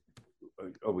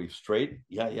are we straight?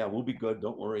 Yeah, we'll be good.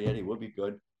 Don't worry, Eddie, we'll be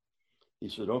good. He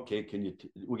said, okay,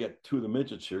 we got two of the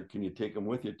midgets here. Can you take them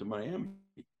with you to Miami?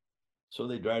 So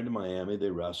they drive to Miami, they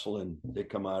wrestle, and they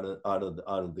come out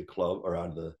of the club or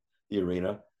out of the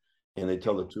arena, and they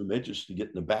tell the two midgets to get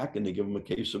in the back and they give them a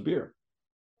case of beer.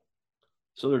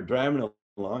 So they're driving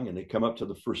along and they come up to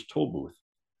the first toll booth.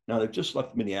 Now they've just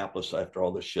left Minneapolis after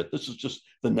all this shit. This is just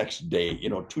the next day,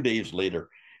 2 days later.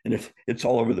 And it's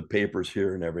all over the papers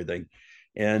here and everything.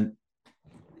 And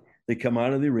they come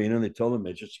out of the arena and they tell the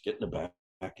midgets to get in the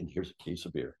back and here's a case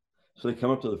of beer. So they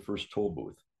come up to the first toll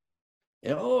booth.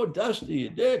 And, oh, Dusty,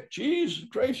 Dick, Jesus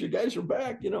Christ, you guys are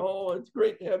back. It's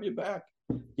great to have you back.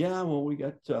 Yeah, well, we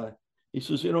got, he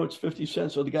says, it's 50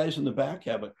 cents. So the guys in the back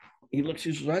have it. He looks,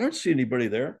 he says, I don't see anybody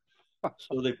there.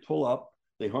 So they pull up,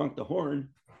 they honk the horn,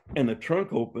 and the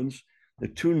trunk opens. The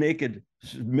two naked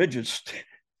midgets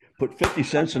put 50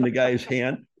 cents in the guy's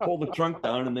hand, pull the trunk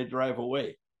down, and they drive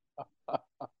away.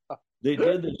 They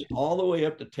did this all the way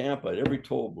up to Tampa at every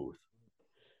toll booth.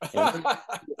 And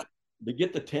they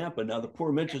get to Tampa. Now, the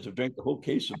poor midgets have drank the whole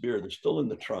case of beer. They're still in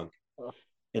the trunk.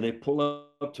 And they pull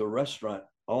up to a restaurant,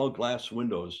 all glass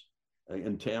windows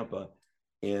in Tampa,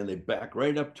 and they back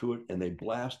right up to it, and they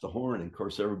blast the horn. And, of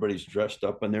course, everybody's dressed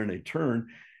up in there, and they turn,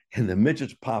 and the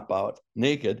midgets pop out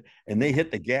naked, and they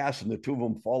hit the gas, and the two of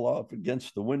them fall off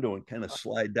against the window and kind of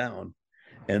slide down.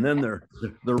 And then they're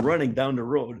running down the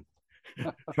road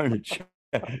trying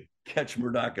to catch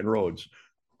Murdoch and Rhodes.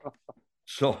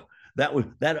 So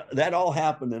that all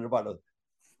happened in about a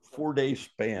 4-day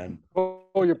span. Pull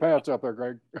your pants up there,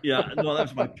 Greg. Yeah, no,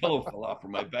 that's my pillow fell off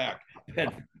from my back. I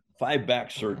had 5 back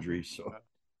surgeries, so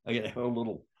I got a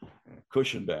little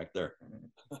cushion back there.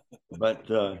 But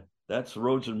that's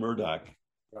Rhodes and Murdoch.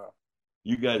 Yeah.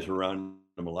 You guys were around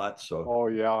them a lot, so. Oh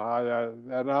yeah,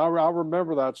 I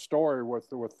remember that story with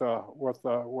the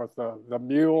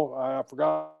mule. I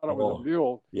forgot it was a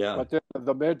mule. Yeah. But then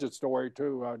the midget story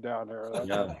too down here.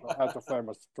 That's a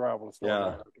famous travel story.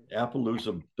 Yeah,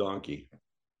 Appaloosa donkey.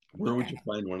 Where would you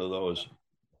find one of those?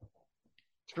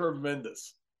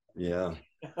 Tremendous. Yeah.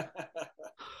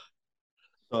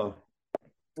 So.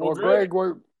 Well, Greg,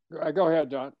 go ahead,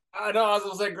 John. I know. I was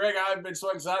going to say, Greg, I've been so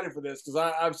excited for this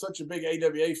because I'm such a big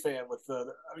AWA fan.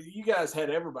 You guys had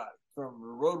everybody from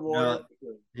Road Warrior.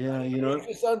 Yeah,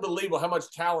 it's unbelievable how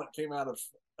much talent came out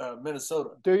of Minnesota.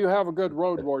 Do you have a good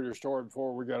Road Warrior story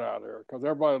before we get out of here? Because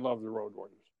everybody loves the Road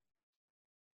Warriors.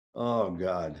 Oh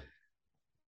God,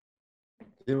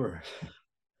 they were.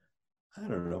 I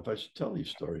don't know if I should tell these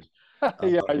stories.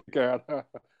 Yeah, you can.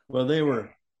 Well, they were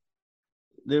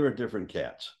different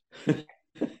cats.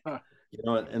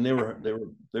 And they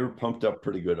were pumped up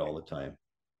pretty good all the time.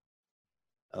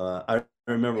 I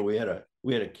remember we had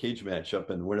a cage match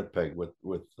up in Winnipeg with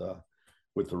the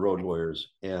Road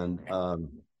Warriors, and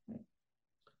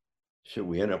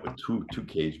we ended up with two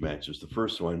cage matches. The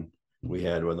first one we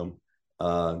had with them,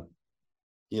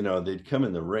 they'd come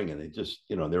in the ring and they just,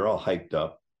 they're all hyped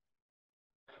up,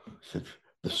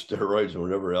 the steroids and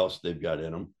whatever else they've got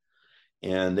in them,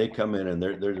 and they come in and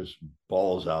they're just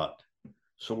balls out.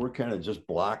 So we're kind of just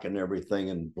blocking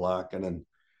everything and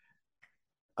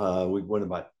we went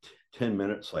about 10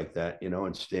 minutes like that,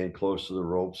 and stand close to the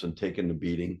ropes and taking the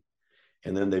beating.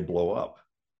 And then they blow up.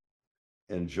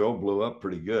 And Joe blew up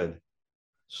pretty good.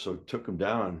 So took him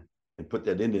down and put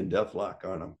that Indian death lock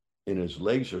on him. And his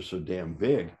legs are so damn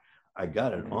big. I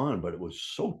got it on, but it was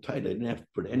so tight. I didn't have to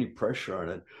put any pressure on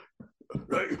it.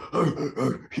 You're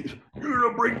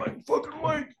going to break my fucking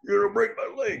leg. You're going to break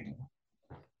my leg.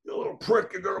 You little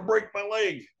prick, you're going to break my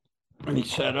leg. And he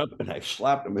sat up and I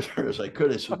slapped him as hard as I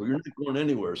could. I said, well, you're not going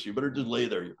anywhere, so you better just lay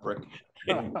there, you prick.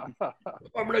 I'm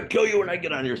going to kill you when I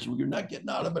get out of here, so you're not getting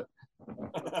out of it.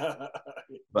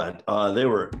 But they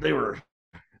were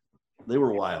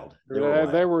wild.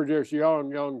 They were just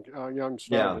young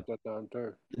stuff at that time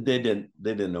too. They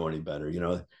didn't know any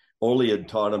better. Ole had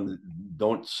taught them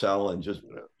don't sell and just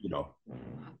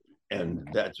and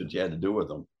that's what you had to do with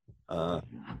them.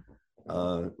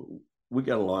 We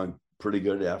got along pretty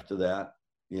good after that,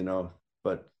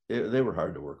 but they were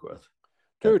hard to work with.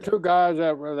 Two guys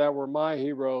that were my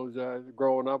heroes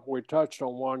growing up. We touched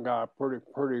on one guy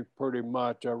pretty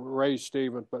much, Ray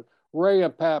Stevens, but Ray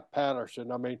and Pat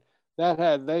Patterson. I mean, they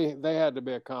had to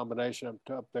be a combination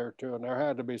up there too, and there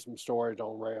had to be some stories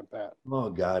on Ray and Pat. Oh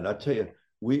God, I tell you,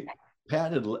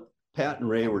 Pat had Pat and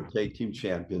Ray were tag team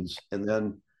champions, and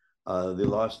then they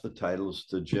lost the titles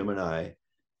to Jim and I,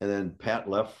 and then Pat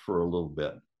left for a little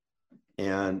bit,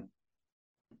 and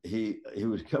he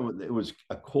was coming. It was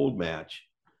a cold match.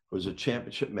 It was a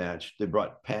championship match. They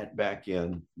brought Pat back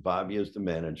in, Bobby as the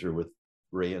manager with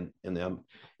Ray and them.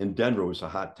 And Denver was a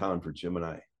hot town for Jim and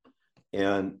I,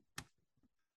 and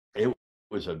it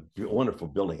was a wonderful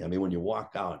building. I mean, when you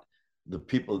walk out, the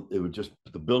people, it would just,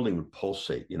 the building would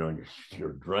pulsate, you know, and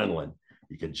your adrenaline.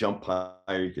 You could jump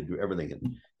higher, you could do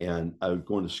everything. And I was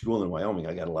going to school in Wyoming.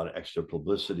 I got a lot of extra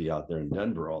publicity out there in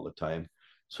Denver all the time.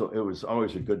 So it was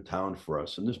always a good town for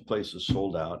us. And this place is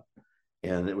sold out.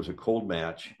 And it was a cold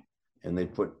match. And they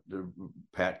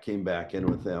Pat came back in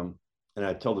with them. And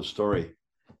I tell the story,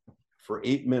 for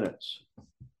 8 minutes,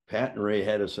 Pat and Ray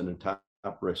had us in a top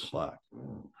wrist lock.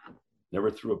 Never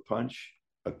threw a punch,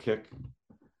 a kick.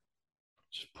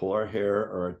 Just pull our hair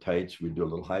or our tights. We'd do a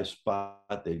little high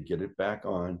spot. They'd get it back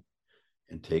on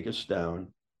and take us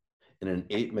down. And in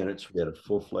 8 minutes, we had a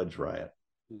full-fledged riot.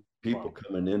 People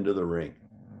coming into the ring.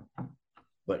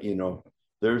 But, you know,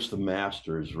 there's the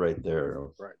masters right there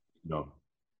of, you know,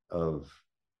 of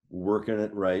working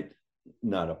it right.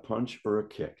 Not a punch or a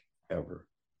kick ever.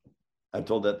 I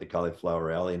told that to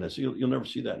Cauliflower Alley, and I said, you'll never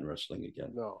see that in wrestling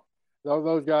again. No.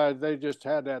 Those guys, they just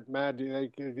had that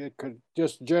magic. They could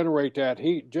just generate that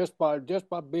heat just by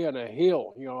being a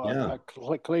heel, you know,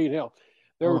 a clean heel.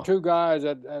 There were two guys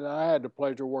that I had the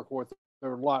pleasure of working with. They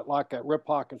were like that, Rip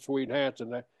Hawk and Swede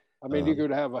Hansen. I mean, you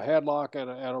could have a headlock and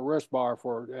a wrist bar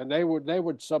and they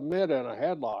would submit in a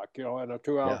headlock, you know, in a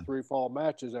 2 out 3 fall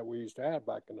matches that we used to have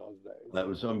back in those days. That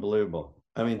was unbelievable.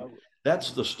 I mean,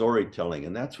 that's the storytelling,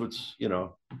 and that's what's, you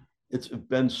know, it's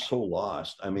been so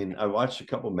lost. I mean, I watched a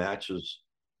couple matches.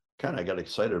 Kind of got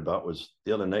excited about was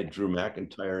the other night, Drew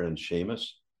McIntyre and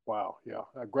Sheamus. Wow, yeah,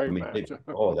 a great match.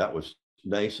 That was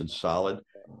nice and solid.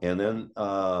 And then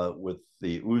with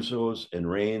the Usos and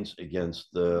Reigns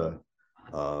against the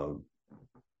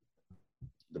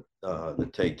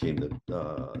tag team,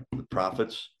 the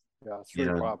Profits. Yeah, Street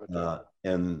Profits.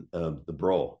 And the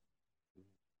Bro.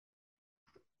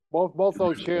 Both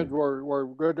those kids were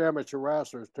good amateur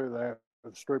wrestlers too.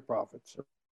 The Street Profits.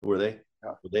 Were they?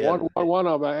 Yeah. One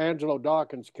of them, Angelo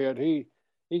Dawkins kid. He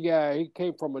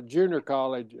came from a junior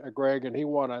college, Greg, and he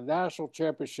won a national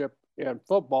championship in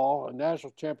football, a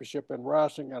national championship in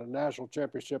wrestling, and a national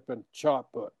championship in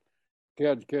shot put.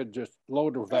 Kid just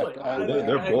loaded with that.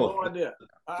 They're both. No idea.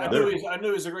 I knew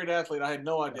he was a great athlete. I had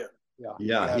no idea.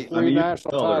 Yeah. Three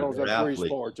national titles in 3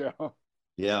 sports. Yeah.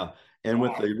 Yeah. And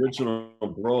with the original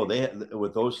Bro, they had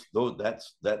with those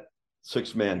that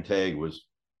 6-man tag was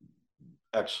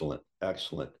excellent.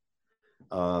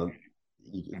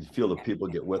 You feel the people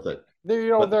get with it. You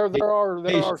know, there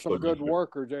are some good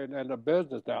workers in the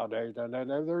business nowadays, and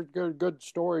there's good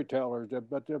storytellers.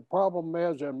 But the problem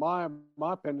is, in my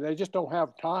opinion, they just don't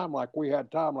have time like we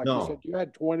had time. Like you said, you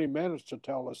had 20 minutes to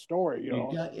tell a story. You know,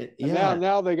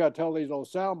 now they got to tell these little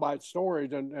soundbite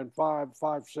stories in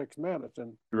 5-6 minutes,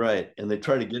 and and they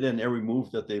try to get in every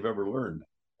move that they've ever learned.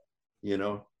 You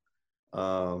know,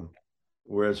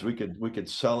 whereas we could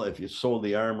sell if you sold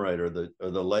the arm right or the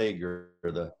leg or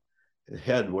the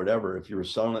head, whatever. If you were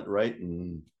selling it right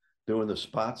and doing the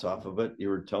spots off of it, you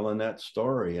were telling that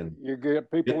story, and you get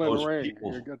people in the ring.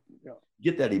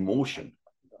 Get that emotion.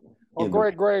 Well,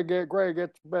 Greg,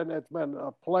 it's been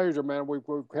a pleasure, man. We've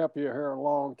kept you here a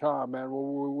long time, man.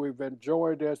 We've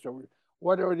enjoyed this.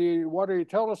 What do you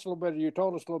tell us a little bit? You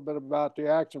told us a little bit about the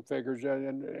action figures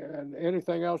and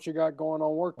anything else you got going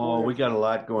on work. We got a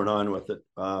lot going on with it.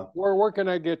 Where can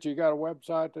I get you? You got a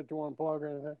website that you want to plug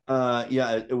or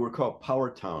anything? We're called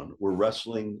Power Town, where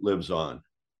wrestling lives on,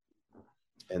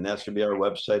 and that's gonna be our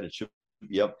website. It should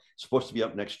be up. It's supposed to be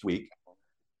up next week.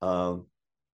 So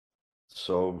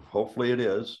hopefully it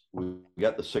is. We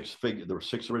got the 6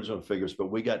 original figures, but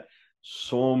we got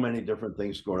so many different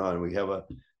things going on. We have a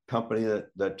company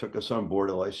that took us on board,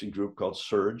 a licensing group called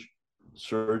Surge.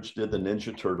 Surge did the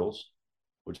Ninja Turtles,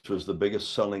 which was the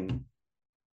biggest selling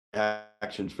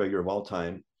action figure of all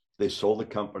time. They sold the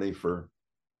company for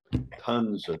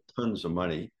tons of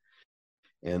money.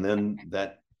 And then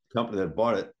that company that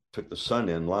bought it took the son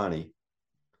in, Lonnie,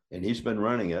 and he's been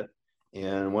running it.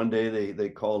 And one day they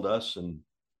called us and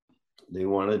they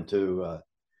wanted to,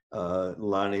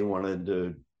 Lonnie wanted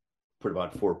to put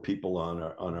about 4 people on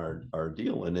our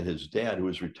deal. And then his dad, who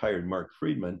was retired, Mark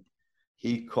Friedman,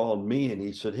 he called me and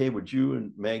he said, "Hey, would you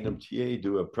and Magnum TA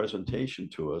do a presentation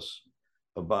to us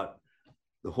about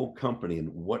the whole company and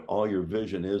what all your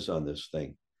vision is on this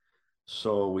thing.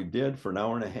 So we did for an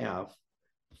hour and a half.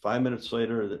 5 minutes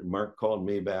later, Mark called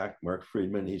me back, Mark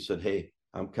Friedman. He said, "Hey,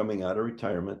 I'm coming out of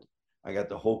retirement. I got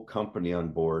the whole company on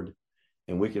board,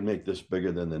 and we can make this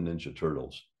bigger than the Ninja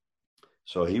Turtles."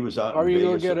 So he was out. Are in you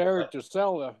going Vegas to get Eric to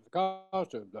sell the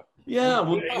costume? Yeah,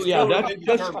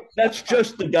 that's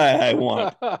just the guy I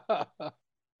want.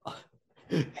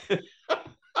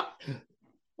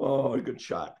 Oh, good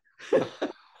shot.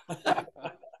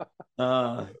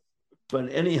 But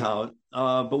anyhow,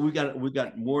 but we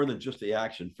got more than just the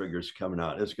action figures coming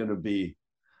out. It's going to be,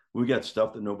 we got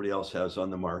stuff that nobody else has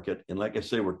on the market. And like I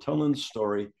say, we're telling the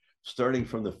story starting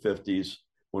from the 50s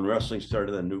when wrestling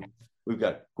started a new. We've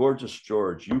got Gorgeous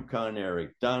George, Yukon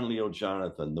Eric, Don Leo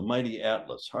Jonathan, the Mighty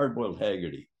Atlas, Hardboiled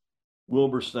Haggerty,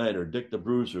 Wilbur Snyder, Dick the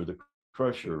Bruiser, the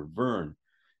Crusher, Vern.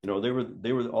 You know, they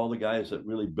were all the guys that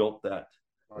really built that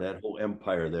whole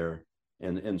empire there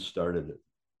and started it.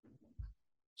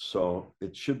 So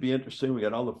it should be interesting. We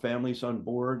got all the families on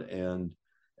board and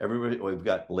everybody. We've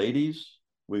got ladies,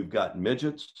 we've got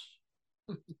midgets,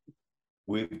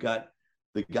 we've got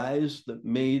the guys that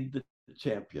made the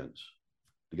champions,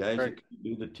 the guys that can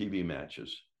do the TV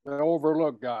matches. The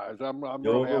overlooked guys. I'm the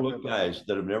overlooked guys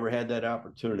that have never had that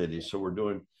opportunity. So we're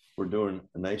doing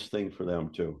a nice thing for them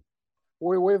too.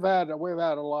 We've had a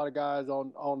lot of guys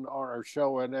on our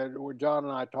show, and John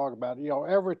and I talk about it. You know,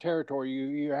 every territory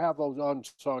you have those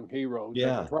unsung heroes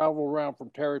that travel around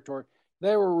from territory.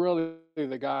 They were really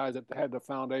the guys that had the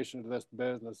foundation of this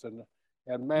business, and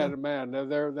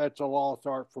that's a lost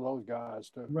art for those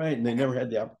guys too. Right, and they never had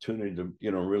the opportunity to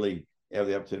really have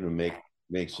the opportunity to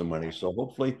make some money. So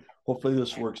hopefully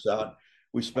this works out.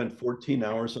 We spent 14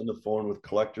 hours on the phone with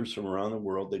collectors from around the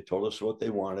world. They told us what they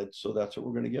wanted, so that's what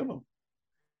we're going to give them.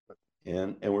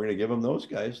 And we're going to give them those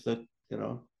guys that,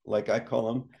 like I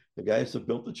call them, the guys that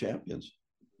built the champions.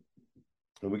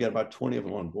 And we got about 20 of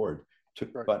them on board.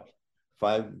 Took about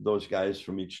 5 of those guys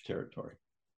from each territory.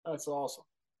 That's awesome.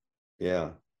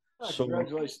 Yeah. So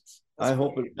congratulations. I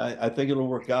hope I think it'll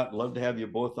work out. I'd love to have you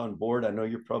both on board. I know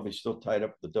you're probably still tied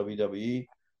up with the WWE,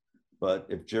 but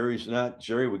if Jerry's not,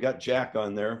 Jerry, we got Jack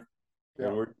on there,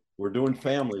 and we're doing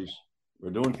families.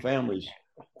 We're doing families.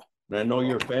 And I know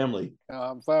you're family.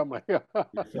 I'm family. You're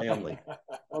family.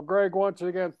 Well, Greg, once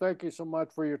again, thank you so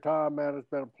much for your time, man. It's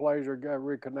been a pleasure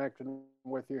reconnecting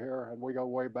with you here, and we go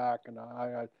way back. And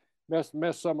I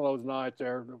miss some of those nights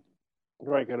there,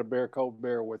 drinking a cold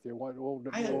beer with you.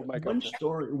 We'll make one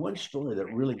story that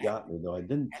really got me, though. I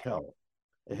didn't tell.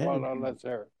 Let's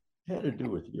hear it. Had to do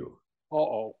with you.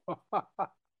 Uh-oh.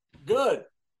 Good.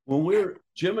 When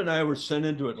Jim and I were sent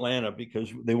into Atlanta because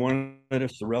they wanted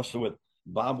us to wrestle with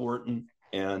Bob Orton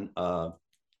and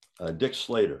Dick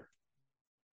Slater.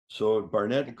 So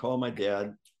Barnett had called my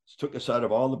dad, took us out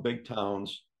of all the big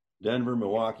towns, Denver,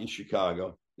 Milwaukee,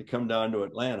 Chicago, to come down to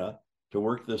Atlanta to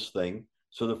work this thing.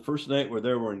 So the first night we're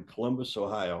there, we're in Columbus,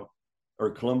 Ohio, or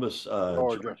Columbus,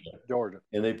 Georgia.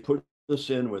 And they put us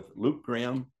in with Luke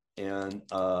Graham and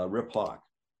Rip Hawk.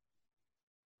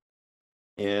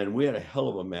 And we had a hell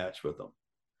of a match with them.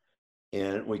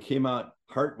 And we came out,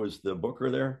 Hart was the booker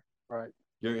there. Right.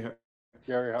 Gary Hart.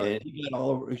 And he got all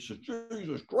over. He said,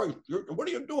 "Jesus Christ, what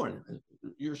are you doing?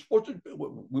 You're supposed to."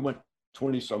 We went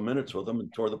 20-some minutes with him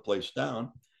and tore the place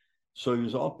down. So he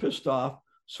was all pissed off.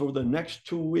 So the next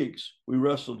 2 weeks, we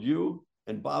wrestled you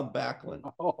and Bob Backlund.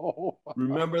 Oh,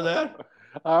 remember that?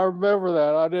 I remember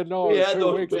that. I didn't know. We had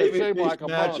those it seemed like a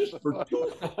matches month. For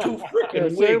two freaking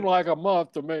weeks. It seemed like a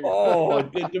month to me. Oh,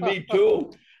 it did to me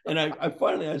too. And I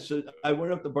finally I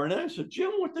went up to Barnett. I said,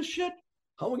 "Jim, what the shit?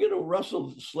 How are we going to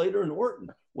wrestle Slater and Orton?"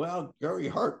 Well, Gary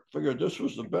Hart figured this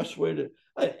was the best way to.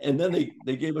 And then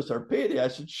they gave us our payday. I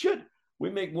said, "Shit, we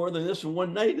make more than this in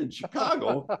one night in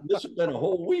Chicago. This has been a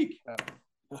whole week."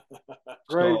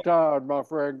 Great times, my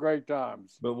friend. Great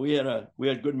times. But we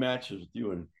had good matches with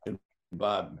you and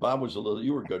Bob. Bob was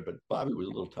you were good, but Bobby was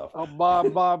a little tough. Oh,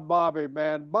 Bobby,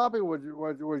 man. Bobby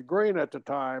was green at the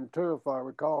time too, if I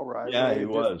recall right. Yeah, he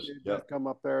was. He just come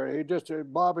up there. He just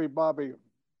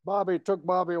Bobby took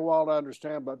Bobby a while to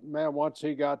understand, but man, once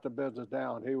he got the business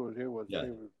down, he was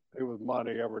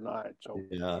money every night. So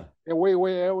yeah, and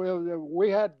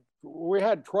we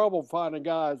had trouble finding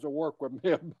guys to work with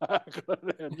me back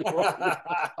then.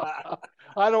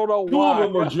 I don't know why. 2 of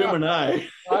them were Jim and I.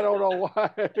 I don't know why.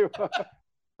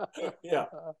 Yeah.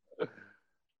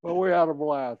 But we had a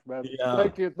blast, man. Yeah.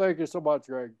 Thank you so much,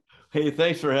 Greg. Hey,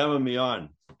 thanks for having me on.